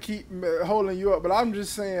don't want to keep holding you up, but I'm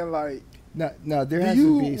just saying, like, No, there do has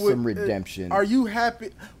you to be some redemption. Are you happy?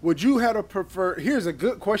 Would you have a preferred? Here's a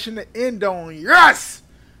good question to end on. Yes.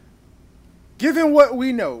 Given what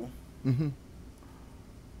we know, Mm-hmm.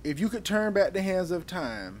 If you could turn back the hands of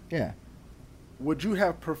time, Yeah. would you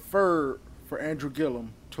have preferred for Andrew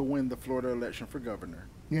Gillum to win the Florida election for governor?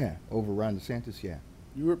 Yeah. Over Ron DeSantis, yeah.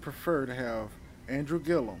 You would prefer to have Andrew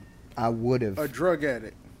Gillum, I would have. a drug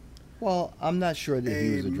addict, Well, I'm not sure that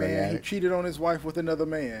he was a drug man who addict. cheated on his wife with another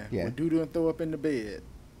man, Yeah. would doo-doo and throw up in the bed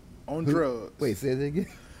on Who- drugs. Wait, say that again?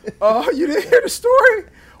 Oh, you didn't hear the story?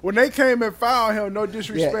 When they came and found him, no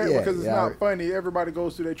disrespect Yeah, because it's yeah, not I- funny. Everybody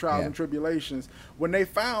goes through their trials Yeah. and tribulations. When they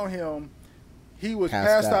found him, he was Passed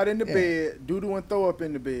passed out out, in the yeah. bed, doo-doo and throw up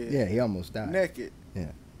in the bed, Yeah, he almost died. naked. Yeah.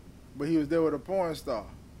 But he was there with a porn star.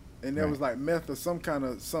 And there Right. was like meth or some kind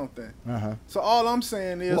of something. Uh-huh. So all I'm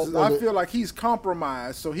saying is, Well, I feel like he's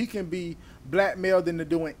compromised so he can be blackmailed into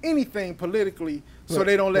doing anything politically so But-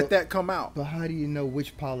 they don't let but- that come out. But how do you know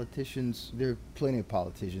which politicians? There are plenty of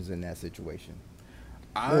politicians in that situation.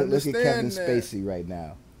 I Look at understand Kevin that. Spacey right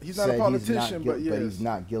now. He's not a Said politician, but but yes. he's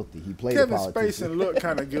not guilty. He played Kevin a politician. Spacey look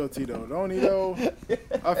kind of guilty though, don't he? Though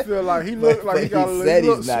I feel like he looked like he But got he a said he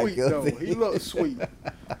look he's not sweet guilty. though. He looked sweet,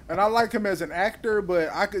 and I like him as an actor, but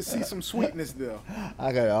I could see some sweetness there.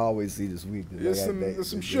 I gotta always see the sweetness. There's I some gotta- there's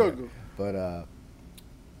some yeah. sugar. But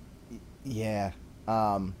yeah.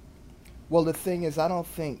 Well, the thing is, I don't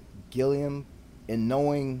think Gilliam, in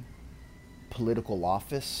knowing political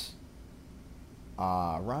office,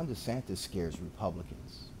 Ron DeSantis scares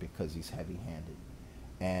Republicans because he's heavy-handed,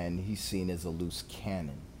 and he's seen as a loose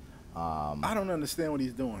cannon. I don't understand what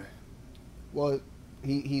he's doing. Well,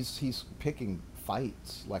 he's picking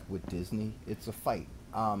fights like with Disney. It's a fight,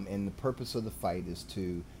 and the purpose of the fight is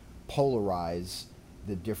to polarize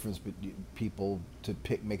the difference between people to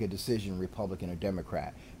make a decision, Republican or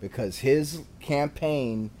Democrat, because his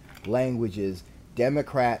campaign language is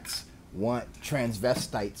Democrats want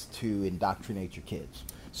transvestites to indoctrinate your kids.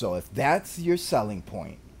 So if that's your selling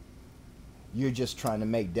point, you're just trying to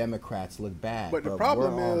make Democrats look bad. But the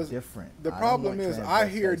problem we're all is different. The I don't problem want is I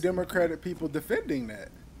hear transvestites to- Democratic people defending that.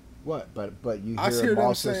 What? But you I hear hear them them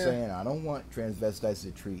also saying- saying, "I don't want transvestites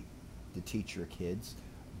to teach your kids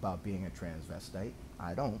about being a transvestite.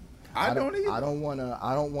 I don't. I don't either. I don't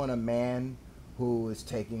want a man who is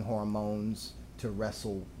taking hormones to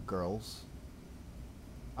wrestle girls.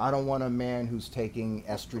 I don't want a man who's taking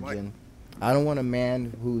estrogen. I don't want a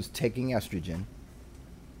man who's taking estrogen,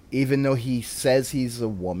 even though he says he's a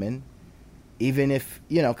woman. Even if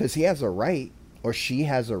because he has a right, or she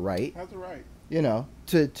has a right." That's right.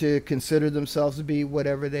 To consider themselves to be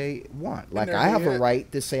whatever they want. Like, their I have a head.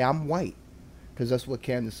 right to say I'm white, because that's what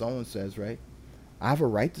Candace Owens says, right? I have a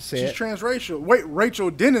right to say She's it. transracial. Wait,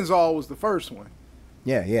 Rachel Denenzall was the first one.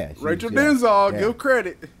 Yeah. Rachel yeah, Denenzall, yeah. give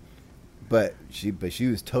credit. But she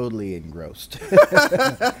was totally engrossed.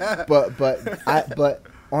 but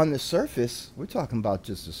on the surface, we're talking about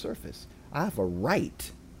just the surface. I have a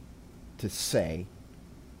right to say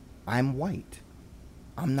I'm white.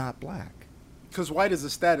 I'm not black. Because white is a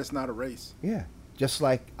status, not a race. Yeah. Just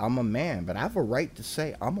like I'm a man, but I have a right to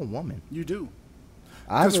say I'm a woman. You do.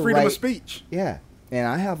 I have Because a freedom of right- speech. Yeah. And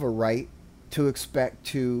I have a right to expect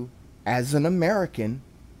to, as an American,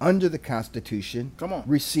 under the Constitution, Come on.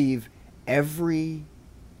 receive every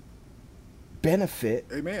benefit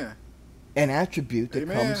Amen. and attribute that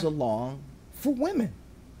Amen. comes along for women.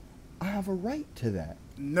 I have a right to that.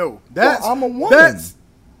 No. That's I'm a woman.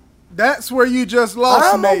 That's where you just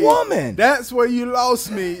lost I'm me. a woman. That's where you lost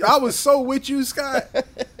me. I was so with you, Scott.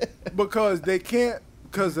 Because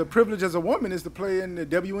the privilege as a woman is to play in the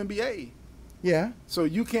WNBA. Yeah. So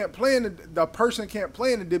you can't play in the person can't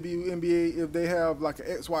play in the WNBA if they have like an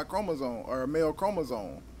XY chromosome or a male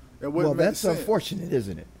chromosome. That wouldn't Well, make that's sense. unfortunate,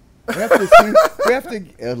 isn't it? We have to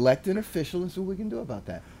elect an official and see what we can do about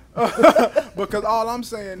that. Because all I'm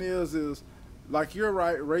saying is like you're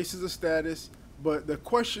right, race is a status, but the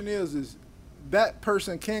question is that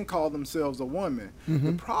person can call themselves a woman. Mm-hmm.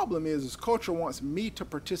 The problem is culture wants me to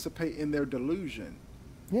participate in their delusion.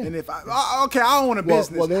 Yeah. And if I own a Well,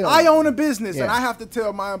 business. they don't- I own a business, and Yeah. I have to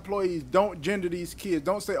tell my employees, don't gender these kids.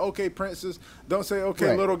 Don't say, okay, princess. Don't say,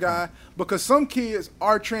 okay, Right. little guy. Because some kids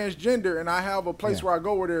are transgender, and I have a place Yeah. where I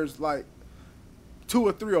go where there's like 2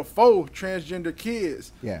 or 3 or 4 transgender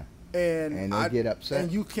kids. Yeah. And they I get upset. And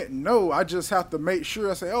you can't. No, I just have to make sure.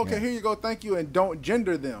 I say, okay, Yeah. here you go, thank you, and don't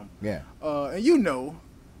gender them. Yeah. And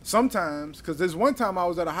sometimes, because there's one time I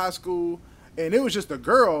was at a high school, and it was just a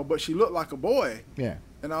girl, but she looked like a boy. Yeah.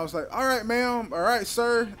 And I was like, all right, ma'am, all right,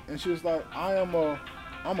 sir. And she was like, I'm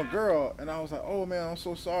a girl. And I was like, oh, man, I'm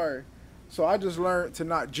so sorry. So I just learned to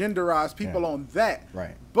not genderize people Yeah. on that.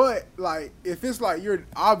 Right. But, like, if it's like you're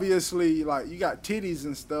obviously, like, you got titties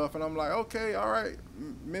and stuff, and I'm like, okay, all right,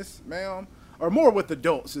 ma'am, or more with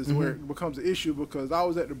adults is where it becomes an issue, because I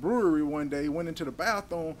was at the brewery one day, went into the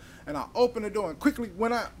bathroom, and I opened the door and quickly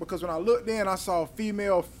went out, because when I looked in, I saw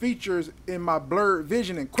female features in my blurred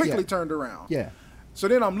vision and quickly turned around. Yeah. So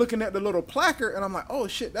then I'm looking at the little placard, and I'm like, oh,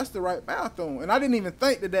 shit, that's the right bathroom. And I didn't even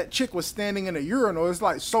think that chick was standing in a urinal. It's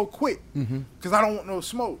like so quick, because I don't want no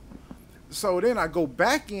smoke. So then I go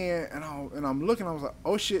back in, and I'm looking. I was like,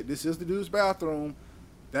 oh, shit, this is the dude's bathroom.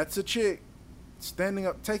 That's a chick standing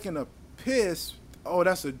up taking a piss. Oh,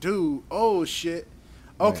 that's a dude. Oh, shit.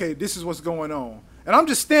 Okay, this is what's going on. And I'm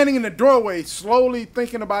just standing in the doorway, slowly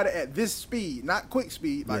thinking about it at this speed, not quick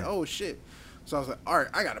speed. Like, oh, shit. So I was like, all right,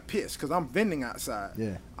 I got to piss, because I'm vending outside.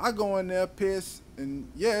 Yeah. I go in there, piss, and,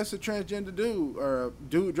 it's a transgender dude, or a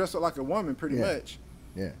dude dressed up like a woman, pretty much.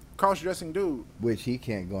 Yeah. Cross-dressing dude. Which he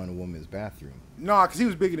can't go in a woman's bathroom. Nah, because he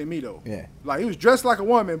was bigger than me, though. Yeah. Like, he was dressed like a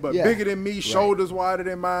woman, but bigger than me, shoulders wider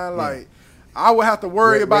than mine. Like, I would have to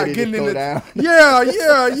worry about getting in the... down. Yeah.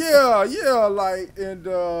 Like,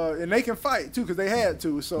 and they can fight, too, because they had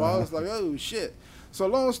to. So I was like, oh, shit. So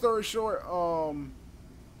long story short,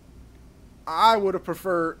 I would have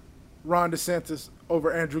preferred Ron DeSantis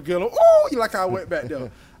over Andrew Gillum. Oh, like I went back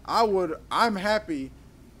there. I'm happy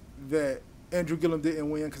that Andrew Gillum didn't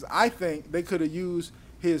win, because I think they could have used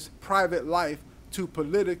his private life to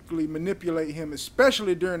politically manipulate him,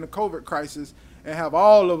 especially during the COVID crisis, and have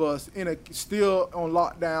all of us still on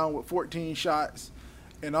lockdown with 14 shots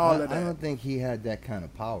and all of that. I don't think he had that kind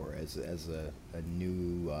of power as a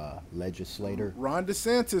new legislator. Ron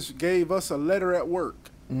DeSantis gave us a letter at work.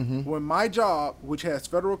 When my job, which has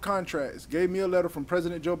federal contracts, gave me a letter from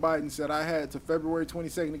President Joe Biden, said I had to February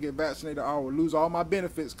 22nd to get vaccinated, I would lose all my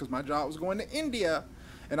benefits, because my job was going to India,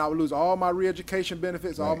 and I would lose all my re-education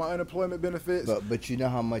benefits, all my unemployment benefits. But you know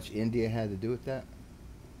how much India had to do with that?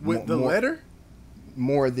 With the letter?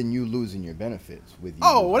 More than you losing your benefits with you.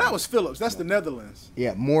 Oh, well, that was Philips. That's the Netherlands.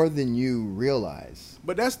 Yeah, more than you realize.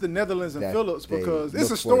 But that's the Netherlands and Philips, they because it's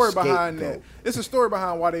a look story for a behind that. scapegoat. It's a story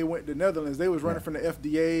behind why they went to the Netherlands. They was running from the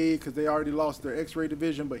FDA because they already lost their X-ray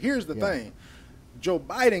division. But here's the thing. Joe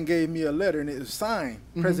Biden gave me a letter, and it was signed,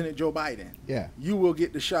 President Joe Biden. Yeah. You will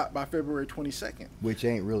get the shot by February 22nd. Which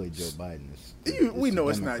ain't really Joe Biden. We know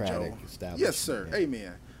it's not Joe. Democratic establishment. Yes, sir. Yeah.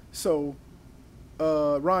 Amen. So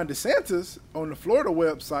Ron DeSantis on the Florida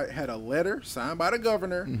website had a letter signed by the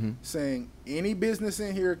governor saying any business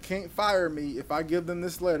in here can't fire me if I give them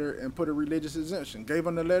this letter and put a religious exemption. Gave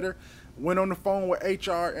them the letter, went on the phone with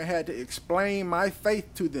HR, and had to explain my faith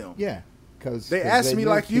to them. Yeah. Because they asked me,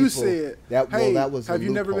 like you said, hey, that was have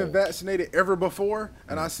you never been vaccinated ever before?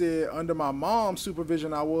 And I said, under my mom's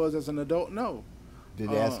supervision, I was as an adult, no.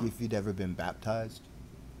 Did they ask you if you'd ever been baptized?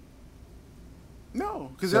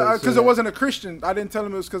 No, because it wasn't a Christian. I didn't tell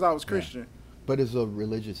him it was because I was Christian. But it's a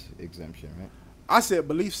religious exemption, right? I said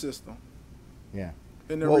belief system. Yeah.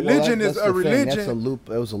 And religion is a religion. That's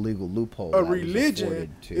it was a legal loophole. A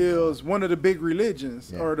religion is one of the big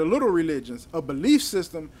religions, or the little religions. A belief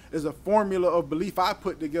system is a formula of belief I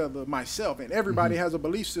put together myself, and everybody has a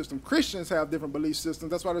belief system. Christians have different belief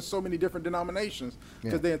systems. That's why there's so many different denominations,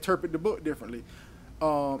 because they interpret the book differently.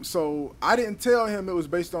 So I didn't tell him it was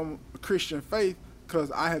based on Christian faith,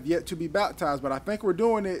 because I have yet to be baptized. But I think we're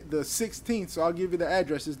doing it the 16th, so I'll give you the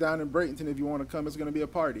address. It's down in Bradenton if you want to come. It's going to be a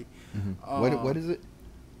party. What is it?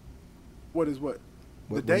 What is what?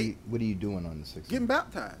 The date? What are you doing on the 16th? Getting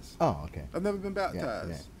baptized. Oh, okay. I've never been baptized.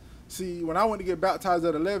 Yeah. See, when I went to get baptized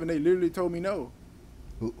at 11, they literally told me no.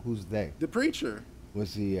 Who's they? The preacher.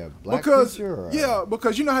 Was he a black preacher? Or yeah,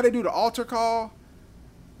 because you know how they do the altar call?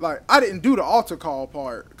 Like, I didn't do the altar call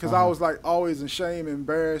part because I was, like, always in shame,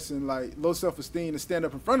 embarrassed, and, like, low self-esteem to stand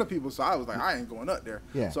up in front of people. So I was like, I ain't going up there.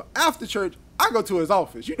 Yeah. So after church, I go to his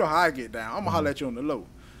office. You know how I get down. I'm going to holler at you on the low.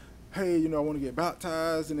 Hey, I want to get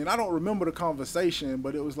baptized. And then I don't remember the conversation,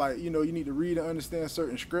 but it was like, you need to read and understand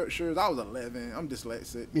certain scriptures. I was 11. I'm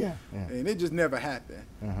dyslexic. Yeah. And it just never happened.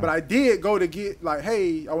 But I did go to get, like,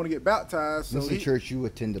 hey, I want to get baptized. So that's the church you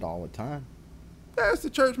attended all the time? That's the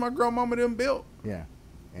church my grandmama them built. Yeah.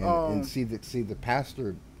 And see the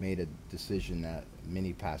pastor made a decision that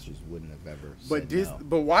many pastors wouldn't have ever said no.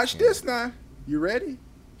 But watch this now. You ready?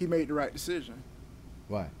 He made the right decision.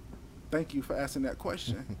 Why? Thank you for asking that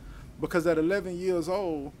question. Because at 11 years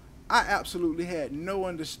old, I absolutely had no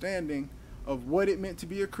understanding of what it meant to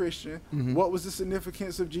be a Christian, what was the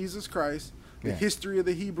significance of Jesus Christ, the history of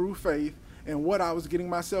the Hebrew faith, and what I was getting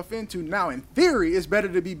myself into. Now, in theory, it's better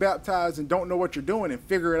to be baptized and don't know what you're doing and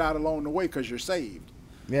figure it out along the way because you're saved.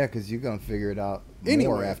 Yeah, because you're going to figure it out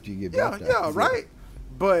more after you get baptized. Yeah, right.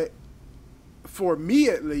 But for me,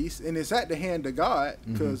 at least, and it's at the hand of God,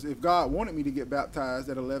 because if God wanted me to get baptized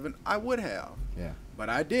at 11, I would have. Yeah. But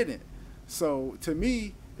I didn't. So to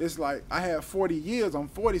me, it's like I have 40 years. I'm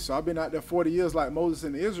 40, so I've been out there 40 years like Moses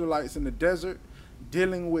and the Israelites in the desert,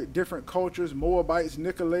 dealing with different cultures: Moabites,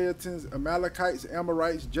 Nicolaitans, Amalekites,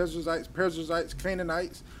 Amorites, Jebusites, Perizzites,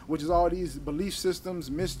 Canaanites, which is all these belief systems,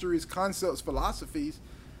 mysteries, concepts, philosophies.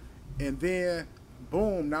 And then,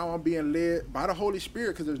 boom, now I'm being led by the Holy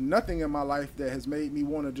Spirit, because there's nothing in my life that has made me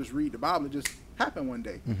want to just read the Bible. It just happened one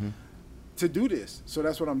day to do this. So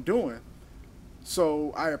that's what I'm doing.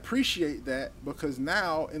 So I appreciate that, because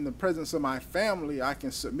now in the presence of my family, I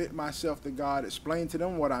can submit myself to God, explain to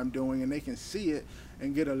them what I'm doing, and they can see it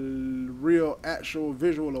and get a real actual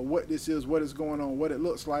visual of what this is, what is going on, what it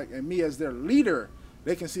looks like. And me as their leader,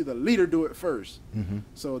 they can see the leader do it first.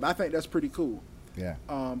 So I think that's pretty cool. Yeah.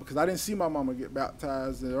 Because I didn't see my mama get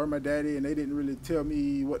baptized or my daddy, and they didn't really tell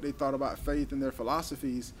me what they thought about faith and their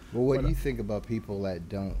philosophies. Well, what do you think about people that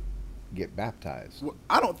don't get baptized? Well,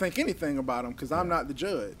 I don't think anything about them, because I'm not the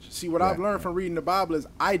judge. See, what I've learned from reading the Bible is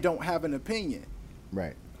I don't have an opinion.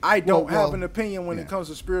 Right. I don't have an opinion when it comes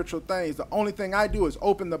to spiritual things. The only thing I do is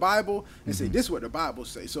open the Bible and say, this is what the Bible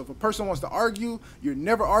says. So if a person wants to argue, you're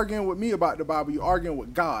never arguing with me about the Bible. You're arguing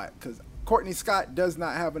with God, because Courtney Scott does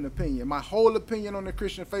not have an opinion. My whole opinion on the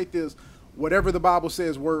Christian faith is whatever the Bible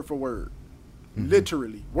says, word for word.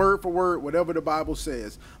 Literally, word for word, whatever the Bible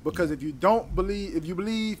says. Because if you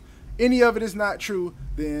believe any of it is not true,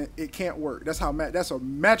 then it can't work. That's a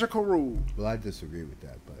magical rule. Well, I disagree with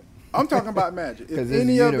that, but I'm talking about magic. Because it's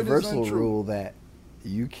a universal rule that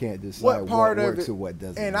you can't decide what works or what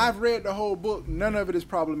doesn't. And I've read the whole book. None of it is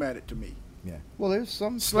problematic to me. Yeah. Well, there's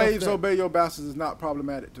some slaves obey your masters is not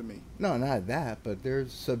problematic to me. No, not that, but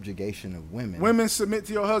there's subjugation of women. Women submit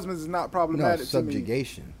to your husbands is not problematic to me.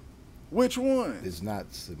 Subjugation. Which one? Is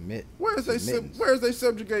not submit. Where is they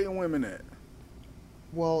subjugating women at?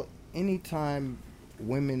 Well, anytime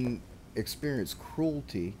women experience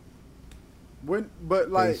cruelty,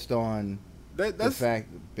 based on the fact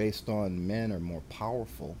based on men are more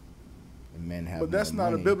powerful and men have. But that's more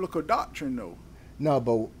not money. A biblical doctrine, though. No,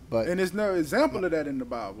 but and there's no example of that in the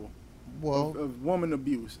Bible. Well, of woman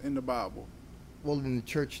abuse in the Bible. Well, in the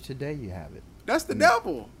church today, you have it. That's the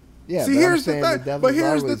devil. Yeah. See, here's the thing. But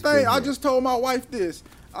here's the thing. I just told my wife this.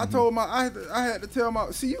 I told I had to tell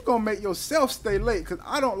my. See, you gonna make yourself stay late, because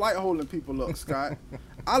I don't like holding people up, Scott.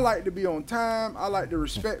 I like to be on time. I like to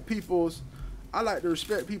respect people's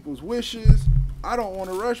wishes. I don't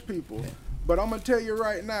want to rush people. But I'm gonna tell you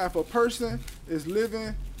right now, if a person is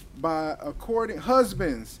living by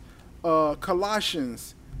husbands,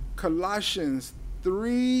 Colossians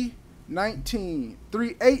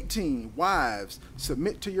 3:18, wives,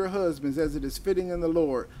 submit to your husbands as it is fitting in the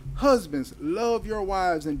Lord. Husbands, love your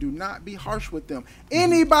wives and do not be harsh with them.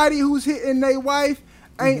 Anybody who's hitting their wife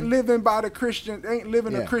ain't living a Christian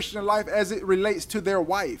life as it relates to their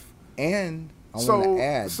wife. And I want to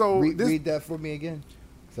add, read that for me again.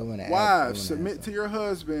 Wives, submit to your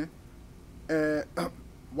husband.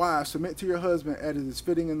 Wives, submit to your husband as it is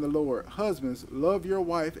fitting in the Lord. Husbands, love your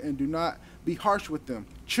wife and do not be harsh with them.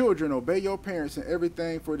 Children, obey your parents in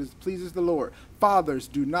everything, for it pleases the Lord. Fathers,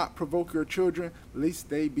 do not provoke your children, lest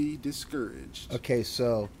they be discouraged. Okay,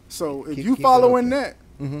 so if you following that,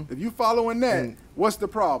 what's the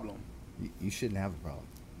problem? You shouldn't have a problem.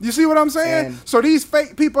 You see what I'm saying? So these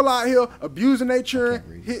fake people out here abusing their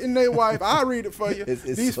children, hitting their wife. I'll read it for you.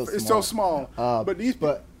 It's so small.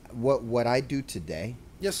 But what I do today,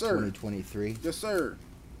 yes, sir, 2023, yes, sir,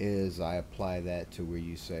 is I apply that to where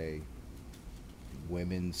you say,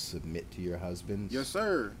 women submit to your husbands. Yes,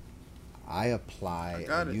 sir. I apply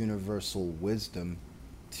universal wisdom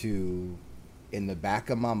to, in the back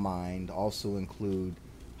of my mind, also include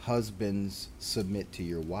husbands submit to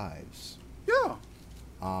your wives. Yeah.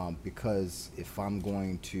 Because if I'm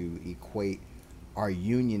going to equate our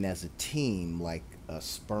union as a team, like a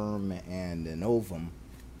sperm and an ovum,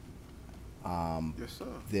 yes, sir,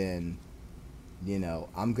 then,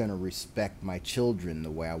 I'm going to respect my children the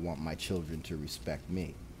way I want my children to respect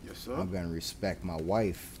me. Yes, sir. I'm going to respect my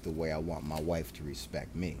wife the way I want my wife to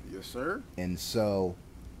respect me. Yes, sir. And so,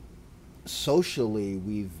 socially,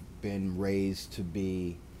 we've been raised to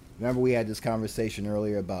be. Remember, we had this conversation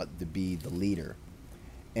earlier about to be the leader.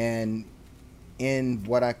 And in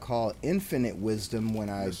what I call infinite wisdom, when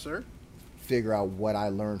I figure out what I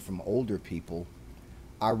learned from older people,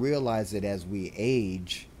 I realize that as we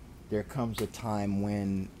age, there comes a time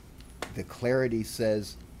when the clarity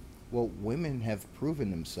says, well, women have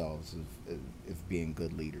proven themselves of being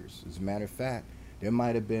good leaders. As a matter of fact, there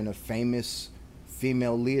might have been a famous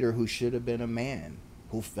female leader who should have been a man,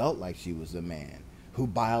 who felt like she was a man, who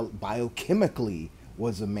biochemically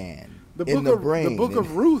was a man. The in book the of brain, the book and,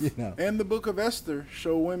 of Ruth you know. and the book of Esther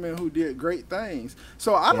show women who did great things.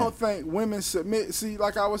 So I don't think women submit. See,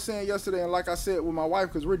 like I was saying yesterday, and like I said with my wife,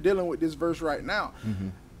 because we're dealing with this verse right now. Mm-hmm.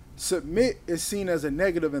 Submit is seen as a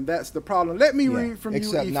negative, and that's the problem. Let me read from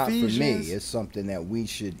Except you not Ephesians. for me. It's something that we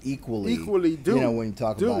should equally do. You know, when you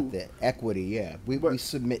talk about the equity, we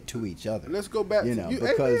submit to each other. Let's go back you to know, you.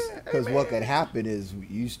 because Amen. what could happen is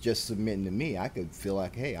you just submitting to me. I could feel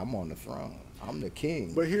like, hey, I'm on the throne. I'm the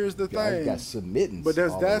king. But here's the I thing. got submittance. But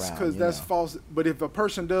that's around, because that's false. But if a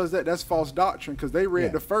person does that, that's false doctrine, because they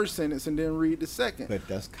read the first sentence and then read the second. But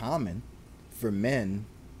that's common for men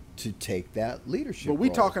to take that leadership. But we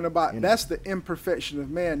role, talking about that's the imperfection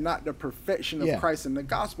of man, not the perfection of Christ in the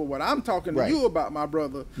gospel. What I'm talking to you about, my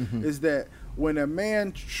brother, is that when a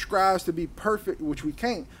man strives to be perfect, which we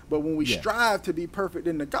can't, but when we strive to be perfect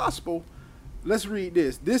in the gospel, let's read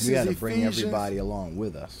this. This we is Ephesians. Bring everybody along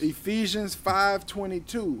with us. Ephesians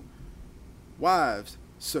 5:22. Wives,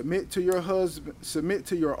 submit to your husband, submit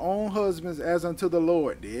to your own husbands as unto the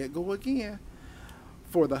Lord. There it go again.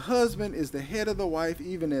 For the husband is the head of the wife,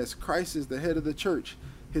 even as Christ is the head of the church,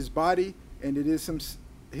 his body, and it is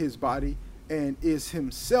his body, and is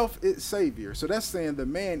himself its savior. So that's saying the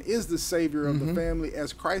man is the savior of the family,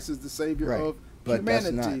 as Christ is the savior of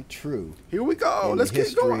humanity. That's not true. Here we go. Let's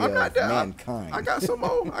keep going. I'm not done. Mankind. I got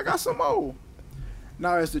some more.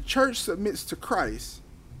 Now, as the church submits to Christ,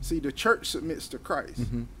 see, the church submits to Christ.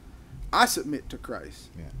 I submit to Christ.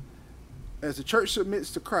 Yeah. As the church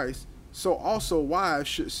submits to Christ, so also wives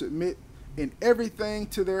should submit in everything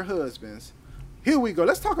to their husbands. Here we go.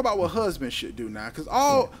 Let's talk about what husbands should do now, because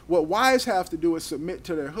what wives have to do is submit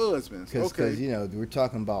to their husbands. Because you know, we're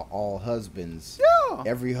talking about all husbands. Yeah.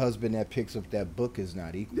 Every husband that picks up that book is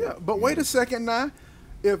not equal. Yeah, but wait a second now.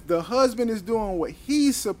 If the husband is doing what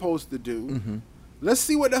he's supposed to do, let's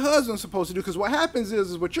see what the husband's supposed to do. Because what happens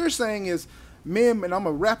is what you're saying is men, and I'm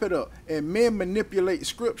going to wrap it up, and men manipulate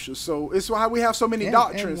scripture. So it's why we have so many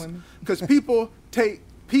doctrines, because people take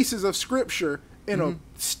pieces of scripture and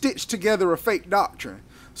stitch together a fake doctrine.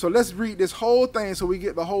 So let's read this whole thing so we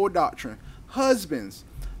get the whole doctrine. Husbands,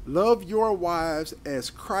 love your wives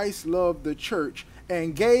as Christ loved the church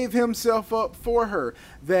and gave himself up for her,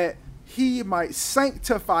 that he might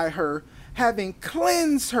sanctify her, having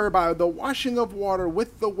cleansed her by the washing of water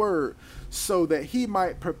with the word, so that he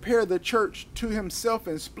might prepare the church to himself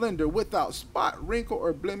in splendor, without spot, wrinkle,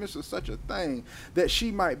 or blemish, or such a thing, that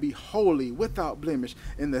she might be holy, without blemish.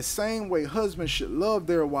 In the same way, husbands should love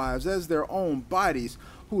their wives as their own bodies.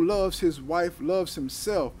 Who loves his wife loves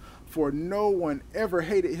himself. For no one ever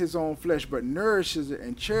hated his own flesh, but nourishes it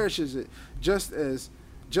and cherishes it, just as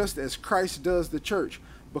Christ does the church,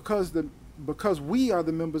 because we are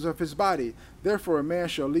the members of his body. Therefore a man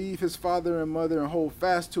shall leave his father and mother and hold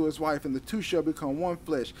fast to his wife, and the two shall become one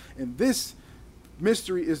flesh. And this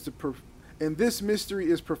mystery is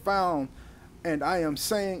profound, and I am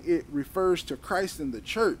saying it refers to Christ and the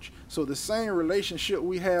church. So the same relationship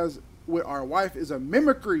we have with our wife is a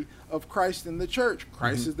mimicry of Christ and the church.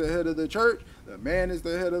 Christ is the head of the church. The man is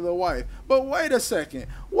the head of the wife. But wait a second.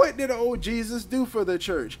 What did old Jesus do for the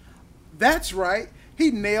church? That's right. He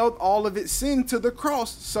nailed all of its sin to the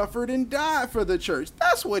cross, suffered and died for the church.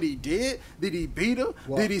 That's what he did. Did he beat her?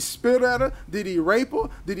 What? Did he spit at her? Did he rape her?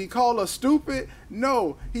 Did he call her stupid?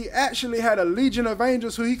 No. He actually had a legion of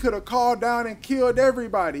angels who he could have called down and killed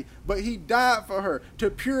everybody. But he died for her to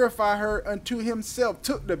purify her unto himself.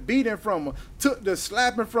 Took the beating from her. Took the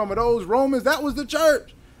slapping from her. Those Romans, that was the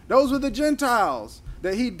church. Those were the Gentiles.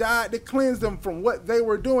 That he died to cleanse them from what they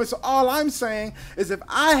were doing. So all I'm saying is, if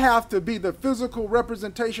I have to be the physical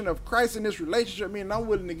representation of Christ in this relationship, meaning I'm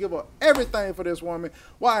willing to give up everything for this woman,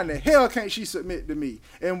 why in the hell can't she submit to me?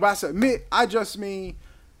 And by submit, I just mean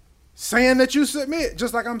saying that you submit.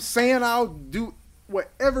 Just like I'm saying I'll do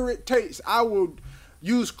whatever it takes. I will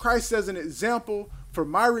use Christ as an example for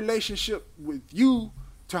my relationship with you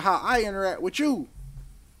to how I interact with you.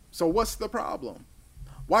 So what's the problem?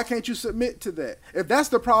 Why can't you submit to that? If that's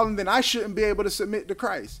the problem, then I shouldn't be able to submit to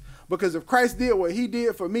Christ. Because if Christ did what he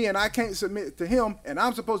did for me and I can't submit to him, and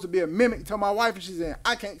I'm supposed to be a mimic to my wife, and she's saying,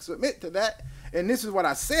 I can't submit to that, and this is what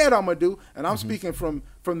I said I'm going to do, and I'm speaking from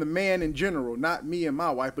the man in general, not me and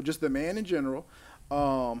my wife, but just the man in general,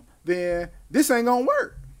 then this ain't going to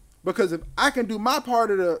work. Because if I can do my part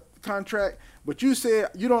of the contract, but you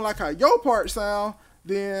said you don't like how your part sound,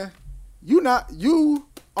 then you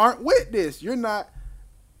aren't with this. You're not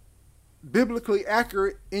biblically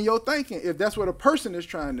accurate in your thinking, if that's what a person is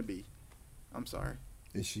trying to be. I'm sorry.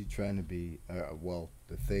 Is she trying to be? Well,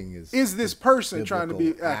 the thing Is this person trying to be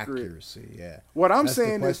biblical accurate? Accuracy, yeah. What I'm That's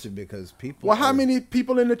saying the is, question, because people. well, how many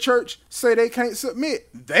people in the church say they can't submit?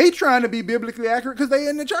 They trying to be biblically accurate because they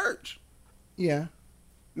in the church. Yeah.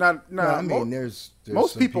 Now, No, I mean, there's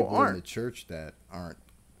most some people in aren't. the church that aren't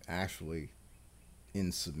actually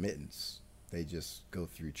in submittance. They just go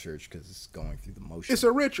through church because it's going through the motion. It's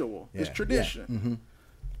a ritual. Yeah, It's tradition.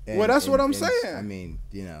 yeah. Mhm. Well, that's what I'm saying. I mean,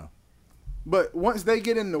 you know. But once they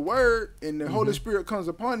get in the word and the Mm-hmm. Holy Spirit comes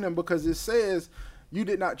upon them, because it says, you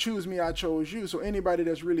did not choose me, I chose you. So anybody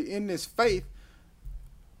that's really in this faith,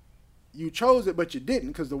 you chose it, but you didn't,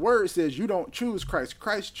 because the word says you don't choose Christ.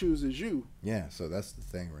 Christ chooses you. Yeah, so that's the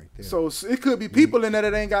thing right there. So it could be people in there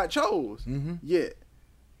that ain't got chose Mhm. yet.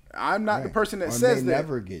 I'm not the Right. person that or says may that.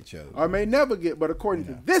 never get chosen. Or may never get, but according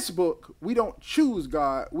You to know. this book, we don't choose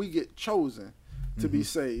God, we get chosen to Mm-hmm. be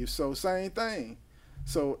saved. So same thing.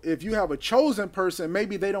 So if you have a chosen person,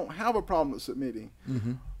 maybe they don't have a problem with submitting.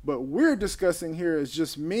 Mm-hmm. But we're discussing here is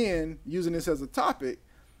just men using this as a topic.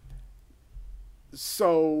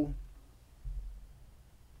 So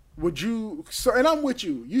would you, so, and I'm with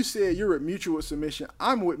you. You said you're at mutual submission.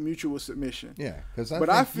 I'm with mutual submission. Yeah, because But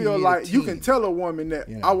I feel like you can tell a woman that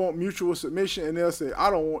Yeah. I want mutual submission, and they'll say, I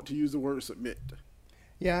don't want to use the word submit.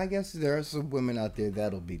 Yeah, I guess there are some women out there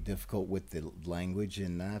that'll be difficult with the language,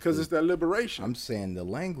 and not Because it's that liberation. I'm saying the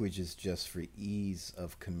language is just for ease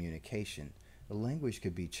of communication. The language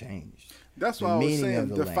could be changed. That's The why I was meaning saying of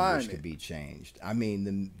the define language it. could be changed. I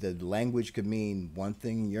mean, the language could mean one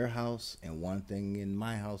thing in your house and one thing in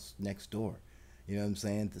my house next door. You know what I'm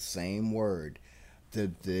saying? The same word.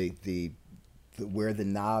 The where the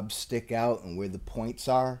knobs stick out and where the points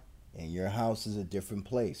are in your house is a different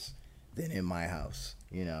place than in my house.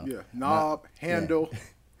 You know. Yeah, knob, handle,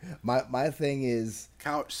 My thing is,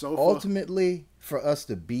 couch, sofa. ultimately, for us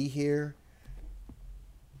to be here,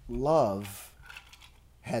 love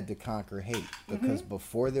had to conquer hate, because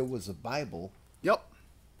before there was a Bible, Yep.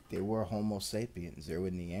 there were Homo sapiens, there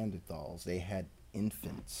were Neanderthals, they had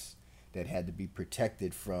infants that had to be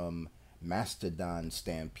protected from mastodon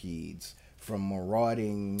stampedes, from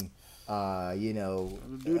marauding, I'll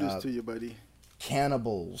do this to you, buddy.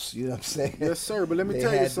 cannibals. You know what I'm saying? Yes, sir. But let me They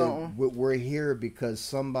tell you had to- something. we're here because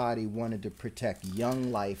somebody wanted to protect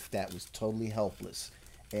young life that was totally helpless,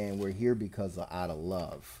 and we're here because out of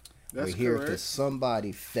love. That's we're here correct. because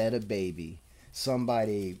somebody fed a baby,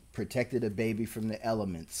 somebody protected a baby from the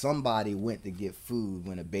elements, somebody went to get food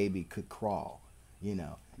when a baby could crawl. You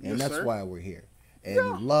know, and Yes, that's sir. why we're here. And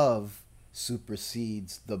Yeah. love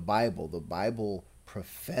supersedes the Bible. The Bible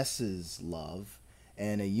professes love,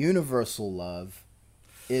 and a universal love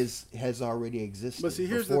has already existed. But see,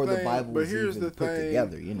 here's before the the thing. Bible but was here's even the put thing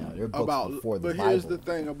together. You know, there are books about. before the But Bible. here's the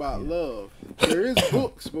thing about love. There is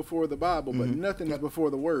books before the Bible, but nothing is before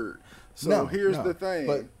the Word. So No, here's no. the thing.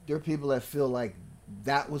 But there are people that feel like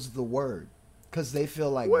that was the word, because they feel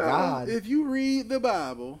like well, God. if you read the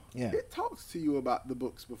Bible, Yeah. it talks to you about the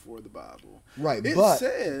books before the Bible. Right, It but-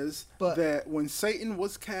 says but- that when Satan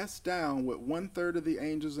was cast down with 1/3 of the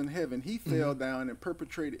angels in heaven, he fell down and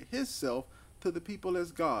perpetrated himself to the people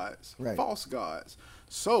as gods, Right. false gods.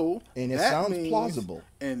 So And it that sounds means- plausible.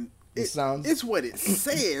 And It sounds- it's what it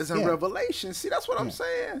says in Yeah. Revelation. See, that's what I'm Yeah.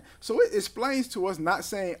 saying. So it explains to us, not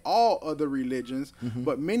saying all other religions, Mm-hmm.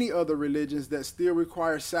 but many other religions that still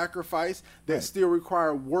require sacrifice, that Right. still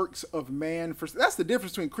require works of man. That's the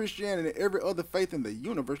difference between Christianity and every other faith in the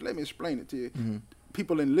universe. Let me explain it to you,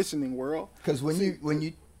 people in listening world. Because when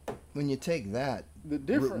See, you take that, The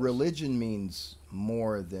difference- religion means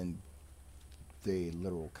more than the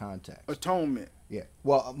literal context. atonement. Yeah.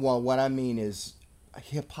 Well, what I mean is,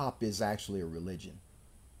 hip hop is actually a religion,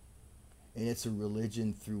 and it's a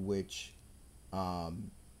religion through which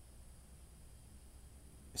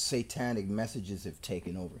satanic messages have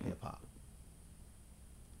taken over hip hop.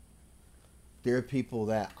 There are people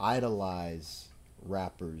that idolize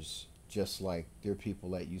rappers, just like there are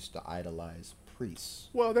people that used to idolize priests.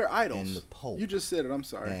 Well, they're idols. And the Pope. You just said it. I'm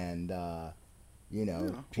sorry. And Yeah.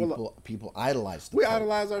 Well, people idolize the we Pope.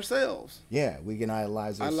 idolize ourselves. Yeah, we can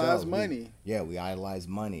idolize ourselves. Idolize money. We idolize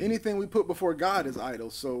money. Anything we put before God is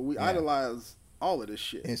idol. So we Yeah. idolize all of this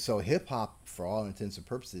shit. And so hip hop, for all intents and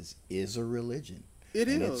purposes, is a religion. It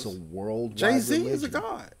and is. It's a worldwide Jay-Z religion. is a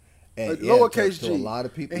god. And, A lowercase to G. a lot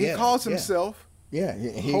of people. And he yeah, calls yeah. himself. Yeah,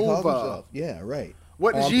 he Hova. calls himself. Yeah, right.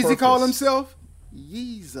 What does On Yeezy call purpose. himself?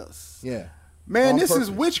 Jesus. Yeah. Man, On this is purpose.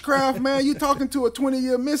 witchcraft, man. You talking to a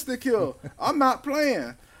 20-year mystic here. I'm not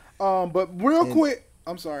playing. But real And- quick,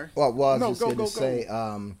 I'm sorry. Well, I was No, just go, going to go,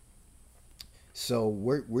 say, so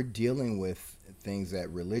we're dealing with things that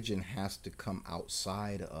religion has to come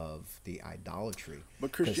outside of the idolatry.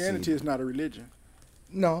 But 'Cause Christianity see, is not a religion.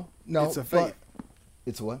 no, It's a faith.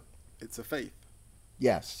 It's what? It's a faith.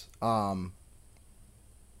 Yes.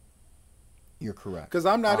 You're correct. Because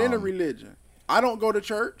I'm not in a religion. I don't go to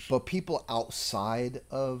church. But people outside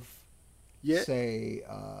of, Yet. say,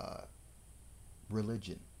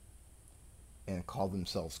 religion and call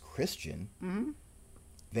themselves Christian, Mm-hmm.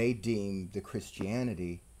 they deem the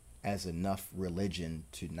Christianity as enough religion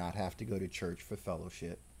to not have to go to church for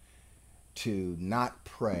fellowship, to not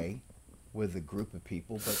pray with a group of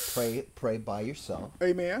people, but pray by yourself.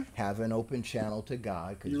 Amen. Have an open channel to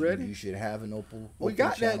God, because You ready? you should have an open We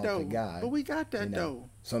got that channel to though. God. But we got that you know. though.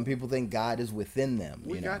 Some people think God is within them.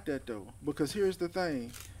 We you know. got that though. Because here's the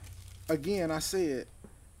thing. Again, I said,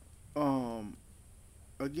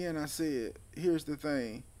 here's the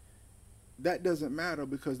thing. That doesn't matter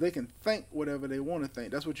because they can think whatever they want to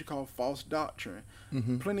think. That's what you call false doctrine.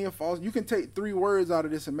 Mhm. Plenty of false. You can take 3 words out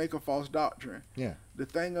of this and make a false doctrine. Yeah. The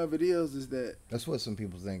thing of it is that. That's what some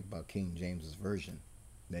people think about King James's version,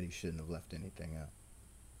 that he shouldn't have left anything out.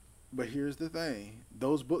 But here's the thing.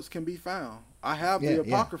 Those books can be found. I have Yeah, the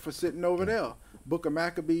yeah. Apocrypha sitting over there. Book of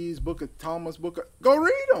Maccabees, Book of Thomas, Go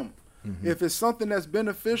read them. Mhm. If it's something that's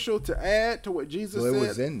beneficial to add to what Jesus So it said.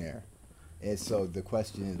 was in there. And so the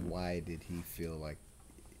question is, why did he feel like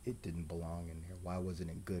it didn't belong in there? Why wasn't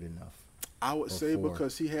it good enough? I would say before?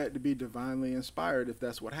 because he had to be divinely inspired if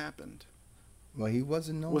that's what happened. Well, he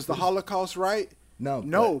wasn't known Was for the his- Holocaust right? No,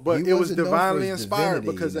 No, but he it was wasn't known for divinely his inspired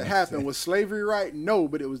divinity, because you it know happened. what I'm Was slavery right? No,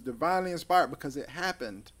 but it was divinely inspired because it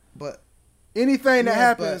happened. saying? But Anything that Yeah,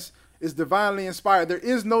 happens is divinely inspired. There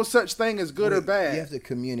is no such thing as good or you bad. have to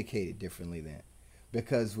communicate it differently then.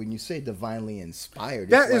 Because when you say divinely inspired,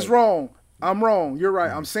 That it's is like- wrong. I'm wrong. You're right.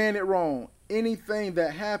 I'm saying it wrong. Anything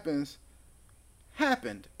that happens,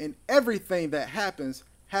 happened. And everything that happens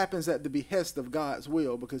at the behest of God's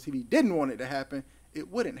will. Because if he didn't want it to happen,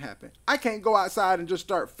 it wouldn't happen. I can't go outside and just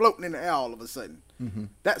start floating in the air all of a sudden. Mhm.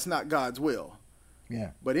 That's not God's will.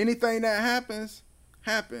 Yeah. But anything that happens,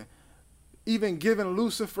 happen. Even giving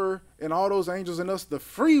Lucifer and all those angels and us the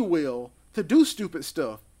free will to do stupid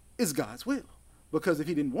stuff is God's will. Because if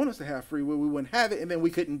he didn't want us to have free will, we wouldn't have it, and then we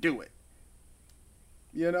couldn't do it.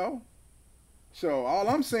 You know? So all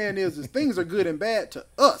I'm saying is things are good and bad to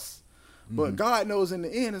us. But God knows in the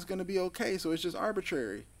end it's going to be okay, so it's just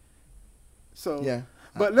arbitrary. So, Yeah.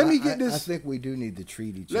 But let me get I this. think we do need to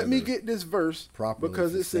treat each other. Let me get this verse properly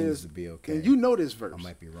because for it things says, to be okay. and you know this verse. I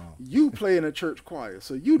might be wrong. You play in a church choir,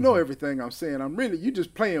 so you know everything I'm saying. You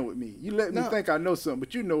just playing with me. You let me No. think I know something,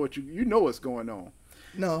 but you know you know what's going on.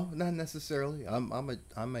 No, not necessarily. I'm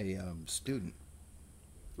a student.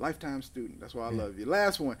 Lifetime student. That's why I Yeah. love you.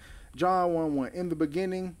 Last one, John 1:1. In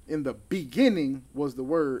the beginning was the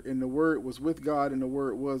Word, and the Word was with God, and the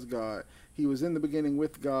Word was God. He was in the beginning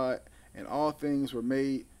with God, and all things were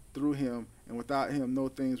made through him, and without him no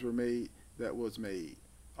things were made that was made.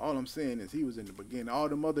 All I'm saying is he was in the beginning. All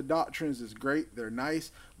them other doctrines is great, they're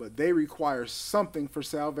nice, but they require something for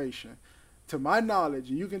salvation. To my knowledge,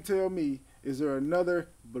 and you can tell me, is there another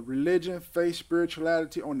religion, faith,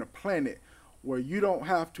 spirituality on the planet where you don't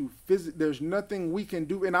have to there's nothing we can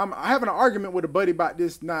do? And I'm having an argument with a buddy about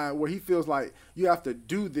this now, where he feels like you have to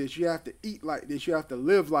do this, you have to eat like this, you have to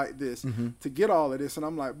live like this to get all of this. And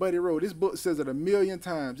I'm like, Buddy Rowe, this book says it 1,000,000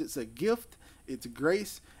 times. It's a gift, it's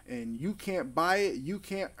grace, and you can't buy it, you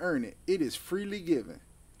can't earn it. It is freely given.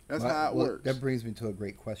 That's how it works. That brings me to a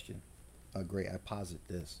great question. I posit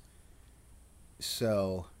this.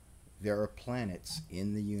 So, there are planets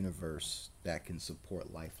in the universe that can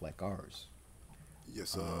support life like ours. Yes,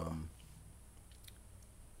 sir.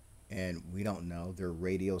 And we don't know. There are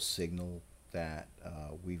radio signal that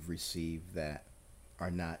we've received that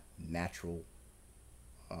are not natural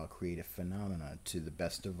creative phenomena to the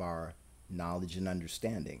best of our knowledge and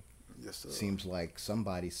understanding. Yes, sir. Seems like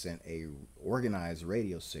somebody sent a organized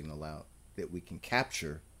radio signal out that we can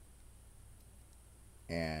capture.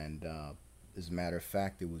 And as a matter of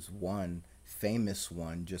fact, there was one famous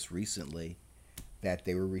one just recently that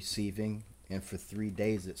they were receiving, and for 3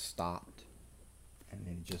 days it stopped, and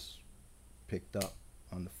then it just picked up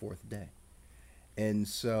on the 4th day. And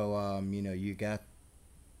so, you got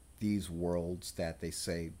these worlds that they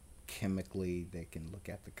say chemically they can look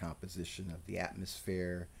at the composition of the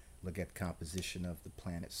atmosphere, look at the composition of the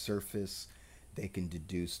planet's surface. They can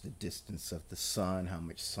deduce the distance of the sun, how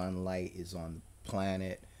much sunlight is on the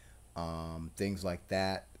planet, things like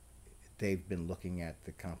that. They've been looking at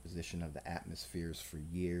the composition of the atmospheres for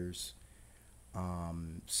years.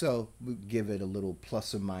 So we give it a little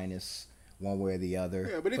plus or minus one way or the other.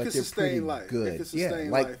 Yeah, but it can they're sustain pretty life. Good. It can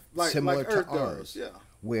sustain like life. Like similar Earth to ours. does. Yeah.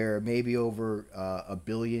 Where maybe over a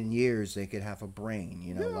billion years they could have a brain,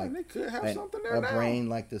 you know, Yeah, like they could have something there a now. brain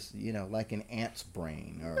like this, you know, like an ant's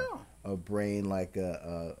brain, or a brain like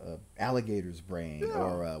a alligator's brain,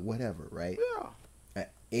 or whatever, right? Yeah.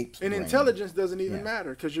 Ape's And brain. intelligence doesn't even Yeah.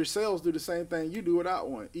 matter because your cells do the same thing you do without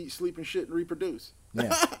one: eat, sleep, and shit, and reproduce.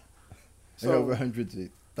 Yeah. So- and over hundreds of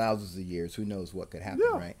thousands of years, who knows what could happen,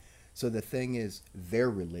 Yeah. right? So the thing is, their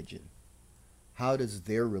religion. How does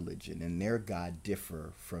their religion and their God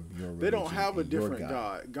differ from your religion? They don't have a and your different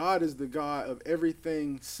God. God is the God of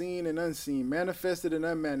everything seen and unseen, manifested and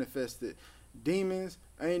unmanifested, demons,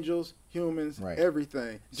 angels, humans, Right.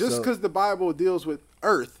 everything. Just So- because the Bible deals with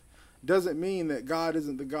earth doesn't mean that God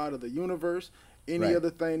isn't the God of the universe, any Right. other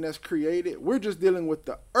thing that's created. We're just dealing with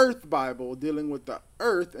the earth Bible, dealing with the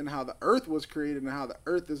earth and how the earth was created and how the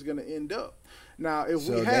earth is going to end up. Now, if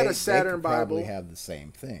So we had they a Saturn could probably Bible, have the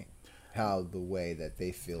same thing. How the way that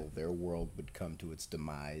they feel their world would come to its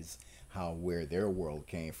demise, how where their world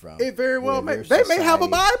came from. it very well where may. their They may have a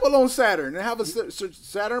society- Bible on Saturn and have a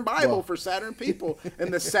Saturn Bible Well- for Saturn people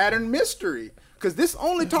and the Saturn mystery, because this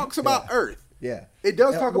only talks about Earth. Yeah, It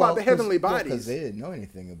does talk about the heavenly bodies. Because they didn't know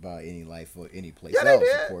anything about any life or any place Yeah, they else,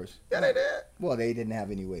 did. of course. Yeah, they did. Well, they didn't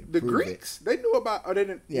have any way to The prove Greeks, they knew about. Or they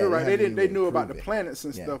didn't. Yeah, you're they right. They haven't didn't. They even knew about the proved it. planets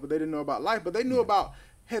and Yeah. stuff, but they didn't know about life. But they knew about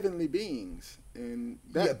heavenly beings, and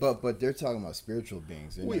it. that Yeah, but they're talking about spiritual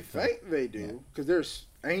beings. They're we not talking- think they Yeah. do, because there's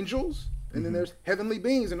angels and then there's heavenly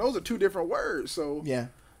beings, and those are two different words. So Yeah,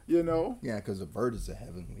 you know, yeah, because a bird is a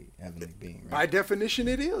heavenly being, by right? definition,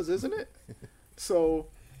 it is, isn't it? So.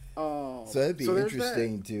 So it'd be there's that.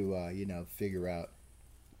 interesting to figure out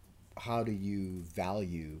how do you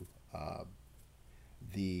value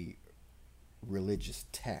the religious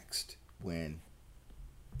text when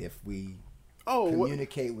if we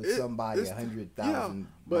communicate with somebody 100,000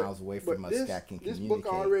 miles away from us that can this communicate.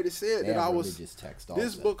 book already said They that have I was. religious text also.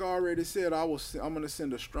 This book already said I'm going to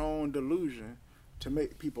send a strong delusion to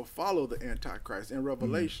make people follow the Antichrist in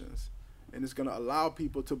Revelations. And it's going to allow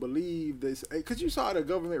people to believe this. Because you saw the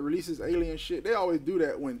government releases alien shit. They always do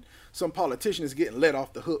that when some politician is getting let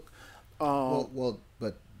off the hook.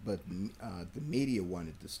 But the media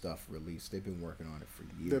wanted the stuff released. They've been working on it for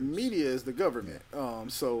years. The media is the government.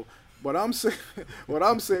 So what I'm saying,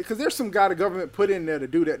 because there's some guy the government put in there to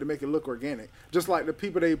do that to make it look organic. Just like the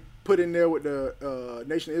people they put in there with the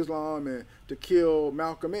Nation of Islam and to kill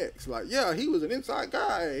Malcolm X. Like, yeah, he was an inside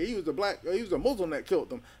guy. He was a Muslim that killed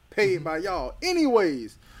them, paid by y'all.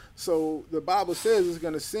 Anyways, so the Bible says it's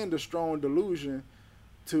going to send a strong delusion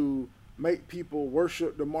to make people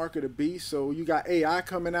worship the mark of the beast. So you got AI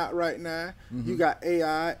coming out right now. You got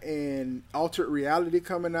AI and altered reality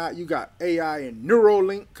coming out. You got AI and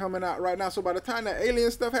Neuralink coming out right now. So by the time that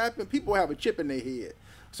alien stuff happens, people have a chip in their head.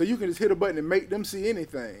 So you can just hit a button and make them see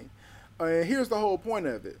anything. And here's the whole point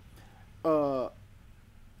of it.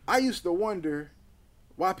 I used to wonder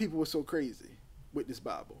why people were so crazy with this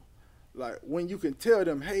Bible. Like, when you can tell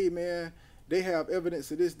them, hey, man, they have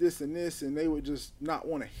evidence of this, this, and this, and they would just not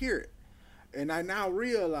want to hear it. And I now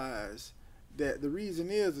realize that the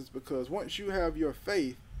reason is because once you have your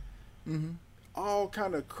faith, all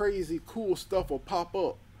kind of crazy, cool stuff will pop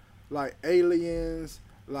up. Like aliens,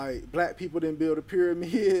 like black people didn't build the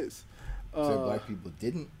pyramids. So black people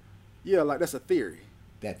didn't? Yeah, like that's a theory.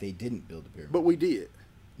 That they didn't build the pyramid. But we did.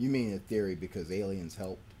 You mean a theory because aliens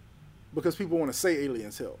helped? Because people want to say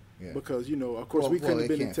aliens help. Yeah. Because, of course, we couldn't have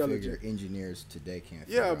been intelligent. Engineers today can't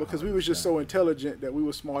figure Yeah, out because how we it was just done. so intelligent that we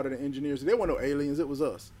were smarter than engineers. There weren't no aliens. It was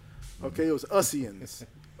us. Okay, it was Usians.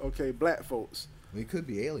 Okay, black folks. We could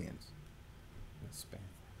be aliens. That's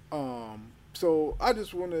bad. So I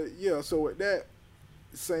just want to, so with that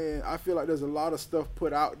saying, I feel like there's a lot of stuff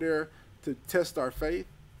put out there to test our faith.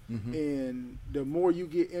 And the more you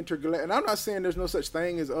get intergalactic, and I'm not saying there's no such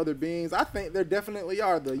thing as other beings. I think there definitely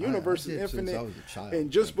are. The universe I is did since infinite. I was a child,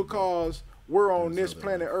 And just thinking because we're on there's this other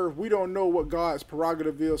planet Earth, we don't know what God's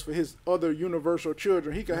prerogative is for his other universal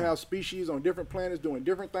children. He could have species on different planets doing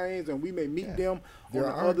different things, and we may meet them There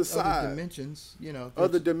on the are other side. other dimensions,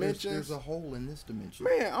 Other dimensions. There's a hole in this dimension.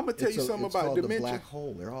 Man, I'm gonna tell you something it's about called dimension. The black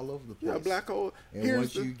hole. They're all over the place. Yeah, black hole. And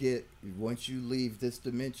once you leave this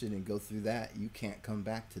dimension and go through that, you can't come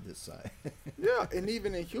back to this side. Yeah, and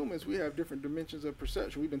even in humans, we have different dimensions of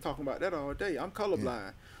perception. We've been talking about that all day. I'm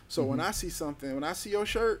colorblind. So when I see something, when I see your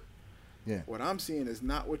shirt, what I'm seeing is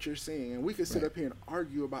not what you're seeing. And we could sit up here and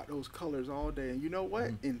argue about those colors all day. And you know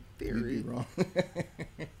what? In theory. You'd be wrong.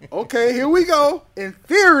 Okay, here we go. In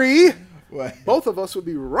theory, What? both of us would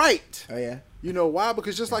be right. Oh, yeah? You know why?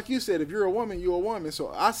 Because just like you said, if you're a woman, you're a woman.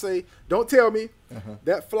 So I say, don't tell me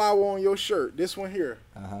that flower on your shirt, this one here.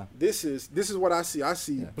 This is what I see. I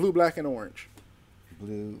see blue, black, and orange.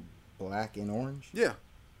 Blue, black, and orange? Yeah.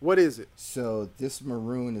 What is it? So this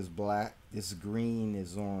maroon is black, this green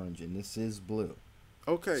is orange, and this is blue.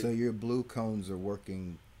 Okay. So your blue cones are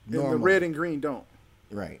working and normally. the red and green don't.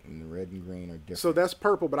 Right, and the red and green are different. So that's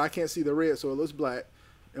purple, but I can't see the red, so it looks black.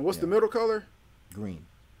 And what's the middle color? Green.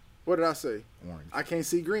 What did I say? Orange. I can't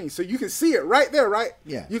see green. So you can see it right there, right?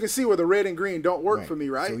 Yeah. You can see where the red and green don't work for me,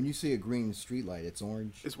 right? So when you see a green street light, it's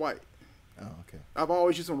orange? It's white. Oh, okay. I've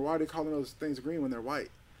always used to wonder why are they calling those things green when they're white.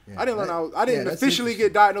 Yeah, I didn't I didn't officially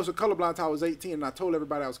get diagnosed with colorblind until I was 18, and I told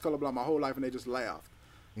everybody I was colorblind my whole life, and they just laughed.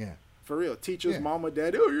 Yeah. For real. Teachers, mama,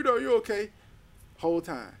 daddy, oh, you're okay. Whole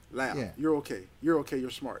time. Laugh. Yeah. You're okay. You're okay. You're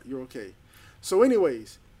smart. You're okay. So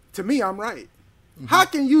anyways, to me, I'm right. How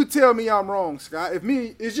can you tell me I'm wrong, Scott? If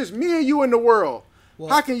it's just me and you in the world,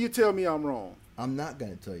 how can you tell me I'm wrong? I'm not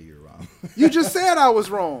going to tell you you're wrong. You just said I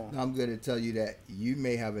was wrong. I'm going to tell you that you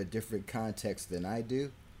may have a different context than I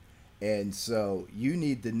do. And so you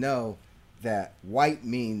need to know that white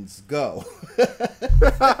means go.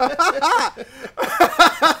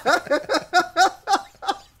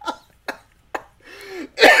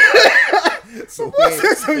 So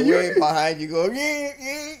way behind you go,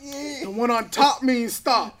 The one on top means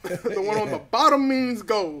stop. The one on the bottom means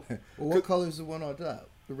go. Well, what color is the one on top?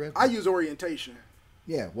 The red. I use orientation.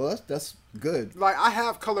 Yeah, well, that's good. Like, I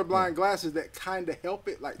have colorblind glasses that kind of help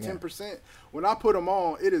it, like 10%. When I put them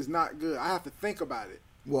on, it is not good. I have to think about it.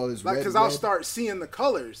 Well, it's like, because I'll start seeing the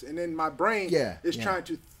colors, and then my brain is trying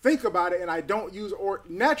to think about it, and I don't use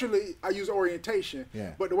naturally. I use orientation,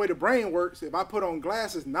 but the way the brain works, if I put on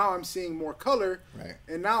glasses, now I'm seeing more color,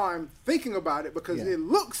 and now I'm thinking about it because it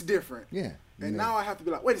looks different. Yeah, and now I have to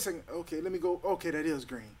be like, wait a second, okay, let me go. Okay, that is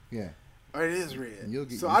green. Yeah, or it is red.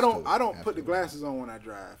 So I don't put the glasses on when I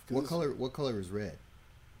drive. What color is red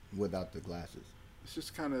without the glasses? It's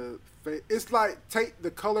just kind of. It's like take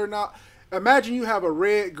the color knob. Imagine you have a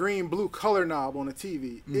red, green, blue color knob on a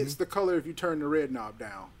TV. It's the color if you turn the red knob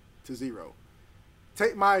down to 0.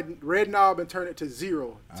 Take my red knob and turn it to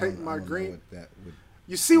 0. Take my green.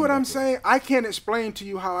 You see what I'm saying? I can't explain to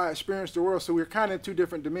you how I experience the world, so we're kind of in two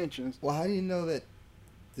different dimensions. Well, how do you know that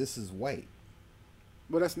this is white?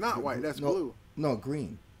 Well, that's not white. That's blue. No,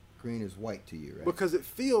 green. Green is white to you, right? Because it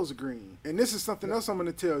feels green. And this is something else I'm going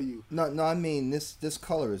to tell you. No, I mean, this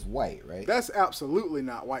color is white, right? That's absolutely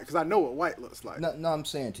not white, because I know what white looks like. No, I'm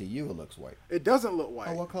saying to you it looks white. It doesn't look white.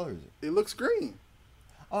 Oh, what color is it? It looks green.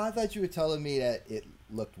 Oh, I thought you were telling me that it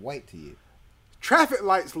looked white to you. Traffic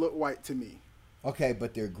lights look white to me. Okay,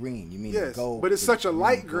 but they're green. You mean yes, gold? But it's such a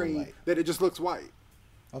light green that it just looks white.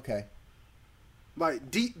 Okay.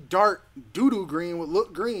 Like deep, dark, doo-doo green would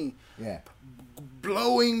look green. Yeah.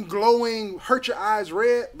 Glowing, hurt your eyes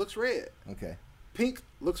red, looks red. Okay. Pink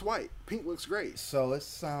looks white. Pink looks great. So it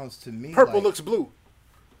sounds to me purple like looks blue.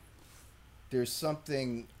 There's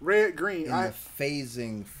something red, green. in the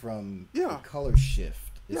phasing from the color shift.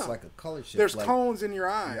 It's like a color shift. There's like cones in your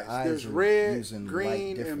eyes. There's red,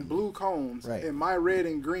 green, and blue cones. Right. And my red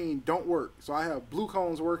and green don't work. So I have blue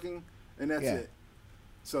cones working, and that's it.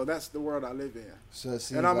 So that's the world I live in. So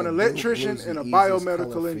and I'm an electrician and a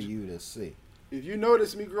biomedical engineer. For you to see. If you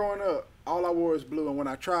notice me growing up, all I wore is blue. And when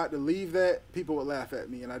I tried to leave that, people would laugh at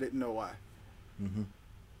me, and I didn't know why. Mm-hmm.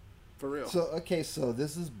 For real. So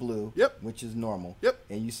this is blue. Yep. Which is normal. Yep.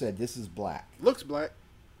 And you said this is black. Looks black.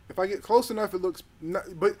 If I get close enough, it looks.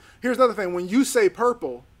 But here's the other thing: when you say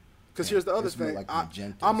purple, because here's the other thing, like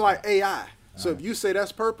I'm like AI. So if you say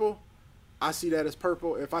that's purple, I see that as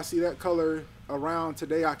purple. If I see that color around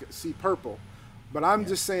today, I could see purple. But I'm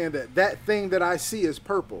just saying that thing that I see is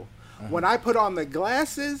purple. When I put on the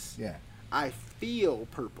glasses, I feel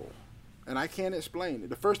purple, and I can't explain it.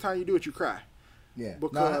 The first time you do it, you cry. Yeah,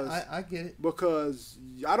 because I get it. Because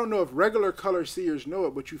I don't know if regular color seers know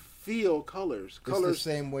it, but you feel colors. It's the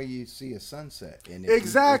same way you see a sunset. And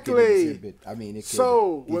exactly.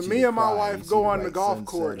 When me and my wife go on the golf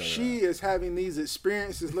course, she is having these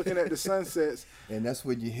experiences looking at the sunsets. And that's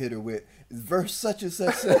when you hit her with verse such and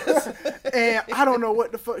such. And I don't know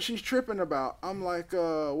what the fuck she's tripping about. I'm like,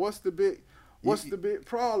 what's the big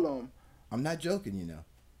problem? I'm not joking, you know.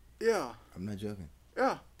 Yeah. I'm not joking.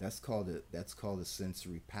 Yeah. That's called a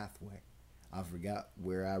sensory pathway. I forgot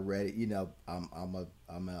where I read it. You know, I'm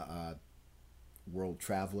a world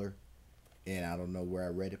traveler, and I don't know where I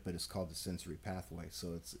read it, but it's called the sensory pathway.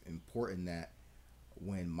 So it's important that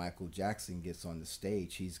when Michael Jackson gets on the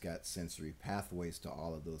stage, he's got sensory pathways to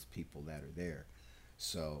all of those people that are there.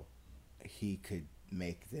 So he could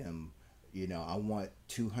make them You know, I want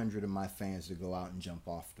 200 of my fans to go out and jump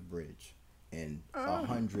off the bridge, and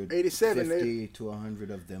 150 to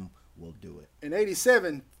 100 of them will do it. In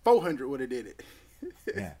 87, 400 would have did it.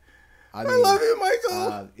 Yeah. I love you,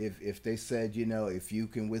 Michael. If they said, you know, if you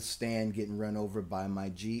can withstand getting run over by my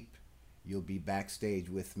Jeep, you'll be backstage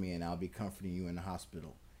with me and I'll be comforting you in the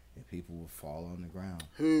hospital. And people will fall on the ground.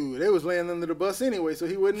 Ooh, they was laying under the bus anyway, so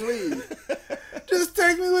he wouldn't leave. Just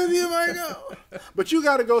take me with you, Michael. But you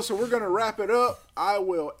got to go, so we're going to wrap it up. I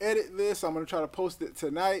will edit this. I'm going to try to post it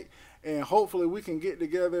tonight. And hopefully we can get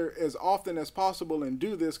together as often as possible and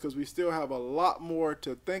do this, because we still have a lot more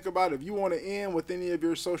to think about. If you want to end with any of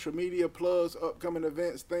your social media plugs, upcoming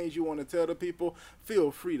events, things you want to tell the people,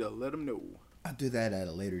 feel free to let them know. I'll do that at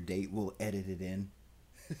a later date. We'll edit it in.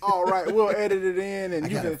 All right, we'll edit it in. And I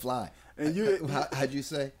gotta fly. And you, how'd you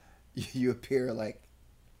say? You appear like?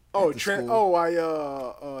 I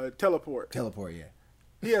teleport. Teleport, yeah.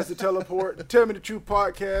 He has to teleport. Tell Me the Truth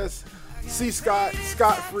podcast. See Scott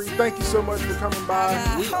Free. Thank you so much for coming by.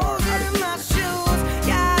 We are out of here.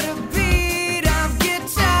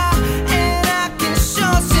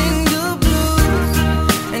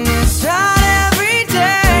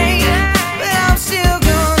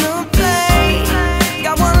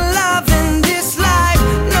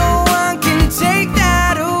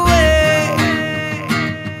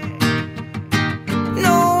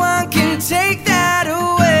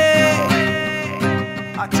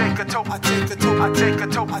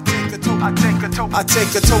 I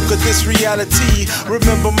take a toke of this reality.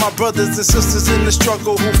 Remember my brothers and sisters in the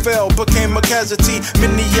struggle who fell, became a casualty.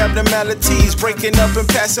 Many abnormalities, breaking up and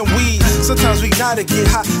passing weed. Sometimes we gotta get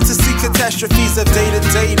high to see catastrophes of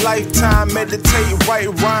day-to-day lifetime. Meditate,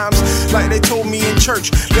 write rhymes like they told me in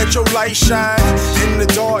church. Let your light shine in the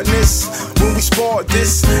darkness. When we spark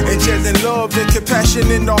this, injecting love and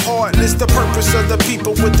compassion in the heartless. The purpose of the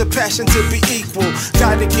people with the passion to be equal.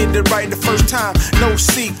 Gotta get it right the first time. No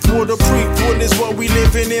sequel, the prequel is what we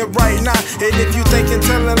living in right now. And if you thinking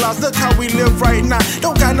telling lies, look how we live right now.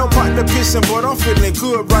 Don't got no pot to pissing, but I'm feeling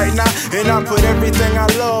good right now. And I put everything I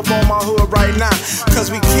love on my hood right now. Cause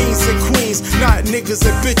we kings and queens, not niggas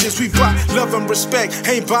and bitches. We bought love and respect,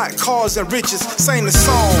 ain't bought cars and riches. Sing the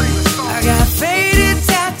song. I got faded